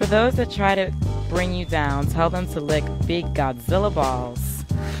 For those that try to bring you down, tell them to lick big Godzilla balls.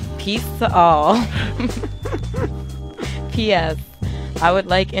 Peace to all. P.S. I would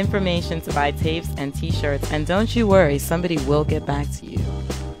like information to buy tapes and t-shirts, and don't you worry, somebody will get back to you.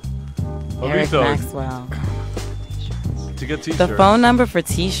 Eric Maxwell. To get t-shirts. The phone number for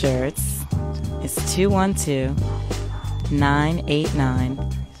t-shirts is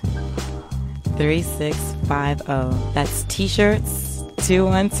 212-989-3650. That's t-shirts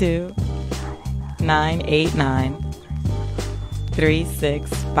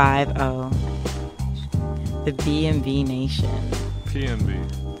 212-989-3650. The B&B Nation. P&B.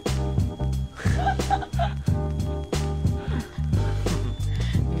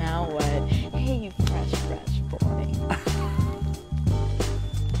 Now what? Hey, you fresh boy.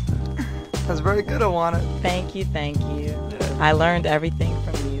 That's very good, Awana. Thank you. I learned everything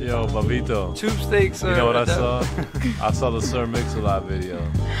from you. Yo, Bobbito. Tube steaks. You know what I saw? I saw the Sir Mix-a-Lot video.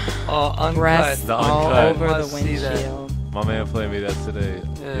 Oh, uncut. Breasts The all uncut. over the windshield. My man played me that today.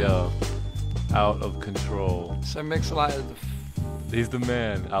 Yeah. Yo, out of control. Sir Mix-a-Lot is He's the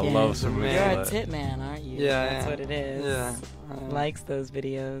man. I love Sir You're Mix-a-Lot. a tit man, aren't you? Yeah, That's what it is. Yeah. Likes those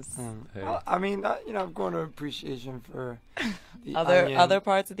videos. Hey. I mean, I've grown an appreciation for the other onion. other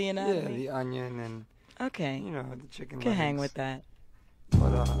parts of the anatomy. Yeah, the onion and okay. the chicken. Can hang legs. with that.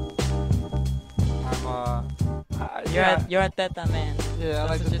 But You're a teta man. Yeah, I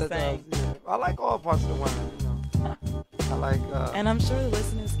like That's what the you're teta. saying. Yeah. I like all parts of the women. I like. And I'm sure the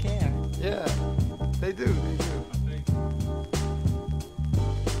listeners care. Yeah, they do.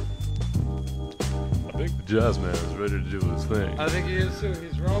 I think the jazz man is ready to do his thing. I think he is too.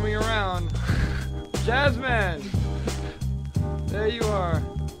 He's roaming around. Jazzman. There you are.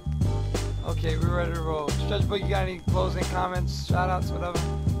 Okay, we're ready to roll. Stretch Book, you got any closing comments, shout outs, whatever?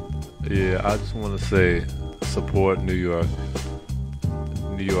 Yeah, I just want to say support New York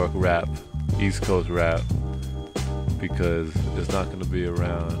rap, East Coast rap, because it's not going to be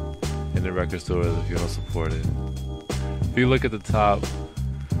around in the record stores if you don't support it. If you look at the top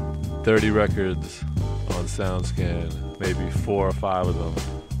 30 records on SoundScan, maybe 4 or 5 of them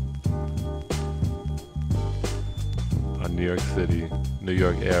are New York City, New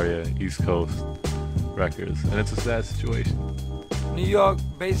York area, East Coast records, and it's a sad situation. New York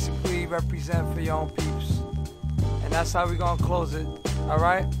basically represent for your own peeps, and that's how we're gonna close it. All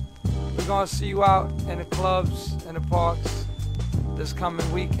right, we're gonna see you out in the clubs, in the parks this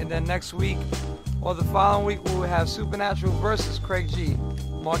coming week, and then next week or the following week we will have Supernatural versus Craig G.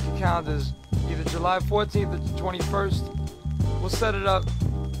 Mark your calendars, either July 14th or the 21st. We'll set it up,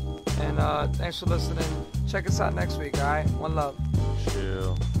 and thanks for listening. Check us out next week, all right? One love.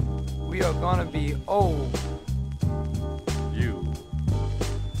 Chill. We are gonna be old. You.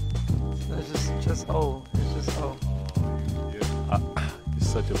 It's just old. It's just old. You're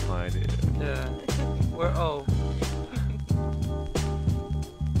such a pioneer. Yeah, we're old.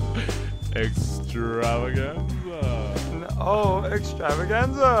 Extravaganza. Oh,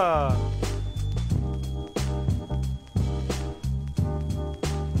 extravaganza.